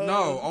Rings?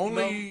 No,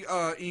 only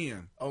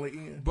Ian. Only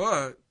Ian.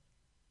 But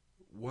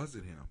was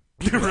it him?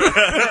 That's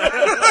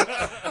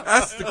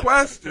the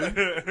question.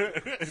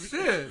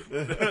 Shit,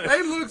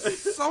 they look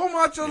so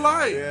much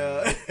alike.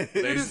 Yeah, it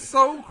is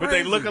so crazy. But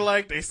they look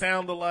alike. They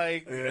sound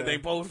alike. Yeah. They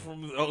both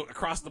from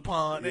across the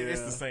pond. Yeah. It's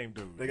the same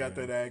dude. They got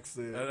that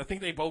accent. I think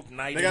they both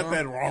knighted. They got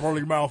that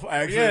rolling mouth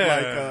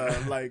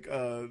accent, like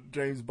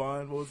James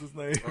Bond. What was his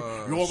name?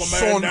 You're the man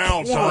Sean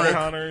now,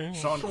 Connery.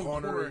 Sean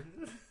Connery.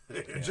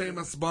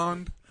 James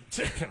Bond.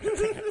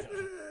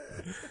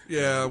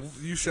 Yeah,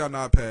 you shall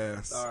not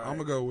pass. Right. I'm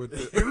gonna go with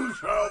it. You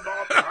shall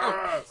not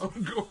pass.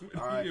 I'm going with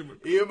right. Ian.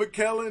 Ian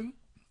McKellen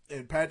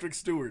and Patrick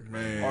Stewart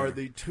Man. are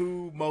the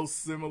 2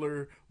 most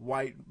similar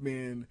white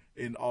men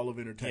in all of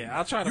entertainment. Yeah,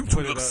 I'll try to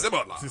put it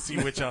up to see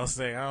what y'all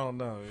say. I don't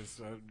know.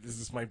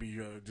 This might be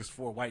just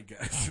 4 white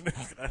guys.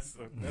 that's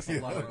a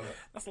lot.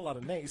 That's a lot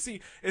of names.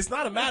 See, it's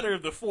not a matter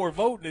of the 4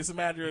 voting. It's a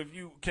matter of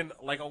you can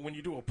when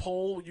you do a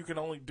poll, you can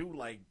only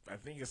do I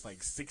think it's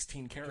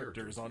 16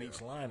 characters on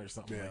each line or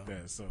something like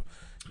that. So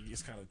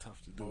it's kind of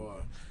tough to do.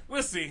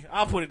 We'll see.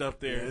 I'll put it up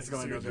there. Yeah, it's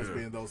going to just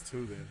be in those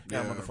 2 then.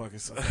 Yeah,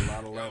 motherfuckers. That's a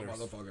lot of letters.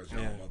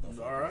 Motherfuckers.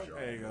 All right.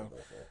 There you go.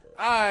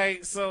 All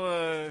right.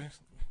 So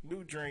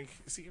new drink.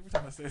 See, every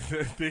time I say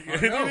that,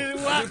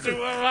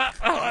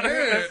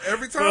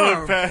 every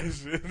time.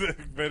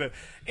 But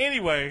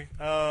anyway,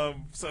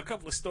 so a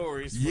couple of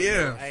stories.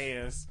 Yeah.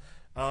 I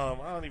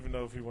don't even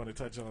know if we want to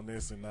touch on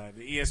this or not.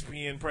 The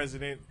ESPN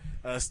president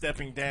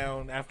stepping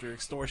down after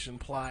extortion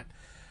plot.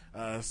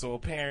 So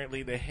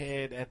apparently the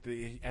head at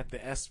the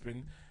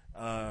ESPN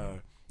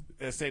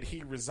said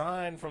he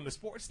resigned from the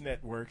sports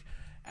network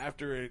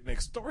after an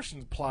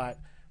extortion plot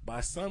by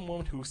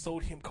someone who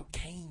sold him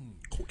cocaine.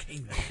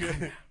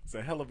 It's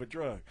a hell of a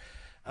drug.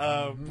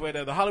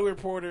 But the Hollywood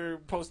Reporter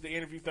posted the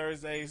interview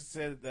Thursday,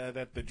 said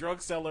that the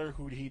drug seller,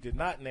 who he did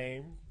not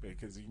name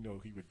because he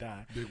would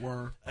die, Big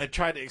Worm,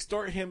 tried to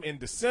extort him in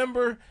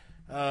December.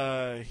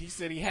 He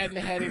said he hadn't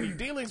had any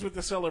dealings with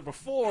the seller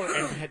before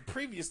and had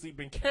previously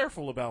been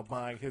careful about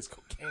buying his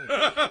cocaine.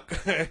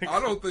 I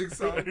don't think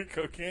so.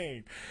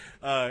 Cocaine.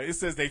 It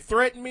says they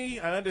threatened me.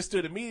 I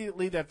understood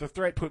immediately that the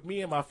threat put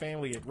me and my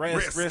family at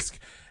risk,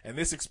 and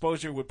this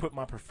exposure would put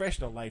my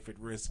professional life at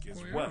risk as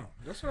well.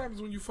 That's what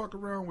happens when you fuck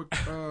around with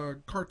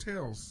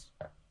cartels.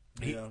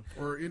 Yeah.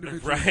 Or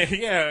individuals. Right,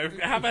 yeah.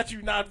 How about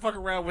you not fuck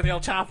around with El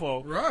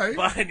Chapo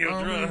buying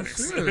your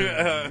drugs?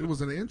 It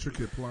was an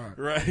intricate plot.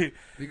 Right.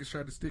 Niggas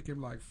tried to stick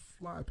him like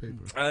fly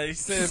paper. He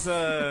says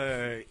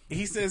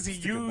he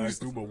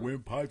used through my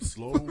windpipe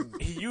slow.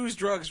 He used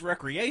drugs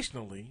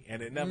recreationally,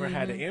 and it never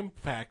had an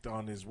impact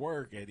on his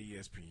work at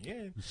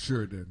ESPN.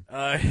 Sure did.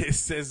 It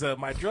says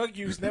my drug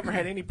use never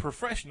had any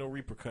professional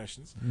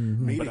repercussions.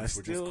 Meetings but I were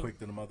still just quick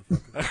than a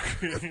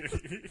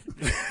motherfucker.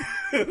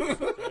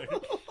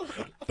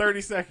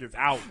 30 seconds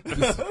out.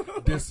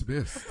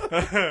 Dismissed.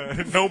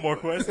 No more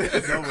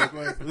questions. No more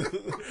questions.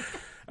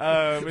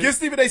 Give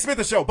Stephen A. Smith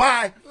a show.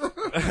 Bye.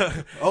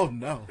 Oh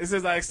no. It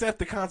says I accept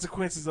the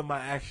consequences of my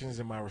actions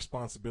and my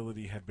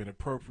responsibility have been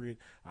appropriate.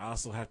 I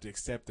also have to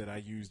accept that I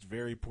used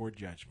very poor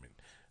judgment.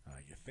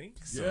 You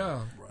think? So,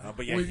 yeah.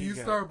 But yeah, when you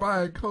start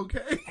buying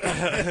cocaine,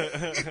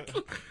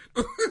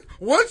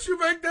 once you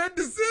make that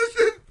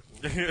decision.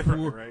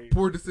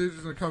 Poor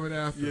decisions are coming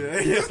after.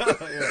 Yeah.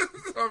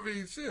 I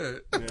mean,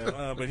 shit.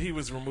 Yeah, but he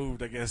was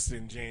removed, I guess,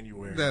 in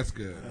January. That's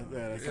good.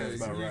 That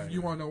sounds about right.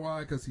 You want to know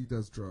why? Because he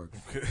does drugs.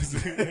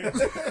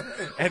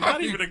 And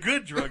not even a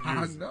good drug user.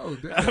 I know.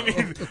 I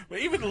mean, but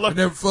even I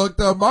never fucked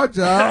up my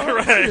job.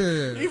 Right.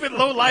 Yeah. Even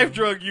low-life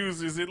drug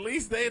users, at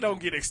least they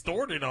don't get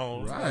extorted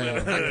on. Right.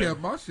 I kept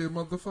my shit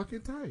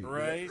motherfucking tight.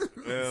 Right.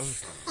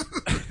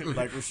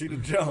 Like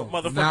Rashida Jones.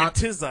 Motherfucking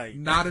Tizite.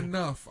 Not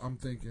enough, I'm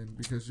thinking,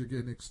 because you're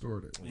getting extorted.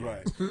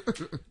 Right.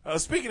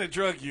 Speaking of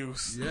drug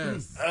use.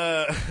 Yes.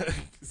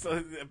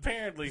 So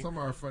apparently. Some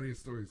of our funniest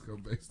stories go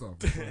based off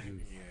drug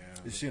use. Yeah.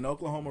 Is she in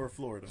Oklahoma or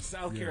Florida?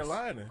 South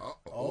Carolina.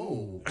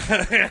 Oh.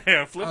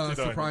 Yeah, flipped it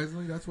on.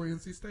 Surprisingly, that's where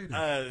NC State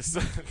is.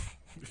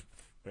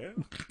 Well,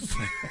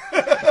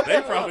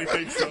 they probably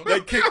think so.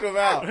 They kicked him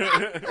out.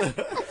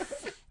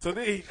 So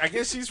I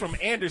guess she's from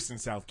Anderson,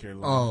 South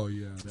Carolina. Oh,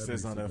 yeah. It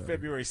says on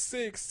February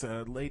 6th,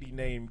 a lady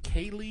named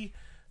Kaylee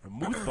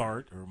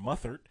Muthart,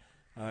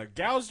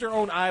 gouged her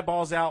own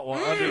eyeballs out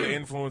while under the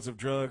influence of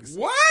drugs.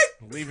 What?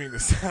 Leaving the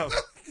South.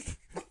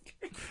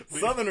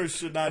 Southerners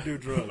should not do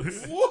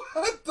drugs.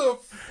 What the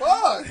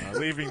fuck?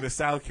 Leaving the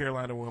South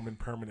Carolina woman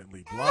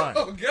permanently blind.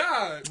 Oh,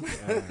 God.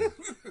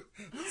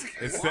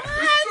 It's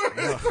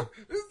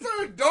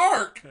turned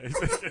dark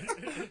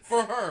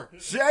for her.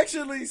 She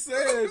actually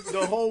said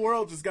the whole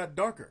world just got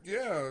darker.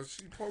 Yeah,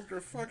 she poked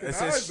her fucking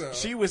It eyes says out.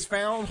 she was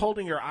found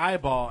holding her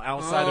eyeball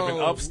outside of an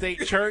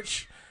upstate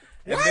church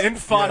and What? then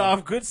fought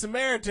off Good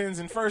Samaritans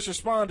and first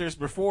responders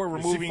before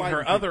removing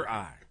her other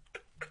eye.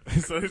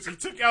 So she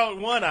took out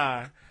one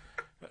eye,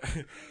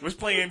 was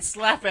playing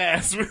slap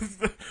ass with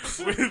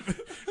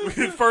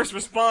first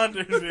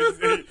responders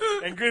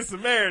and Good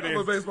Samaritans. I'm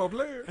a baseball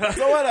player.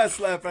 So what? I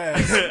slap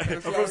ass.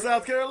 I'm from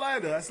South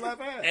Carolina. I slap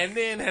ass. And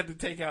then had to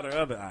take out her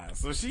other eye.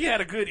 So she had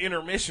a good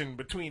intermission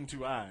between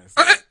two eyes.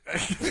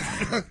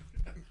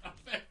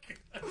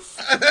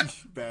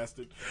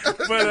 Bastard.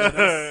 But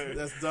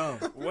that's dumb.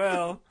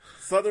 Well,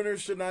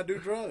 Southerners should not do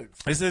drugs.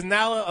 It says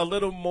now a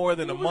little more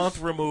than a month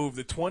removed,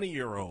 the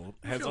 20-year-old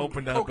has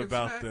opened up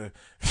about the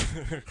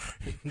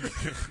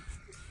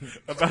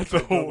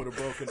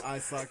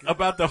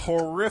about the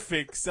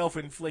horrific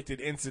self-inflicted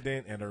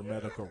incident and her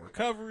medical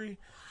recovery.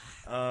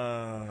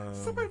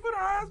 Somebody put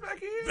her eyes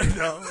back in?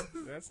 No,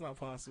 that's not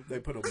possible. They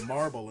put a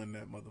marble in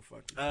that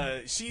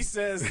motherfucker. She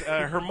says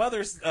her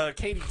mother,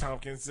 Katie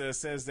Tompkins,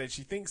 says that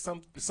she thinks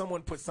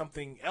someone put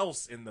something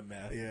else in the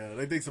meth. Yeah,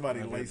 they think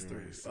somebody laced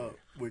her up,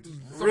 which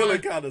really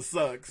kind of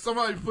sucks.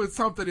 Somebody put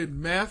something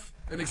in meth,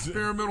 an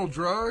experimental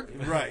drug?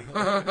 Right.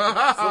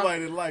 Somebody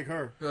didn't like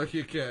her.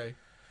 Okay.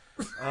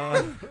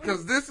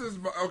 Because this is...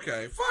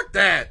 Okay, fuck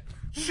that.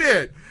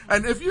 Shit.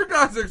 And if you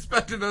guys are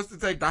expecting us to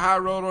take the high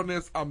road on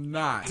this, I'm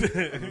not.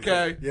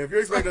 Okay? Yeah, if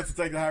you're expecting us to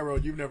take the high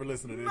road, you've never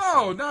listened to this.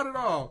 No, not at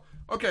all.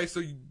 Okay,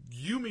 so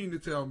you mean to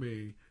tell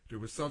me there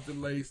was something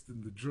laced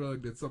in the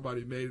drug that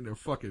somebody made in their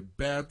fucking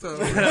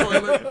bathtub or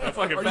toilet? A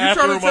fucking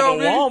bathroom of a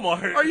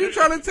Walmart. Are you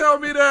trying to tell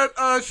me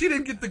that she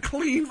didn't get the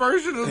clean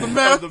version of the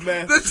meth,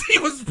 that she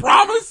was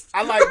promised?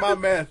 I like my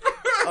meth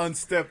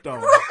unstepped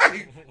on.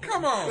 Right.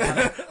 Come on.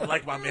 I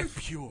like my meth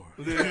pure.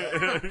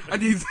 I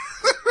need...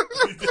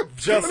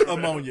 Just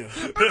ammonia.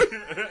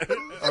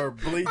 Or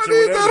bleach or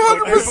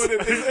whatever.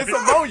 It's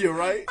ammonia,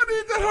 right? I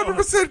need that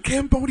 100%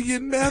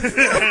 Cambodian meth.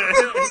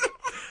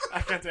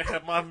 I got to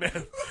have my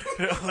meth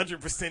 100%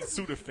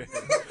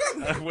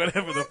 Sudafed.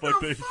 Whatever the fuck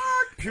they...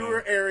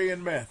 Pure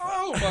Aryan meth.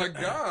 Oh, my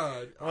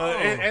God.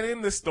 And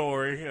in the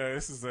story,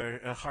 this is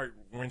a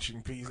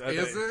heart-wrenching piece.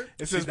 Is it?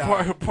 It says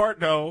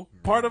part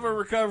of her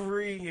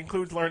recovery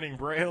includes learning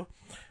Braille.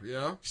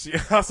 Yeah. She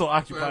also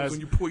occupies...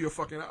 When you pull your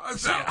fucking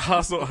eyes out. She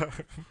also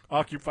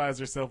occupies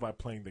herself by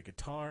playing the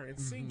guitar and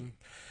singing.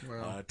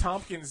 Well.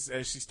 Tompkins,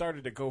 as she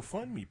started a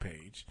GoFundMe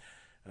page,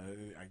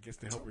 I guess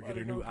to help her get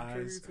her new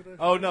eyes.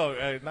 Oh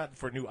no, not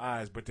for new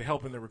eyes, but to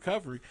help in the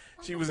recovery.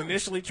 She was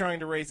initially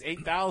trying to raise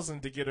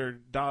 $8,000 to get her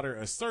daughter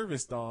a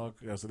service dog.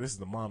 So this is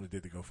the mom that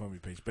did the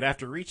GoFundMe page. But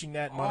after reaching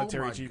that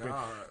monetary achievement,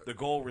 the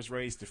goal was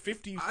raised to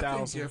 $50,000.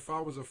 I think if I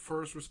was a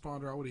first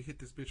responder, I would have hit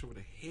this bitch over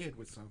the head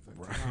with something to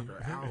knock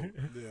her out,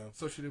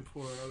 so she didn't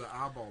pull her other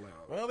eyeball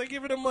out. Well, they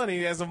give her the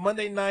money. As of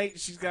Monday night,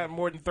 she's got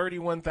more than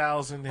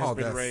 $31,000 has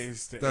been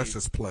raised. That's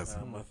just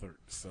pleasant.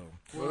 So,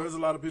 well, there's a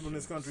lot of people in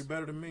this country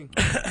better than me.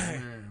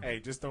 Hey,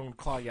 just don't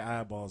claw your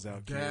eyeballs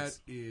out, kids. That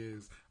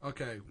is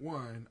okay.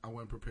 One, I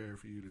wasn't prepared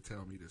for you to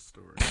tell me this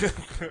story.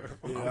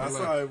 I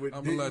saw it.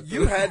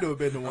 You had to have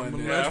been the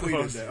one that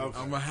tweeted that.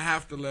 I'm gonna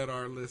have to let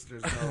our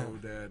listeners know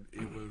that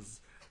it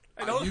was.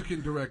 You can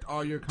direct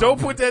all your comments.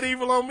 Don't put that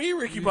evil on me,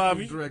 Ricky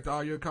Bobby. You can direct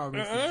all your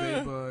comments to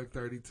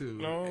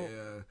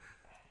JBug32.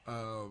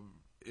 No.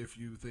 If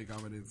you think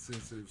I'm an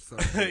insensitive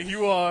subject,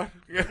 you are.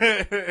 This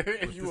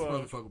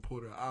motherfucker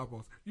pulled her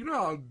eyeballs. You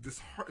know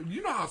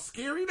how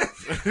scary that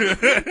shit is?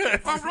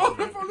 If I'm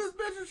rolling from this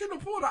bitch and she done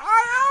pulled her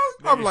eye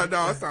out, I'm like,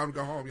 no, it's time to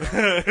go home,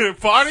 y'all.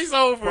 Party's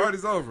over.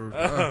 Party's over.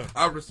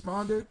 I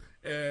responded,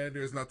 and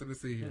there's nothing to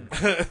see here.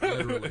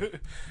 Literally.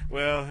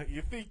 Well,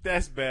 you think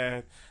that's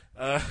bad.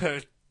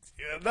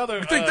 Another.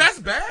 You think that's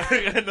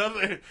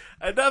bad?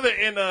 Another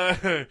in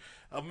a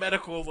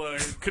medical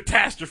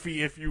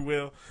catastrophe, if you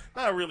will.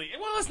 Not really.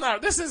 Well, it's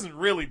not. This isn't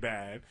really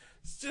bad.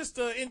 It's just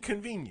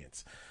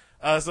inconvenience.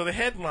 So the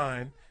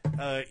headline: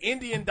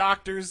 Indian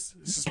doctors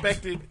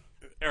suspended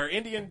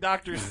after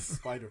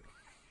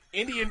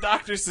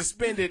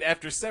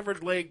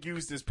severed leg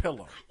used as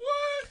pillow.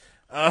 What?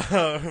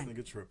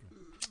 Nigga tripping.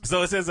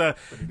 So it says,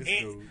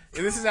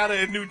 this is out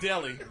of New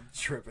Delhi.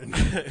 Tripping.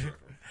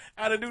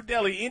 Out of New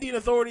Delhi, Indian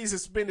authorities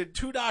suspended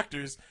 2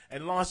 doctors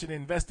and launched an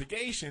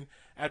investigation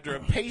after a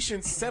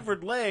patient's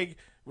severed leg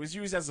was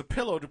used as a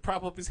pillow to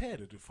prop up his head,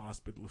 a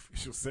hospital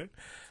official said.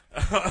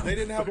 They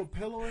didn't have a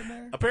pillow in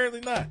there? Apparently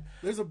not.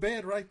 There's a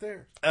bed right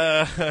there.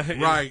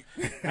 Right.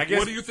 I guess,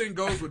 what do you think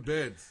goes with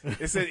beds?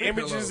 It said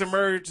images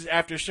emerged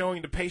after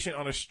showing the patient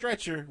on a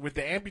stretcher with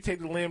the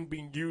amputated limb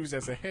being used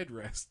as a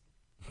headrest.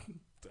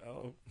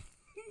 So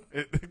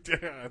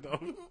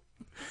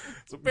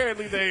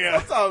apparently they.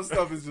 Sometimes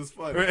stuff is just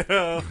funny.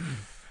 The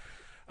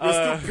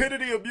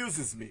stupidity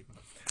abuses me.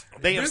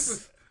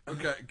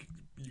 Okay,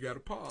 you got to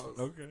pause.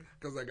 Okay,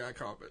 because I got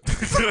comment.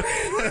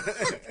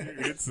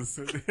 It's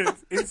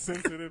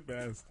insensitive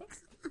bastard.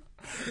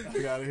 I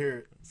gotta hear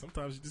it.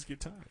 Sometimes you just get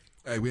tired.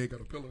 Hey, we ain't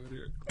got a pillow in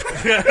here.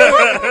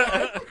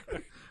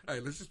 Hey,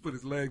 let's just put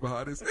his leg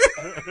behind his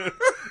head.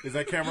 Is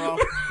that camera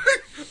off?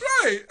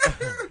 Right.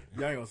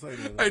 You ain't gonna say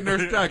that. Hey,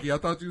 Nurse Jackie, I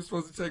thought you were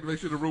supposed to check, make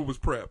sure the room was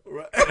prepped.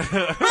 Right.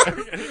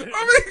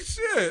 I mean,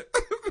 shit.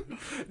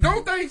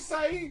 Don't they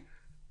say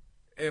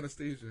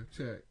anesthesia?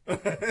 Check.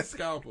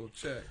 Scalpel?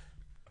 Check.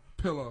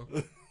 Pillow.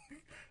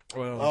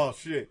 Well. Oh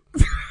shit.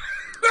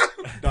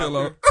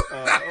 Pillow.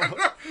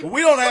 Well,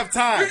 we don't have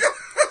time.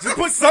 Just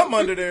put something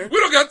under there. We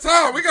don't got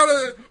time. We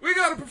gotta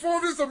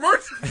perform this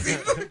emergency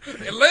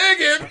and leg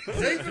him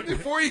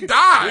before he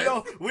dies.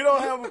 We don't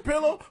have a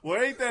pillow.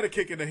 Well, ain't that a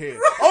kick in the head?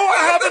 Oh,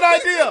 I have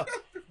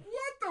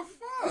What the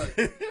fuck?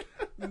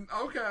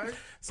 Okay.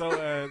 So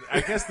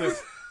I guess the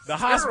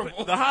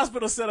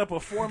hospital set up a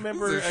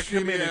 4-member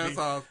committee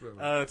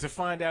to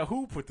find out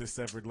who put the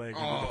severed leg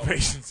on the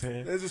patient's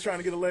head. They're just trying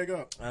to get a leg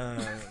up.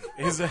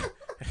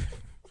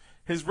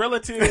 His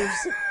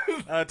relatives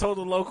told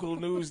the local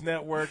news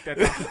network that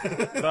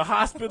the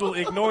hospital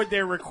ignored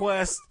their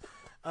request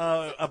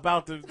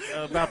about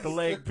the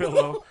leg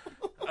pillow.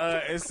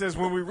 It says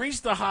when we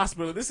reached the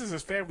hospital, this is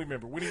his family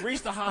member. When he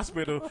reached the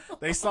hospital,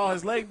 they saw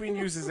his leg being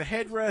used as a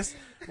headrest.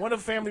 One of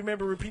the family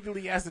members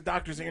repeatedly asked the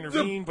doctors to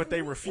intervene, but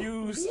they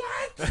refused.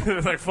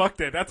 What? Like, fuck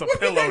that. That's a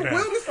pillow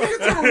now.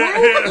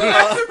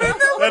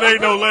 That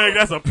ain't no leg.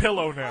 That's a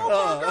pillow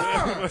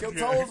now. Get your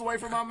toes away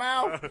from my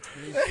mouth.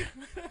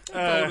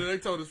 They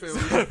told his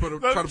family try to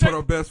put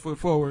our best foot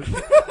forward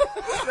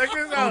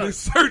on his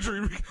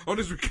surgery, on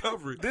his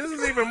recovery. This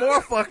is even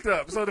more fucked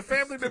up. So the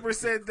family member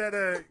said that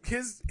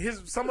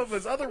some of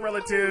his other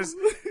relatives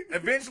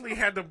eventually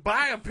had to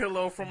buy a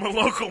pillow from a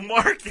local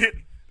market.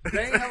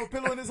 They ain't have a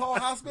pillow in this whole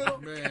hospital?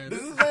 Man, does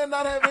this man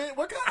not have it?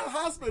 What kind of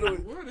hospital?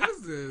 What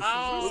is this?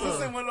 Was this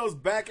in one of those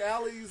back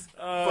alleys,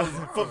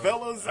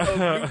 favelas of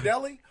New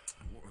Delhi?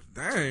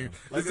 Dang.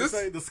 Like they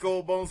say, the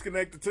skull bone's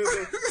connected to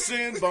the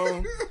shin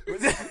bone.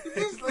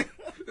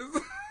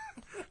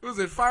 Was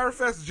it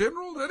Firefest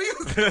General that he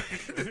was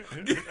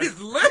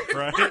his leg?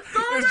 Right.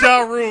 It's Ja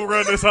Rule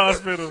run this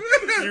hospital.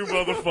 You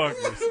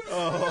motherfuckers.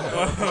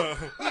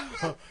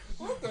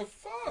 What the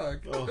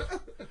fuck?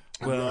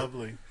 Well,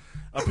 lovely.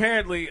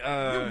 Apparently,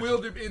 you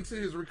wheeled him into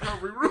his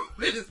recovery room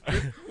with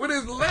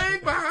his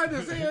leg behind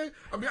his head.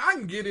 I mean, I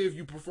can get it if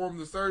you perform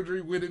the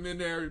surgery with him in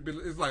there. But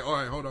it's like, all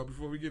right, hold on,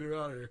 before we get him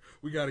out of here,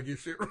 we got to get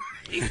shit right.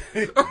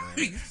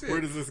 Where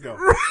does this go?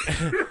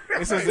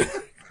 It says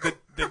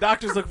the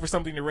doctor's looking for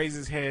something to raise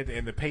his head,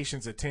 and the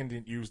patient's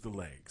attendant used the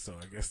leg. So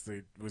I guess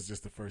it was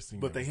just the first thing.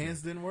 But the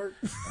hands didn't work?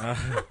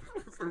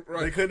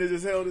 Right. They couldn't have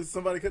just held it.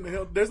 Somebody couldn't have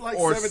held. There's like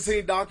Or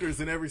 17 doctors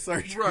in every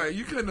surgery. Right.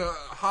 You couldn't have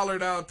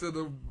hollered out to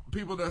the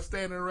people that's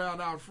standing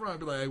around out front,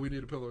 be like, "Hey, we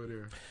need a pillow in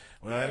here."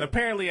 Well, and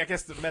apparently, I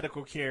guess the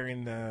medical care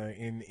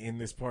in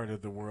this part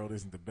of the world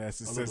isn't the best.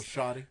 It A says, little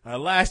shoddy.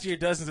 Last year,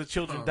 dozens of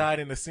children died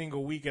in a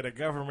single week at a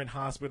government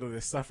hospital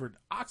that suffered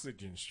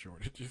oxygen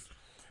shortages.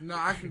 No,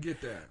 I can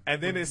get that.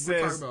 And then We're it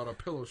says, talking about a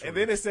pillow shortage. and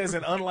then it says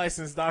an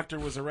unlicensed doctor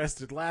was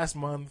arrested last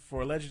month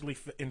for allegedly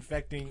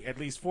infecting at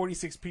least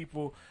 46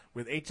 people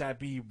with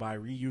HIV by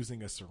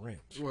reusing a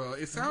syringe. Well,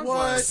 it sounds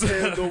What like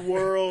in the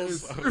world?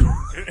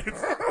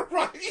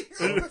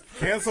 right.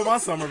 Cancel my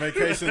summer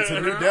vacation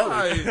to New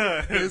Delhi.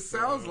 Right. It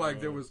sounds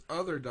like there was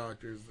other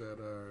doctors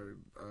that are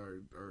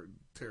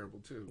terrible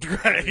too.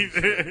 Right.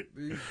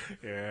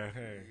 Yeah.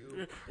 Hey.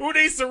 Who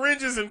needs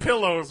syringes and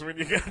pillows when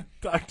you got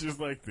doctors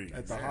like these?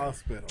 At the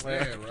hospital.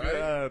 Man, right?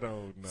 I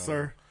don't know.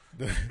 Sir.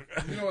 You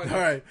know what? All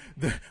right.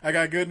 I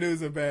got good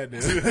news and bad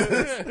news.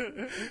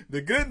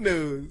 The good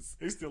news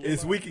He's still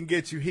is alive. we can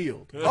get you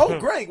healed. Oh,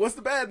 great. What's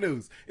the bad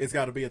news? It's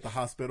got to be at the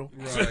hospital.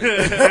 Right.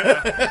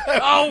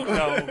 Oh,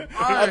 no.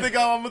 I think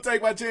I'm going to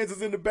take my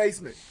chances in the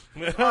basement.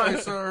 All right,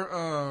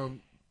 sir.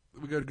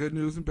 We got good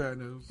news and bad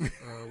news.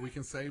 We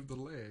can save the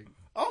leg.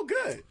 Oh,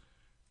 good.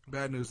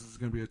 Bad news is it's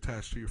going to be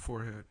attached to your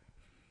forehead.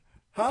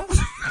 Huh?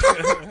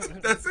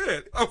 That's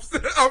it.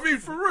 I mean,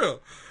 for real.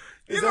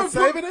 Is that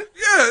saving it?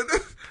 Yeah.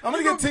 I'm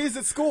going to get teased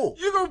at school.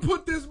 You're going to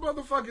put this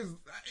motherfucker's...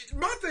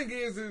 My thing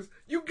is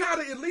you got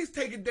to at least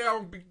take it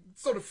down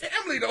so the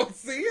family don't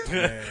see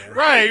it.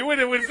 Right.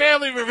 When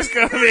family members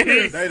come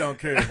in, They don't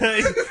care.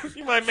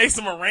 you might make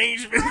some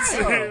arrangements.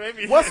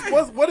 Maybe.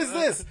 What is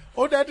this?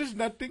 Oh, that is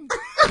nothing.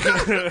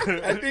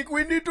 I think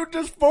we need to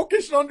just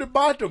focus on the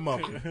bottom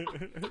of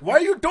it. Why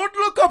you don't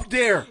look up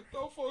there?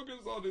 Don't focus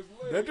on his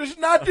leg. That is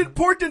not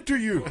important to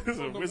you. It's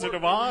a Wizard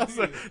of Oz.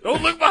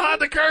 Don't look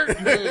behind the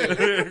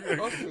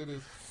curtain.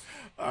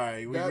 All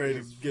right, we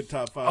ready to get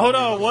top 5. Hold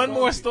on, one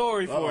more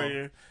story for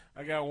you.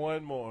 I got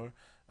one more.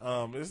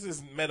 This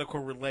is medical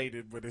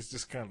related, but it's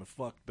just kind of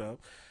fucked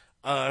up.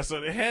 So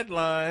the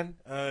headline,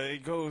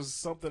 it goes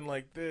something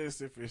like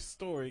this if your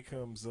story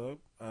comes up.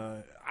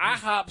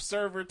 IHOP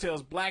server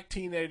tells black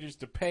teenagers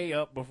to pay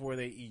up before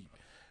they eat.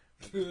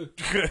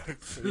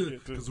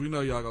 Because we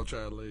know y'all gonna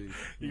try to leave.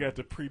 You got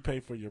to prepay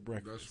for your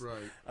breakfast. That's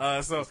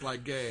right. So it's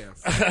like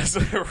gas.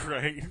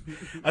 Right.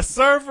 A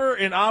server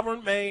in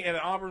Auburn, Maine, at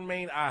an Auburn,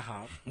 Maine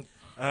IHOP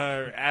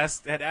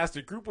had asked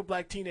a group of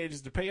black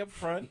teenagers to pay up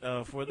front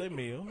for their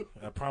meal,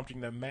 prompting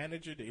the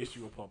manager to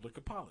issue a public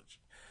apology.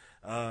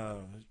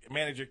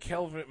 Manager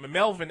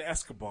Melvin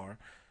Escobar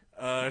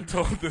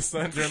told the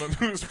Sun Journal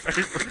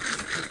newspaper.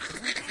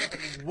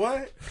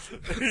 What?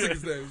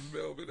 His name is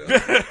Melvin.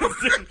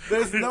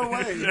 There's no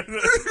way.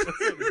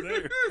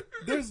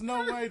 There's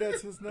no way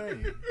that's his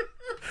name.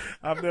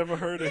 I've never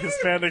heard a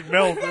Hispanic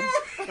Melvin.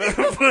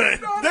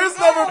 There's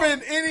never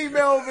been any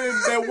Melvin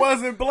that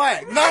wasn't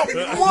black. Not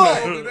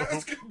one.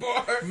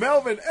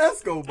 Melvin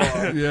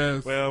Escobar.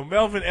 Yes. Well,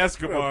 Melvin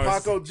Escobar.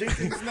 Paco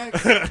Jenkins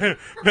next.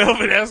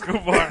 Melvin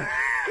Escobar.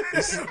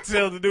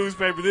 Tell the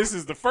newspaper this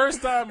is the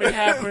first time it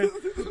happened,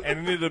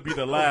 and it'll be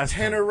the last.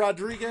 Tanner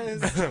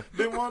Rodriguez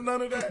didn't want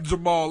none of that.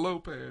 Jamal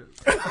Lopez.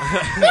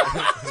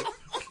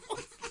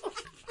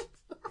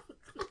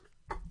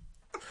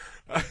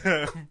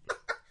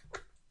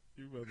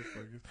 You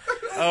motherfuckers.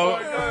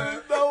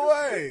 No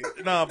way.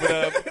 No,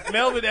 but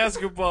Melvin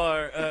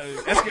Escobar. I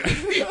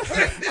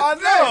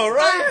know,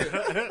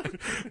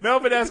 right?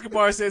 Melvin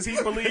Escobar says he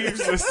believes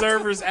the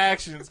server's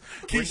actions.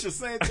 Keisha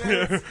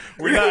Sanchez.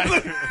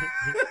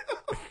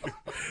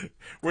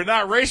 We're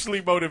not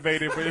racially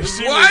motivated, but if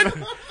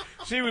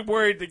she was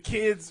worried the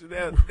kids.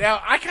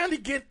 Now I kind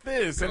of get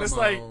this, and it's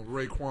like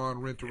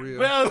Raekwon Renteria.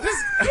 Well, this.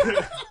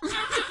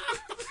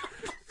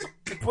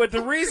 But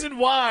the reason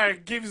why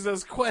gives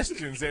us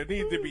questions that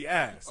need to be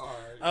asked.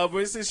 Right. But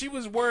it says she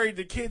was worried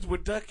the kids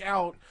would duck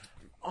out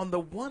on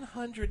the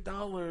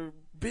 $100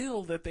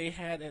 bill that they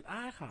had at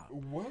IHOP.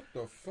 What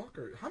the fuck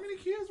how many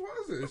kids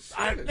was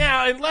it?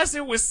 Now, unless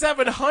it was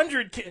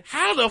 700 kids,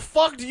 how the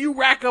fuck do you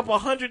rack up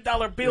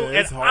 $100 bill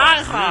at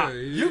IHOP? Yeah,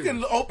 you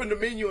can open the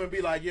menu and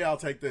be like, yeah, I'll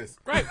take this.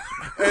 Right.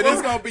 And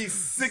it's going to be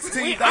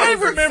 $16. I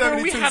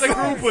remember we had a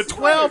group of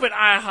 12 at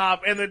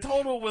IHOP, and the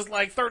total was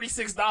like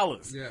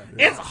 $36. Yeah.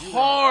 It's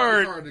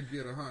hard. It's hard to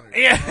get 100.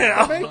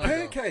 Yeah. I make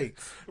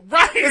pancakes.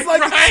 Right. It's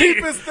like the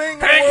cheapest thing in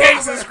the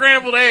Pancakes world. and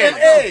scrambled eggs.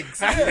 And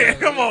eggs. Yeah.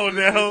 Come on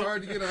now. It's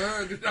hard to get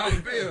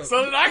 $100 bill.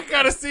 So then I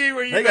gotta see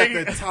where you They make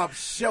got the top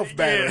shelf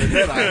battery.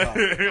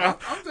 Yeah.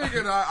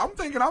 I'm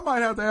thinking I might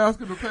have to ask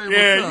him to pay myself.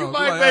 Yeah, you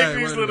might like, make hey,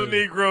 these little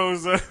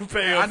Negroes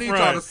pay up I need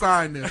front. y'all to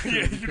sign this.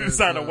 Yeah, you can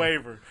sign a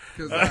waiver.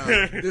 Because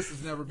this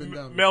has never been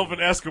done before. Melvin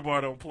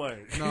Escobar don't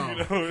play. No.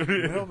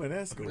 Melvin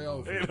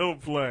Escobar. They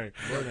don't play.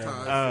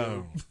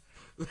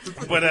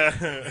 But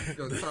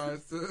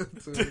ties to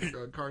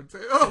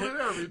cartel and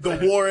everything. The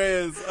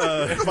Juarez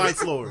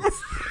Vice Lords.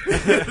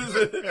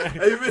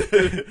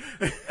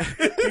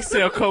 He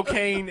sell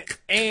cocaine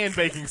and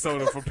baking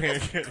soda for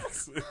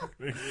pancakes.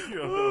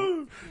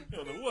 You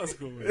don't know what's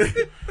going on.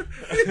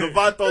 The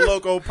Vato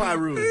Loco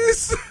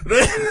Pyrus.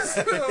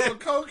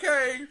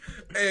 Cocaine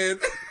and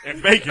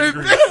bacon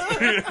grease.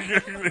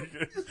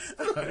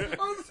 I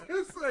was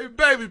going to say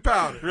baby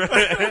powder.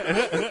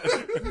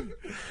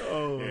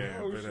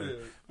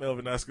 Shit.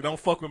 Melvin Escobar. Don't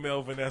fuck with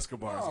Melvin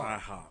Escobar's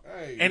IHOP.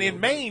 Hey, and in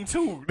Maine,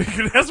 too.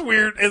 That's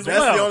weird as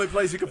well. That's the only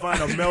place you can find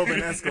a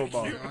Melvin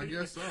Escobar. I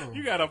guess so.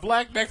 You got a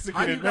black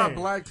Mexican How you in got Maine.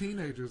 black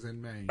teenagers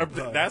in Maine?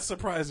 That's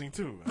surprising,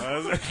 too.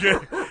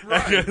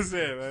 Right. You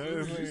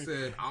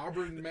said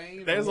Auburn,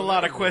 Maine. There's a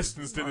lot of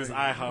questions to this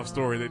IHOP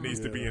story that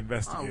needs to be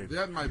investigated.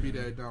 That might be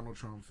that Donald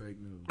Trump fake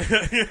news.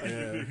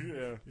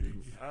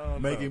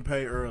 Make him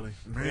pay early.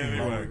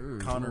 Anyway.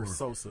 Connor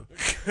Sosa.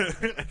 All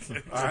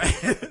right.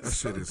 That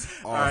shit is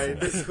awful. All right,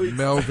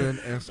 Melvin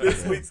Escobar.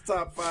 This week's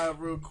top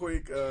 5 real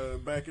quick,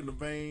 back in the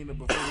vein,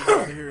 before we get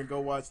out of here and go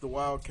watch the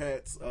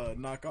Wildcats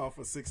knock off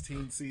a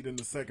 16 seed in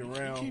the second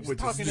round.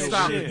 Which is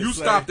you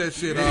stop that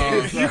shit.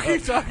 You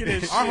keep talking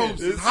that shit. Our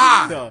hopes is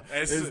high.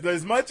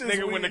 As much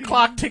as when the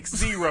clock ticks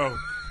 0,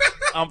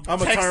 I'm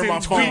gonna turn my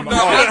phone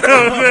off.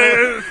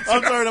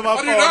 I'm turning my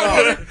phone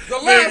off. The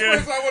last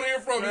person I want to hear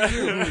from is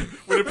you.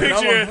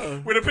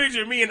 With a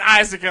picture of me and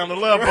Isaac on the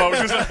Love Boat.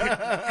 Just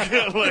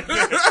like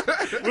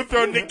we'll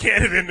throw Nick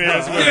Cannon in there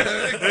as well.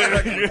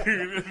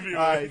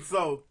 All right,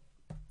 so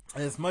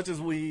as much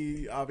as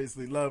we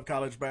obviously love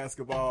college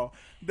basketball,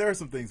 there are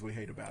some things we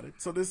hate about it.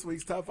 So this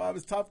week's top 5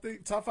 is top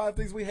 5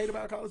 things we hate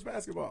about college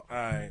basketball. All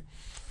right.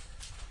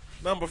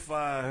 Number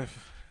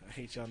 5. I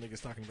hate y'all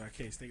niggas talking about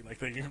K-State like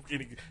they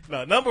getting.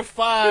 No, number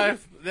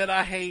 5 that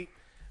I hate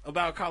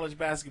about college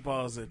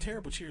basketball is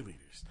terrible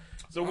cheerleaders.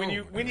 So when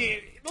you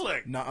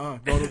look,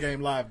 go to game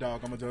live,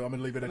 dog. I'm gonna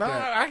leave it at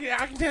that.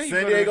 I can tell you.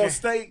 San Diego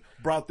State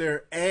brought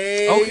their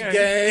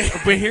game,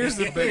 but here's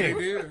the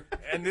thing,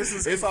 and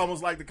it's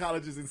almost like the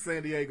colleges in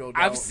San Diego.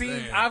 Dog.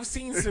 I've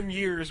seen some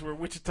years where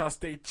Wichita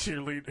State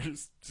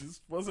cheerleaders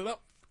just wasn't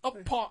up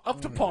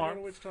to par.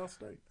 Wichita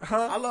State.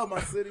 Huh? I love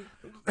my city.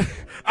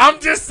 I'm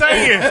just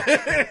saying.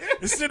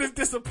 This shit is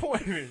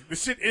disappointing.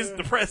 This shit is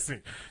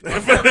depressing.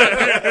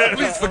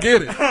 Please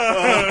forget it.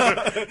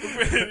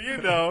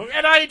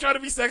 And I ain't trying to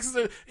be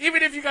sexist.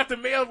 Even if you got the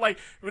male, like,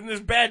 when there's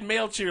bad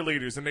male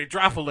cheerleaders and they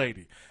drop a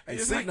lady. Hey,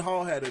 Seton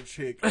Hall had a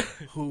chick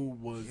who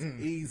was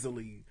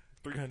easily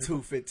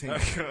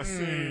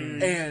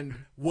 215 and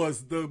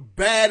was the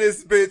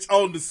baddest bitch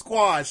on the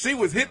squad. She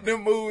was hitting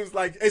them moves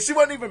and she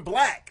wasn't even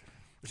black.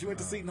 She went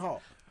to Seton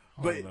Hall.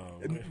 But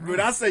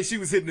when I say she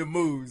was hitting the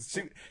moves,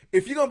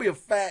 if you're going to be a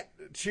fat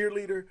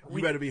cheerleader,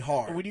 you better be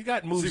hard. When you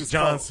got Moose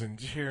Johnson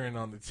cheering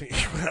on the team,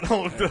 I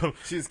don't know.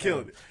 She was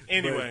killing it.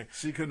 Anyway. But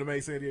she couldn't have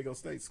made San Diego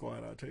State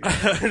squad, I'll tell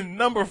you.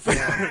 Number 4.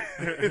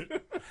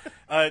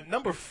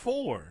 Number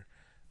 4.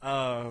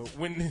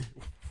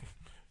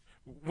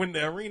 When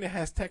the arena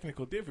has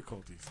technical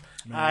difficulties,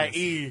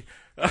 i.e.,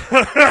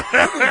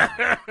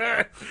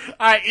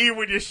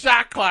 when your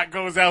shot clock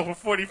goes out for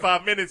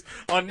 45 minutes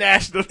on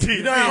national TV.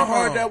 You know how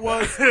hard that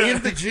was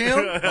in the gym?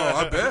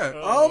 I bet.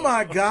 Oh,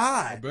 my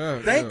God. I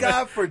bet. Thank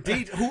God for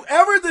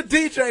whoever the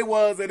DJ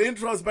was at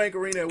Intrust Bank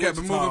Arena at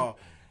Wichita.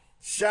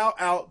 Shout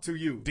out to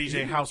you.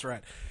 DJ House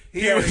Rat.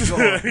 He was on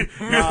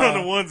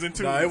the ones and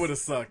twos. Nah, it would have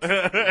sucked.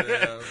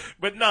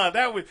 But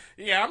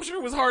I'm sure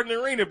it was hard in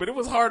the arena, but it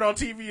was hard on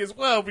TV as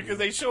well because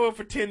they show up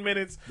for 10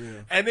 minutes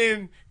and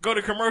then go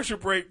to commercial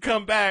break,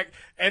 come back,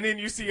 and then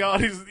you see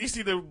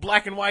the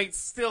black and whites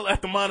still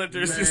at the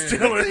monitors. It's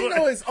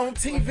on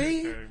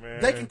TV.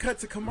 They can cut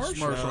to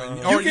commercial.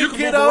 You can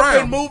get up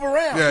and move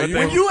around. Yeah,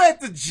 when you at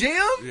the gym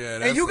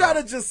and you got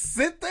to just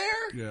sit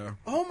there. Yeah.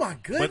 Oh my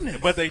goodness.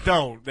 But they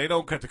don't. They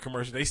don't cut to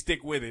commercial. They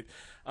stick with it.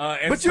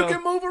 But you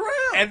can move around.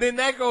 And then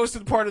that goes to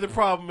the part of the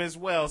problem as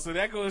well. So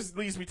that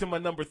leads me to my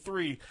number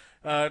 3,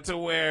 to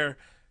where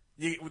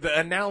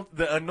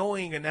the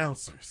annoying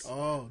announcers.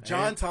 Oh,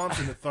 John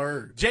Thompson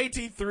III.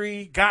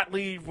 JT3,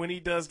 Gottlieb when he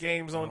does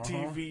games on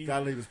TV.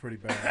 Gottlieb is pretty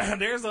bad.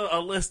 There's a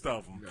list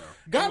of them. Yeah.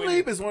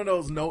 Gottlieb is one of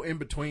those no in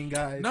between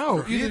guys.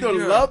 No, you either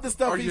love the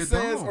stuff he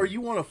says or you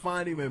want to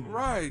find him and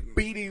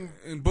beat him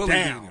and bully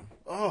him.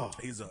 Oh,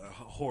 he's a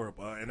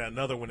horrible. And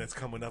another one that's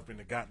coming up in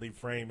the Gottlieb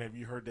frame. Have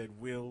you heard that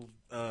Will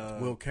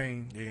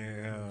Kane?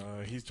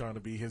 Yeah, he's trying to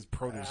be his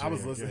protege. I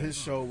was listening. His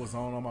show was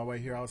on my way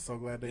here. I was so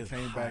glad they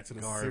came back to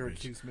the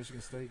Syracuse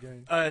Michigan State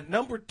game.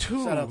 Number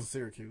 2. Shout out to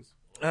Syracuse.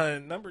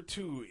 Number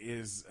 2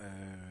 is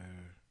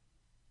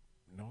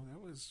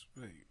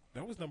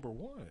that was number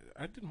 1.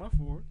 I did my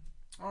 4.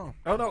 Oh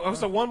no!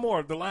 So one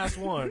more, the last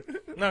one.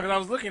 No, because I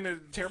was looking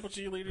at terrible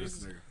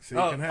cheerleaders.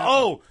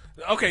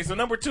 Okay. So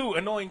number 2,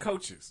 annoying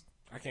coaches.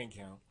 I can't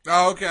count.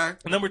 Oh, okay.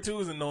 Number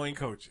 2 is annoying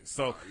coaches.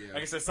 So,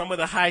 like I said, some of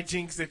the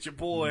hijinks that your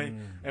boy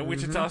at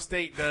Wichita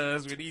State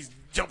does, when he's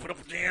jumping up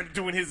and down,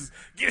 doing his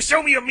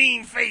show me a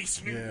mean face.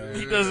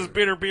 He does his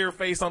bitter beer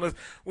face on us.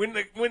 When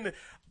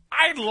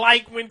I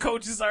like when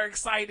coaches are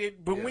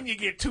excited, but when you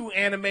get too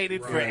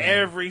animated for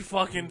every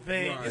fucking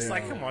thing, it's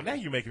like, come on, now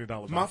you're making it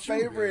all about My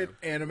you.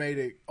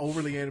 favorite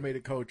overly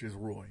animated coach is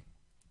Roy.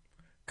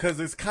 Because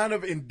it's kind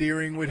of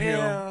endearing with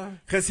him.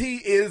 Because he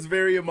is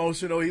very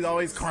emotional. He's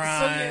always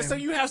crying. So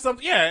you have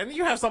something, and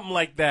you have something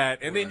like that,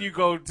 and then you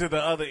go to the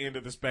other end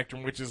of the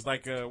spectrum, which is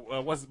like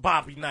what's it,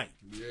 Bobby Knight.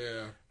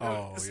 Yeah.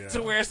 Oh, yeah.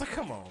 To where it's like,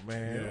 come on,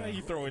 man, why are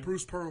you throwing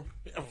Bruce Pearl?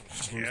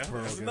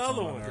 That's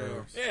another one.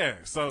 nerves. Yeah,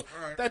 so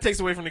that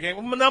takes away from the game.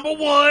 Number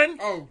one.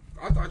 Oh,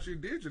 I thought you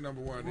did your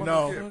number one.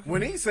 No,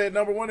 when he said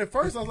number one at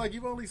first, I was like,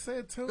 you've only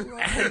said two.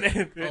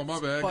 Oh, my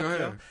bad. Go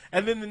ahead.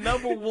 And then the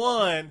number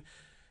one.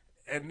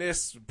 And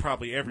this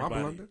probably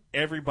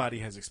everybody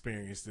has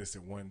experienced this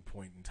at one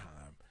point in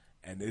time,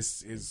 and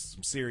this is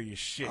some serious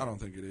shit. I don't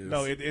think it is.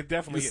 No, it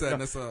definitely is.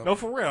 No, no,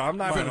 for real. I'm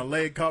not a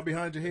leg caught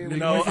behind your head.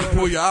 No,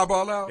 pull your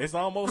eyeball out. It's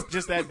almost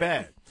just that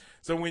bad.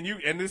 So when you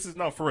this is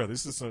for real.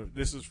 This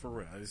is for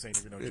real. This ain't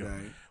even no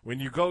joke.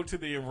 When you go to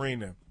the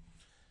arena,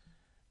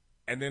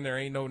 and then there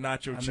ain't no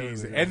nacho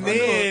cheese, and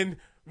then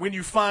when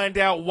you find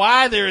out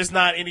why there is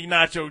not any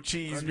nacho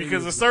cheese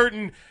because a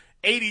certain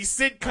 80s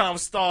sitcom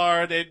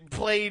star that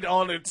played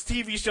on a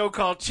TV show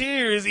called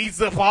Cheers eats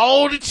up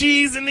all the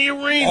cheese in the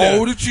arena.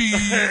 All the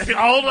cheese.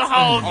 all the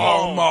hog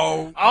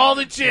maw. all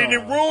the cheese. And it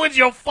ruins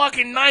your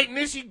fucking night. And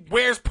then she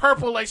wears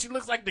purple like she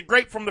looks like the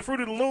grape from the Fruit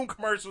of the Loom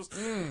commercials.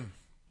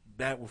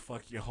 That will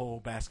fuck your whole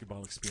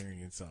basketball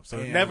experience up.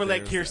 So never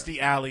let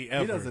Kirstie Alley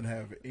ever. He doesn't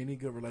have any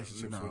good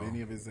relationships with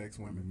any of his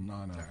ex-women.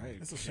 No.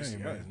 It's a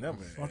shame, man. Why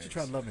don't you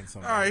try loving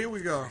somebody? All right, here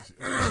we go.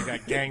 She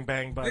got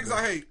gangbanged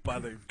by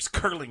the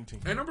curling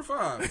team. And number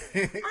 5, I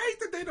hate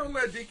that they don't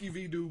let Dickie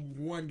V do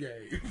one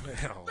game. Let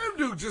him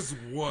do just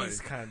one.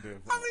 He's kind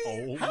of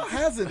old. How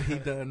hasn't he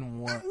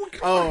done one?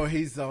 Oh,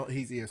 he's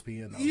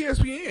ESPN, though.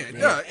 ESPN,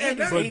 yeah. And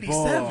he's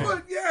 87.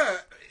 But, yeah.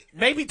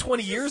 Maybe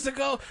 20 years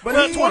ago.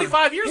 But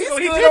 25 years ago,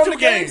 he good did on 2 the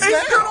games.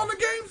 He's good on the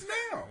games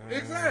now.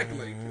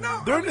 Exactly.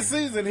 No, During the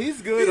season,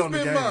 he's good on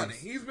the games.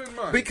 He's been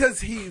money.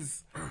 Because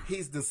he's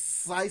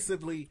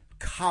decisively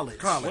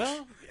college.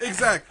 Well,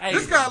 exactly. Hey.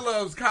 This guy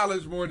loves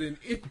college more than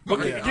anybody.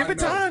 But give it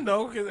time,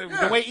 though, because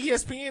the way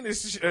ESPN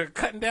is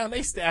cutting down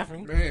their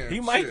staffing, he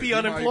might be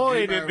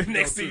unemployed in the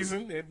next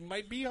season. It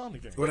might be on the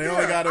game. Well, they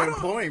only got to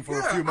employ him for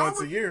a few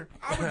months a year.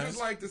 I would just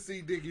like to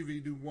see Dickie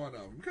V do one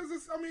of them because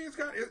it's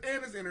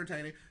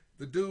entertaining.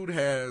 The dude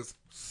has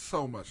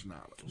so much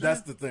knowledge.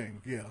 That's the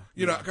thing, yeah.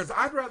 You know, because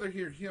I'd rather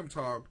hear him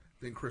talk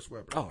than Chris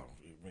Webber. Oh,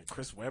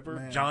 Chris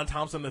Webber, John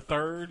Thompson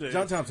III.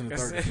 John Thompson III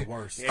is the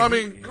worst. I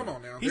mean, come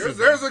on now.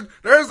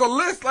 There's a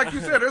list, like you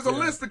said. There's a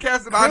list of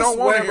cats that I don't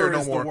want to hear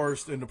no more. Chris Webber is the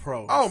worst in the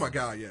pros. Oh my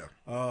God, yeah.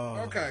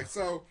 Okay,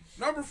 so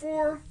number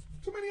 4,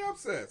 too many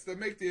upsets that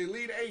make the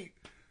Elite 8.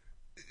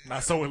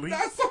 Not so elite.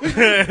 I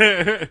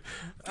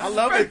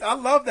love it. I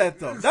love that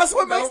though. That's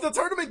what makes the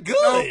tournament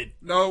good.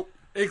 No.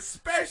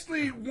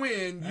 Especially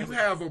when you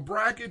have a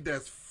bracket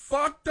that's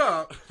fucked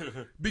up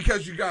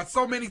because you got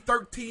so many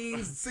 13s,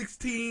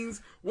 16s,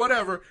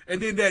 whatever,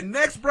 and then that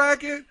next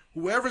bracket,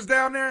 whoever's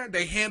down there,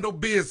 they handle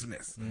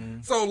business.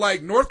 So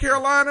like North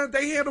Carolina,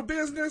 they handle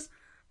business.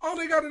 All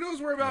they got to do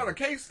is worry about a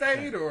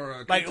K-State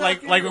or a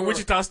Kentucky like when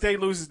Wichita State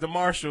loses to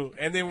Marshall,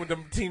 and then when the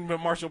team that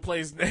Marshall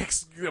plays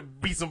next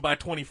beats them by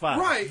 25.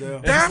 Right.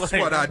 Yeah. That's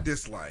what I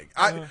dislike.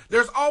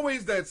 There's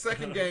always that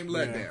second game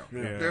letdown.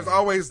 Yeah. There's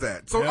always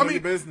that. So I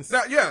mean, business.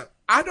 Now,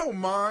 I don't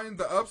mind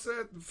the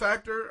upset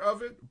factor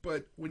of it,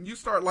 but when you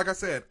start, like I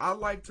said, I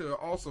like to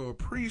also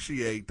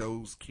appreciate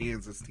those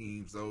Kansas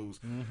teams, those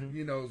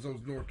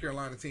those North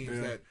Carolina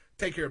teams that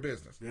take care of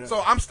business. Yeah.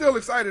 So I'm still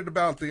excited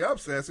about the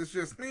upsets. It's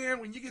just,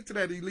 man, when you get to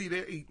that Elite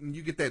 8 and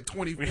you get that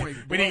 20-point,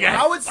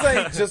 I would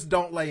say just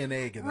don't lay an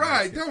egg in the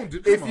right.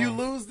 Basket. If you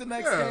lose the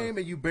next game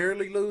and you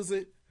barely lose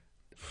it,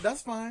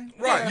 that's fine.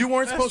 Right. You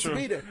weren't supposed to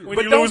be there. When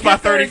you lose by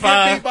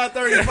 35. By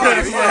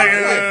 35.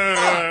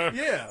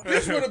 Yeah.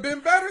 This would have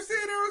been better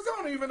seeing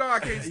Arizona, even though I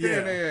can't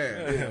stand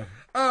their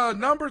ass.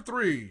 Number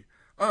 3,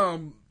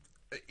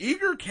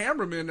 eager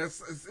cameraman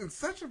that's in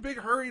such a big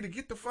hurry to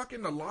get the fuck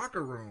in the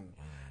locker room.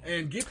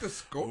 And get the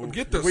score.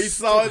 We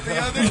saw it the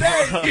other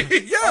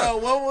day.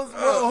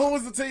 Who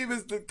was the team?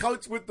 Is the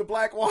coach with the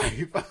black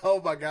wife?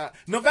 Oh my God,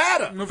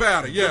 Nevada.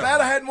 Yeah.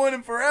 Nevada hadn't won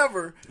him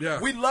forever.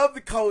 Yeah. We love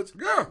the coach.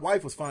 Yeah.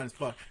 Wife was fine as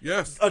fuck.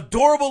 Yes.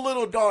 Adorable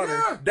little daughter.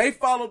 Yeah. They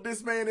followed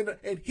this man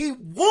and he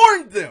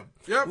warned them.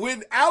 Yep.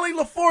 When Allie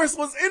LaForce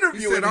was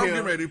interviewing him, I'm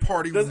getting ready to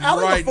party does right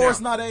Allie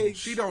LaForce now. not age?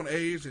 She don't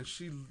age, and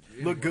she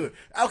look good.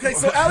 Okay,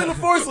 so Allie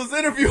LaForce was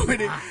interviewing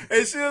him,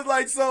 and she was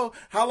like, "So,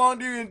 how long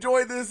do you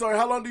enjoy this, or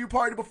how long do you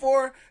party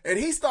before?" And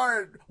he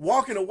started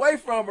walking away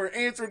from her,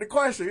 answering the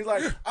question. He's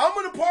like, "I'm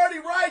gonna party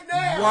right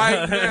now."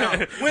 Right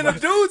now. When a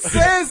dude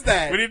says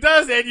that, when he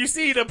does that, you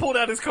see him pull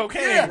out his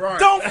cocaine. Yeah, right.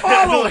 Don't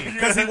follow him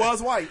because he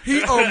was white.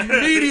 He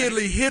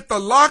immediately hit the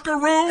locker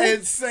room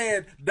and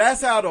said,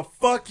 "That's how the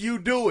fuck you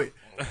do it."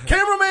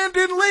 Cameraman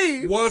didn't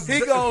leave.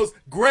 He goes,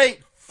 "Great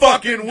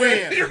fucking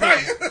win."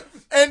 Right.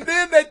 And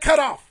then they cut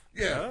off.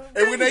 Yeah.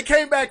 And when they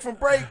came back from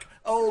break,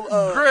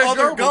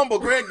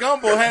 Greg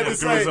Gumbel had to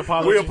say,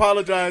 we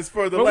apologize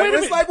for the delay.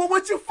 It's like, well,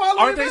 what you following?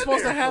 Aren't they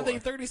supposed to have a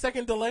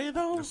 30-second delay,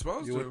 though? They're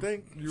supposed to. You would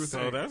think.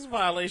 So that's a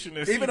violation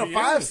of Even CBS. a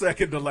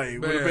 5-second delay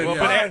would have been. Well,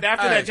 but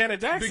after that Janet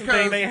Jackson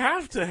thing, they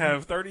have to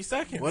have 30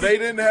 seconds. Well, they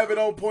didn't have it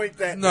on point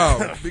that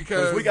No,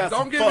 because we got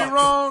don't get me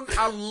wrong,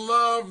 I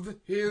loved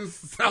his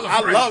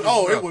celebration.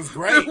 It was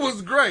great. It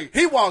was great.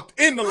 He walked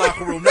in the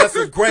locker room. That's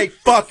a great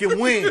fucking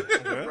win.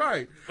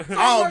 Right.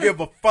 I don't give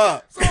a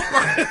fuck.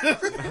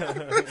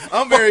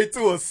 I'm married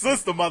to a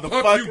sister,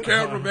 motherfucker. Fuck you,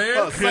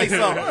 cameraman. Say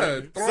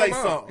something. Throw Say him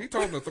up. something. He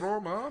told him to throw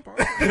him up.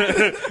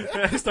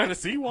 He started to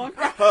C-walk.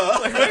 I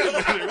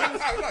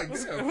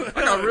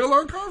got real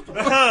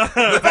uncomfortable.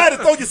 Nevada,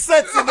 throw your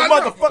sets in the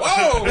motherfucker.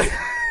 Whoa.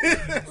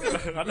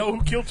 I know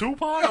who killed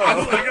Tupac.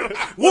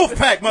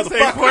 Wolfpack, motherfucker.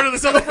 This ain't part of the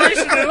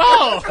celebration at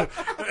all.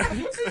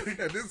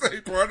 This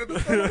ain't part of the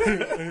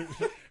celebration.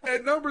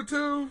 And number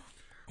 2,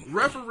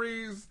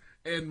 referees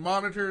and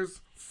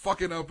monitors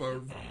fucking up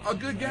a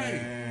good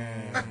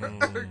game.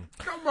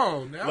 Come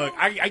on now. Look,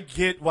 I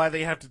get why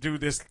they have to do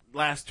this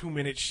last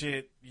 2-minute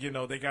shit. You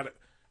know, they got to,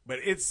 but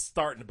it's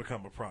starting to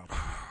become a problem.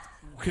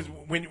 Because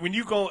when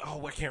you go,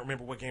 I can't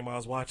remember what game I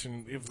was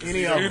watching. It was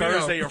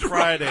Thursday or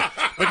Friday.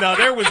 But now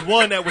there was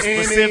one that was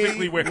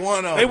specifically where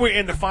they were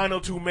in the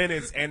final 2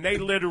 minutes and they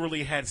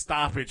literally had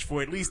stoppage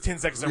for at least 10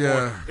 seconds or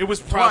more. It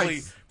was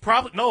probably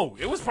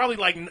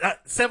like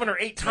 7 or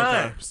 8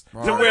 times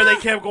to where they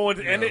kept going.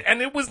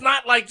 And it was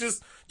not like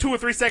just 2 or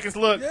 3 seconds.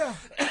 Look,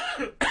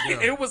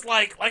 it was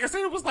like I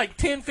said, it was like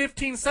 10,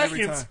 15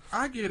 seconds.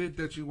 I get it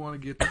that you want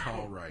to get the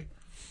call right.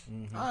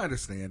 Mm-hmm. I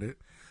understand it.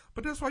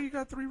 But that's why you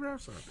got 3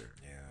 refs out there.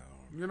 Yeah.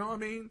 You know what I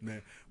mean?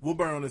 Man, we'll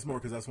burn on this more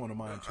because that's one of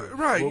mine, too.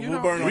 Right. We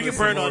can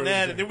burn on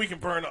that, and then we can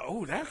burn on...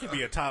 Oh, that could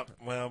be a top...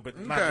 Well, but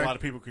not a lot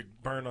of people could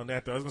burn on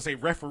that, though. I was going to say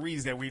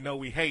referees that we know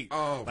we hate.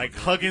 Oh, like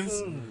Huggins.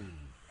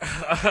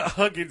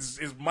 Huggins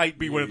might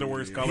be one of the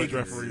worst college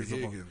referees.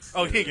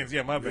 Higgins.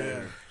 Yeah, my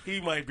bad. Yeah.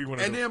 He might be one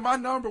of them. And then my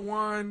number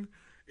 1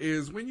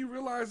 is when you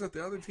realize that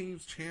the other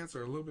team's chants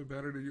are a little bit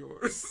better than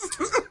yours.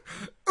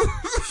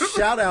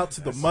 Shout out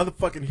to the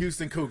motherfucking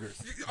Houston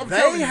Cougars.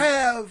 They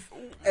have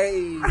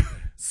a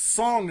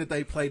song that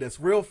they play that's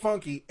real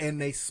funky, and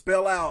they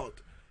spell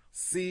out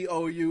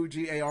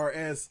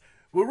Cougars.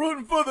 We're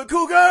rooting for the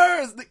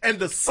Cougars, and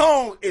the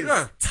song is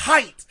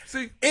tight.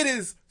 See, it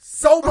is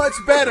so much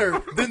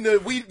better than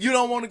you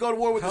don't want to go to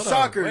war with the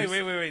Shockers,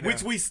 wait,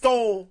 which we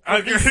stole.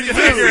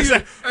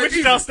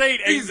 Wichita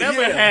State ain't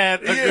never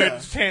had a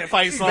good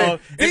fight song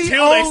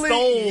until they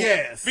stole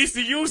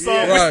VCU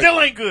song, which still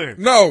ain't good.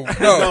 No.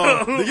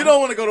 You don't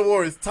want to go to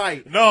war. It's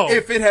tight. No,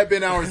 if it had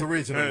been ours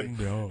originally,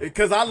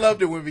 because I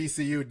loved it when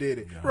VCU did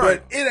it,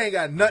 but it ain't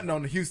got nothing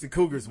on the Houston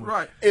Cougars one.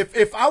 Right.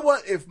 If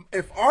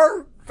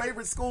our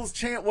favorite school's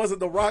chant wasn't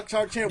the Rock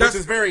Chalk chant, which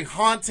is very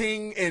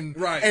haunting and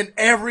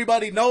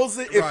everybody knows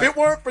it. If it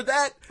weren't for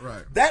that,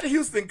 that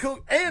Houston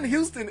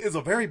Houston is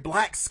a very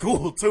black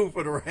school too,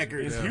 for the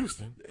record. It's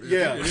Houston.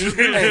 Yeah.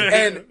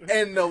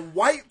 and the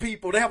white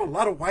people, they have a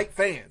lot of white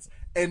fans.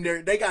 And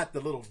they got the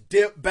little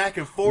dip back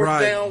and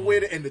forth down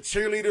with it, and the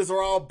cheerleaders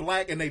are all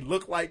black, and they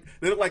look like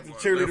the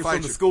cheerleaders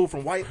from the school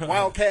from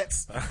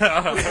Wildcats.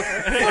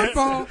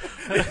 Football.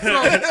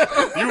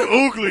 You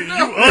ugly.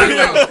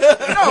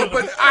 No,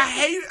 but I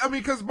hate. I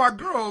mean, because my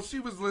girl, she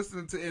was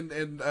listening to,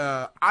 and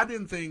I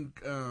didn't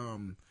think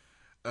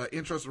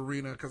Interest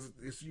Arena, because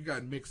you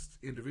got mixed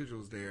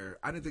individuals there.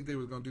 I didn't think they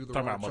were going to do the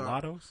Talking about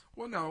mulattoes?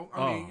 Well, no.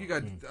 I mean, you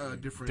got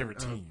different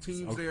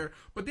teams there.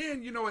 But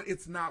then, you know what?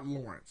 It's not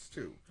Lawrence,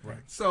 too. Right.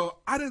 So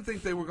I didn't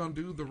think they were going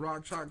to do the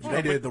Rock Chalk chant.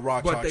 They did the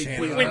Rock Chalk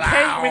chant. When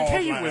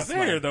KU was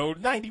there, though,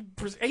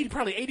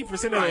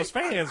 80% of those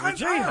fans were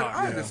Jayhawk.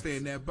 I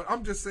understand that, but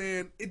I'm just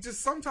saying, it just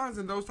sometimes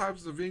in those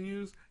types of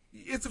venues,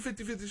 it's a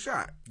 50-50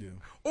 shot. Yeah.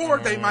 Or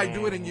they might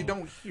do it and you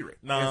don't hear it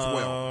as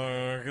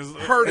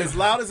well. As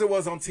loud as it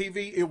was on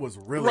TV, it was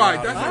really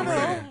loud. That's what I'm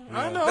saying.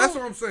 I know. That's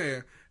what I'm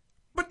saying.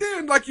 But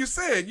then, like you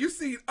said, you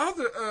see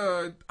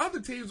other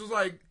teams was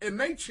like, and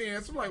they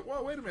chants. I'm like,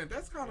 well, wait a minute,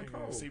 that's kind of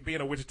cold. See,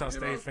 being a Wichita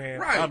State fan,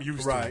 I'm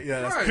used to it.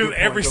 Yeah, because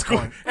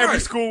every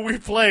school we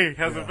play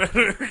has a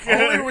better. The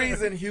only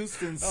reason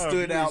Houston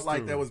stood out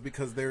like that was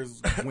because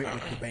theirs went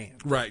with the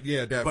band. Right.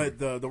 Yeah. Definitely.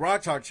 But the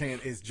Rock Chalk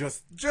chant is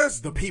just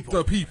the people.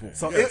 The people.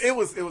 So it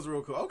was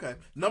real cool. Okay,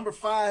 number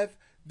 5.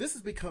 This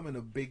is becoming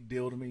a big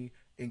deal to me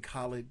in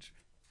college.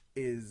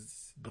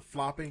 Is the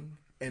flopping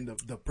and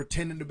the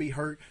pretending to be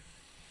hurt.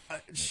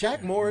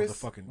 Shaq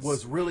Morris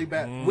was really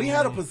bad. We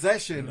had a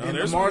possession in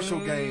the Marshall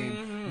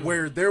game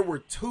where there were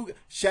 2,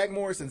 Shaq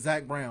Morris and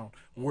Zach Brown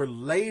were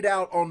laid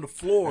out on the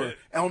floor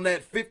on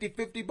that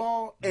 50-50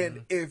 ball.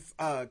 And if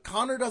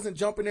Connor doesn't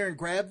jump in there and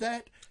grab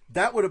that,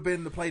 that would have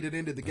been the play that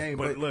ended the game.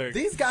 But look,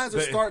 these guys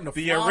are starting to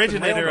the flop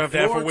originator and of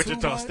that for too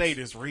Wichita much. State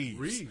is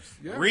Reeves.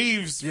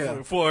 Reeves,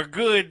 for a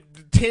good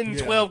 10,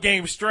 12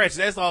 game stretch,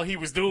 that's all he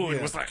was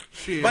doing was like,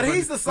 shit. But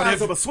he's the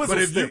size of a swizzle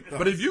stick.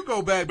 But if you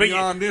go back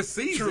beyond this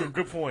season, true,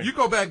 good point. You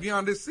go back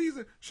beyond this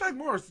season, Shaq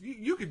Morris,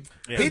 you could.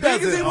 He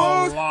does it a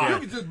lot. You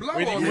could just blow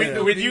on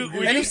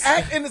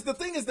And the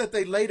thing is that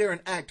they lay there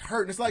and act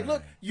hurt. And it's like,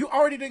 look, you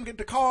already didn't get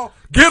the call.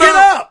 Get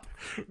up.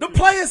 The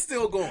play is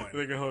still going.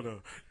 Nigga, hold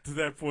on. To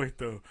that point,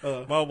 though,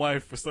 my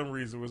wife, for some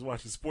reason, was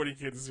watching Sporting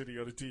Kansas City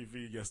on the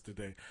TV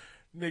yesterday.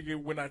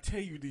 Nigga, when I tell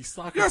you these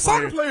soccer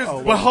players.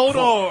 But hold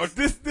on.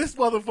 This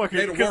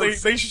motherfucker,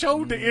 because they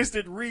showed the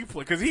instant replay,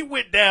 because he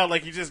went down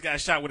like he just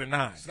got shot with a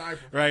knife. Sniper.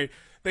 Right?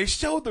 They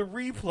showed the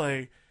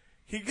replay.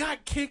 He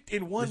got kicked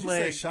in one leg.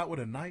 Did you say shot with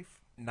a knife?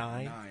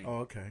 9. Oh,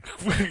 okay.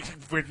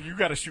 But you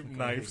got to shoot a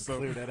knife, so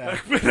clear that out.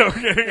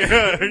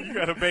 Okay, you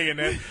got to bang in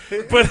that.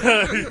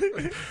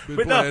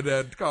 But no,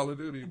 that Call of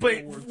Duty.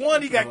 But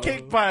one, he got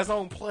kicked by his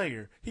own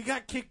player. He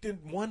got kicked in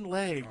one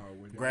leg.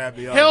 Grab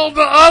the other. Held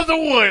the other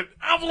one.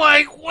 I'm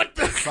like, what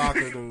the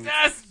soccer dude?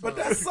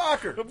 That's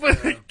soccer.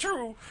 But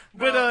true.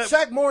 But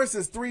Shaq Morris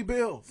is $3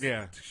 bills.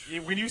 Yeah.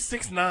 When you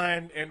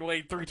 6'9" and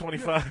weigh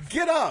 325,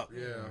 get up.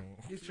 Yeah.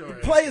 The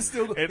play is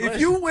still. If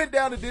you went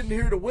down and didn't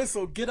hear the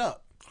whistle, get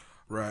up.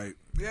 Right.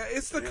 Yeah,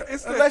 it's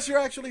unless you're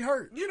actually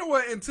hurt. You know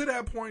what? And to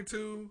that point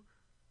too,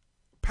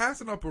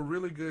 passing up a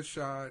really good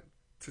shot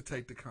to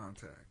take the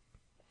contact.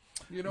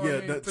 You know what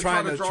I mean?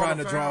 Trying to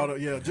draw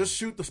just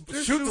shoot the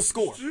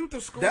score. Shoot the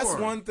score. That's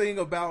one thing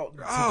about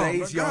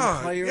today's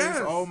young players.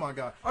 Yes. Oh my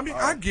God. I mean,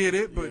 I get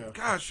it, but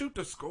God, shoot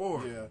the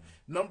score. Yeah.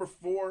 Number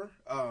 4,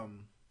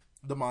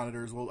 the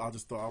monitors. Well,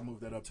 I'll move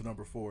that up to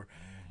number 4.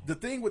 The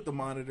thing with the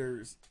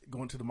monitors,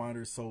 going to the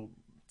monitors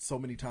so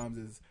many times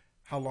is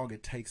how long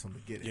it takes them to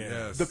get it.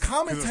 Yes. The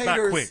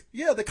commentators,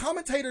 the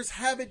commentators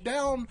have it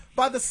down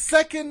by the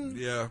second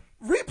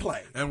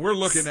replay. And we're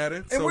looking at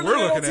it. And so we're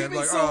looking at at TV, it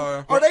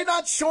like, are they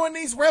not showing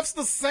these refs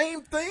the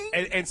same thing?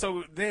 And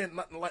so then,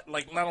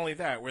 like, not only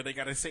that, where they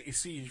got to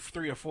see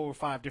 3 or 4 or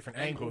 5 different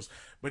angles,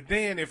 but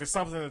then if it's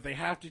something that they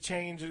have to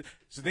change,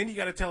 so then you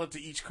got to tell it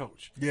to each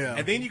coach. Yeah.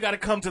 And then you got to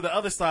come to the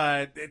other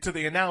side, to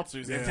the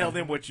announcers, and tell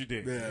them what you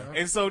did. Yeah.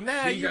 And so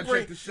now you got to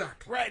check the shot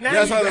clock. Right, now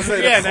that's you what I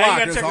say. now you got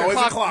to check There's the always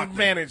clock a clock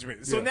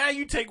management. So Yeah. now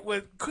you take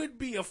what could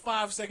be a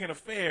 5-second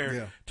affair,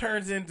 Yeah.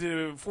 turns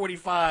into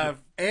 45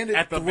 And it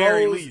at the throws,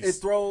 very least. It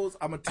throws,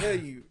 I'm going to tell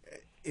you,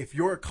 if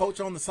you're a coach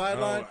on the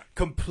sideline,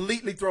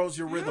 completely throws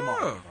your rhythm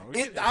off.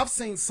 I've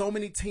seen so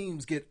many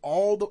teams get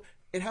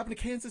it happened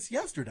to Kansas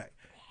yesterday.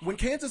 When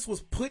Kansas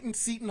was putting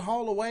Seton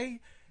Hall away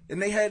and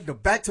they had the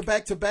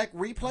back-to-back-to-back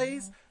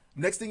replays,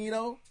 next thing you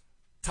know,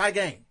 tie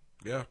game.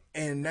 Yeah.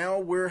 And now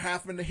we're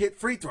having to hit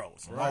free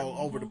throws all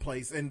over the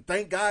place. And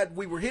thank God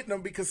we were hitting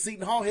them because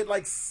Seton Hall hit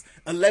like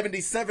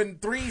 11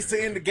 threes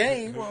to end the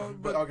game. Well,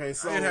 but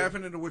so it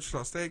happened in the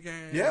Wichita State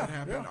game. Yeah. It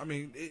happened. I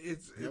mean, it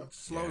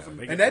slows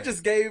them. And that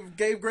just gave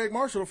Greg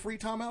Marshall a free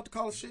timeout to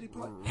call a shitty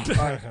play.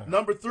 All right,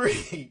 number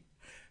 3,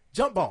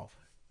 jump ball.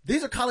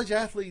 These are college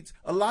athletes.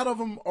 A lot of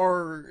them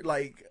are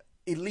like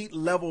elite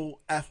level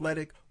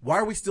athletic. Why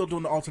are we still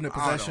doing the alternate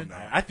possession? I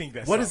don't know. I think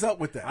that's what is up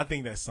with that? I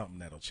think that's something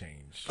that'll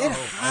change. It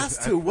has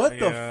to. What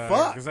the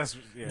fuck?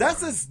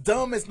 That's as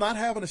dumb as not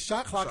having a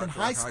shot clock in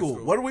high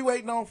school. What are we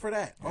waiting on for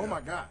that? Yeah. Oh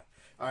my God.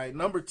 All right,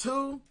 number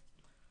 2,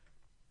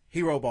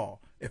 hero ball.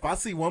 If I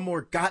see one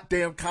more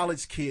goddamn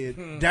college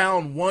kid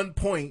down 1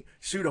 point,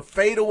 shoot a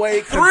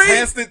fadeaway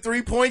contested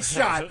 3-point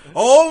shot.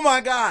 Oh my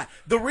God.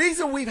 The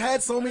reason we've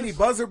had so many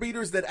buzzer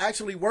beaters that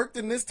actually worked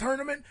in this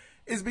tournament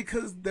is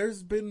because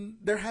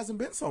there hasn't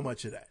been so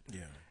much of that.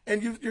 Yeah.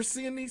 And you're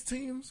seeing these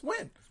teams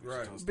win.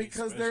 Right.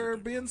 Because they're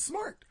being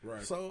smart.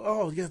 Right.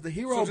 So, the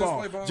hero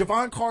ball.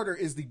 Javon Carter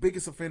is the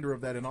biggest offender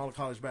of that in all of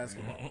college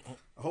basketball.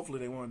 Hopefully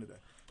they won today.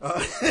 What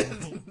was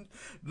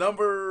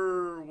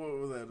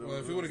that? Well,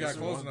 if he would have got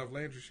close enough,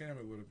 Landry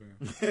Shamet would have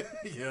been.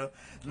 Yeah.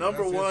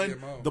 Number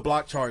 1, the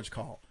block charge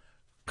call.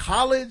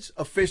 College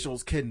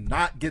officials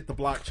cannot get the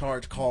block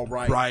charge call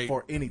right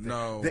for anything.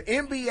 No. The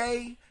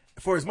NBA,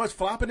 for as much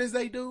flopping as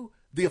they do,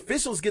 the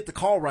officials get the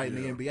call right in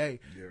the NBA.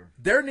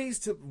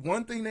 Yeah.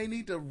 One thing they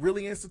need to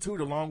really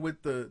institute along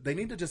with they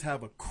need to just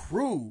have a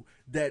crew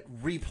that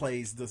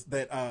replays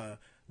that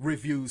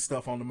reviews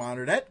stuff on the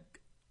monitor. That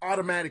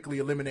automatically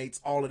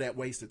eliminates all of that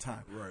wasted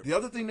time. Right. The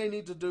other thing they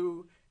need to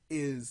do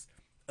is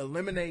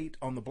eliminate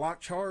on the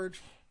block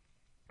charge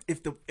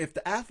if the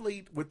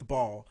athlete with the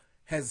ball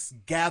has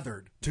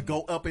gathered to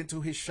go up into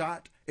his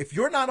shot, if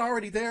you're not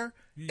already there,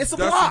 it's a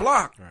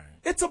block. Right.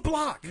 It's a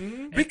block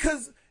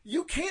because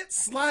you can't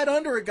slide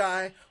under a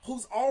guy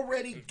who's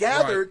already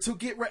gathered to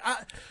get ready.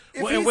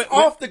 If he's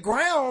off the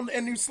ground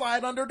and you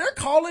slide under, they're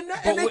calling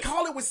that, and they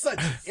call it with such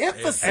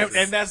emphasis.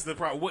 And that's the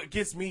problem. What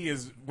gets me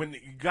is when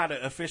you got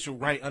an official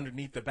right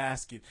underneath the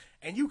basket,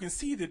 and you can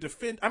see the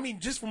defender. I mean,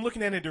 just from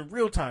looking at it in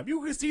real time,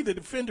 you can see the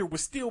defender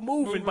was still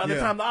moving by the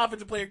time the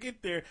offensive player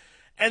get there.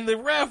 and the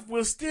ref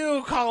will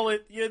still call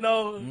it,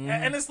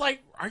 and it's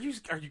like, are you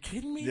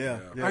kidding me? Yeah.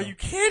 Are you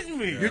kidding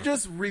me? You're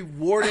just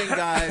rewarding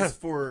guys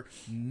for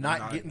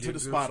not getting to the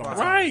spot on time.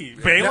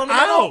 Right. Bailing them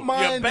I don't out.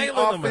 mind You're the bailing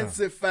them out.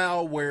 offensive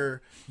foul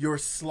where you're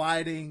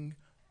sliding,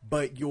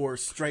 but you're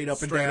straight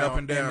up and down,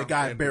 and the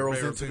guy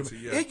barrels into them.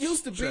 It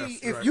used to be,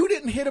 chest, if right. you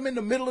didn't hit him in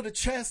the middle of the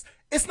chest,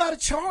 it's not a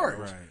charge.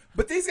 Right.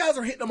 But these guys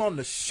are hitting them on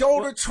the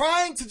shoulder,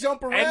 trying to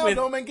jump around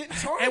them and getting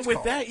charged. And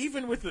with that,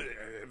 even with the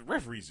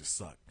referees just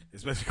suck.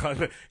 Especially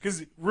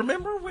because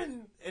remember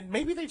when, and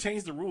maybe they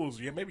changed the rules.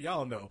 Yeah, maybe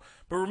y'all know.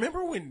 But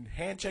remember when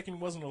hand checking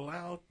wasn't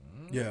allowed?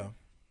 Yeah.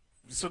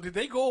 So did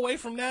they go away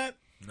from that?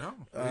 No,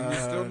 you're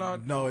still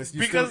not. No, you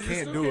Because still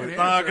can't do it.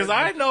 Because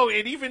I know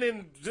it. Even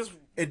in just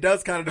it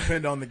does kind of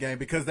depend on the game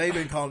because they've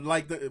been calling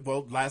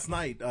last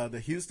night the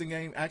Houston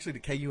game, actually the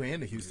KU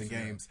and the Houston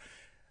games.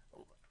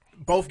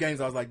 Both games,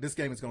 I was like, this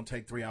game is going to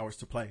take 3 hours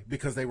to play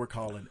because they were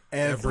calling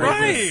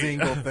every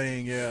single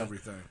thing. Yeah,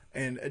 everything.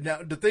 And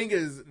now the thing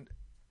is,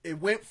 it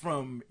went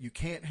from you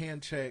can't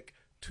hand check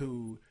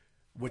to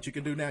what you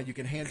can do now. You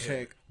can hand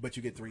check, but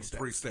you get 3 steps.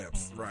 3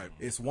 steps, right.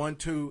 It's 1,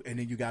 2, and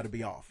then you got to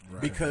be off.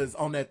 Right. Because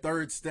on that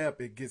third step,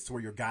 it gets to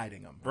where you're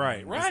guiding them.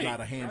 Right. It's not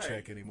a hand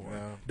check anymore.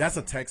 Yeah. That's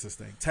a Texas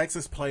thing.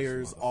 Texas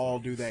players all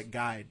do that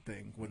guide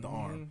thing with the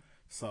arm.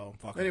 So,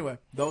 anyway,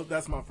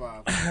 that's my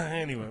 5.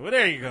 Anyway, well,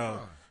 there you go.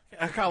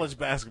 College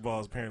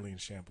basketball is apparently in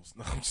shambles.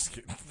 No, I'm just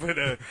kidding. But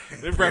the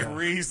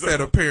referees said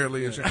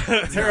apparently in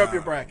shambles. Tear up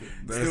your bracket.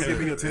 Still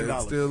give me your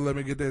 $10. Still let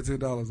me get that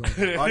 $10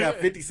 on. I got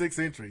 56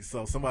 entries,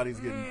 so somebody's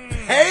getting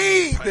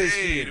paid this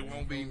year. It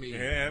won't be me.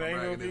 Yeah, it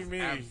ain't gonna be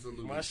me.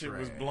 My shit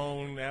was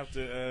blown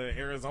after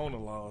Arizona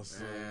lost.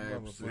 So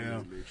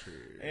Absolutely true.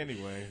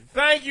 Anyway,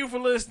 thank you for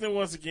listening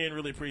once again.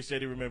 Really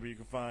appreciate it. Remember, you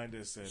can find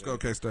us at Let's go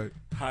K-State.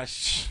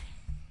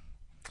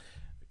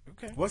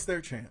 Okay. What's their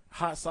chant?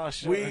 Hot Sauce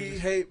Show. We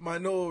hate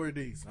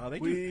minorities. Oh,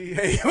 we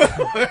hate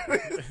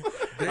minorities.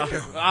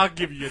 I'll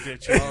give you a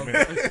chant.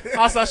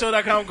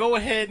 HotSauceShow.com. Go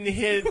ahead and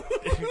hit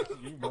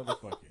you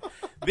motherfucker.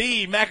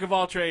 The Mac of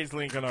All Trades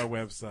link on our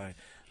website.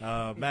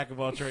 Mac of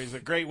All Trades is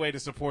a great way to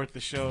support the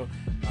show.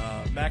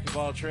 Mac of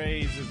All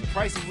Trades is the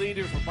pricing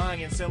leader for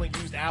buying and selling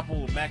used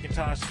Apple and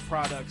Macintosh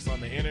products on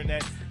the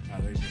internet.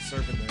 They've been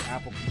serving the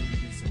Apple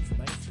community since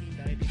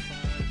 1995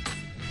 and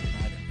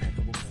provide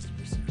impeccable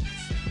customer service.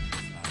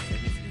 And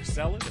if you're a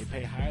seller, they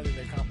pay higher than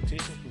their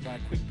competition,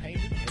 provide quick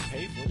payment, and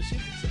pay for the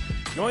shipping. So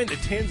join the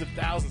tens of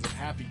thousands of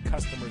happy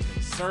customers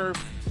they serve.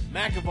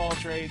 Mac of All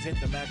Trades. Hit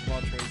the Mac of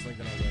All Trades link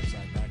on our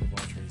website,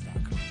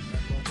 macofalltrades.com.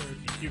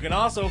 You can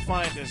also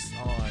find us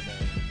on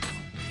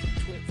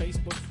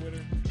Facebook,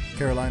 Twitter.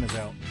 Carolina's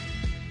out.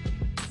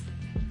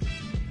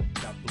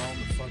 Got blown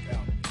the fuck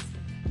out.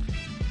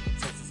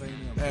 Texas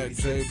A&M. At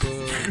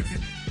J-Bug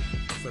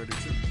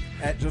 32.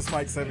 At Just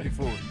Mike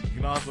 74. You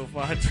can also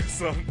find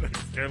us on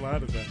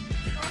Carolina's out.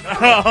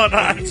 On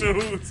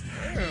iTunes,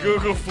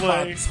 Google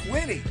Play.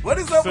 20. What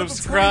is up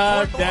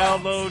Subscribe, with the 20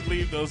 download,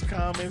 leave those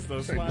comments,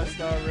 those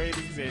 5-star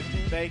ratings, and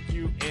thank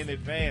you in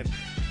advance.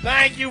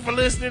 Thank you for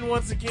listening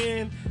once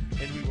again,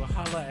 and we will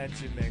holla at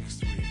you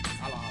next week.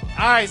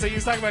 All right, so you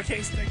was talking about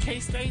K-State.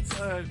 K-State's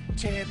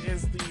chant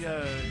is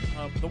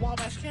the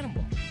Wabash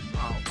Cannonball.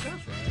 Oh,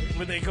 that's right.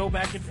 When they go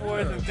back and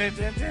forth. Yeah.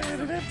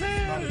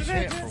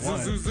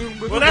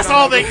 Well, that's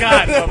all they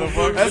got,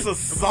 motherfucker. That's a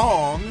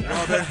song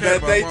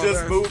that they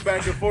just move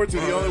back and forth to.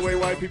 The only way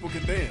white people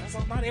can dance.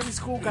 Not every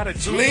school got a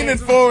chant. Leaning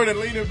forward and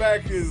leaning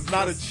back is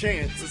not a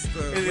chant.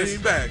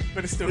 Lean back.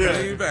 But it's still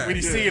kind of, when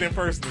you see it in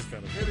person, it's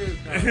kind of.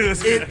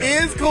 It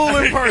is cool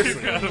in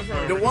person.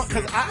 The one,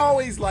 because I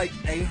always like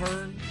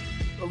Ahern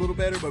a little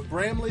better, but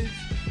Bramlage,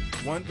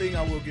 one thing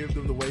I will give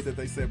them, the way that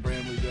they set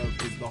Bramlage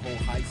up is the whole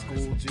high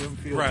school gym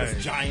field, just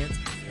giant.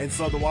 And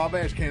so the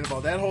Wabash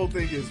Cannonball, that whole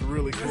thing is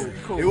really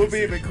cool. It would be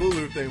even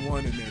cooler if they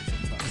won in there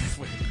sometimes.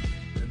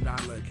 And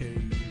not let KU.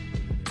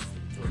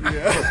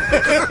 Yeah.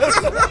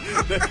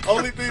 The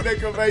only thing that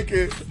could make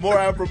it more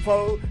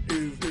apropos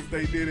is if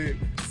they did it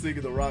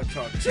singing the Rock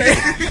Chalk chant.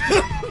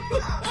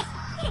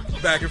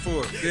 Back and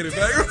forth. Get it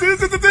back.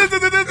 This is the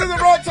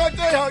Rock Chalk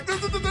Jayhawk.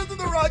 This is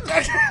the Rock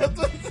Chalk.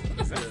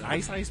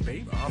 Ice Ice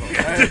Baby.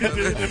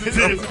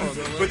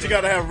 But you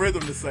gotta have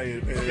rhythm to say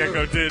it. You gotta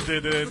go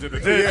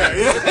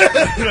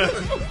Yeah.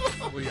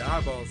 With your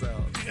eyeballs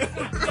out.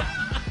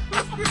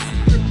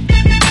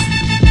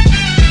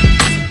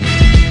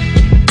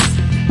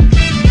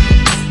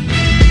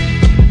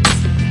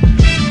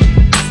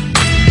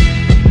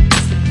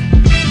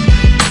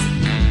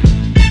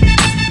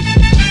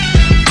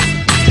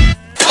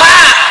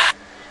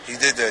 He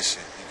did that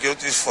shit. He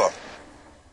guilty as fuck.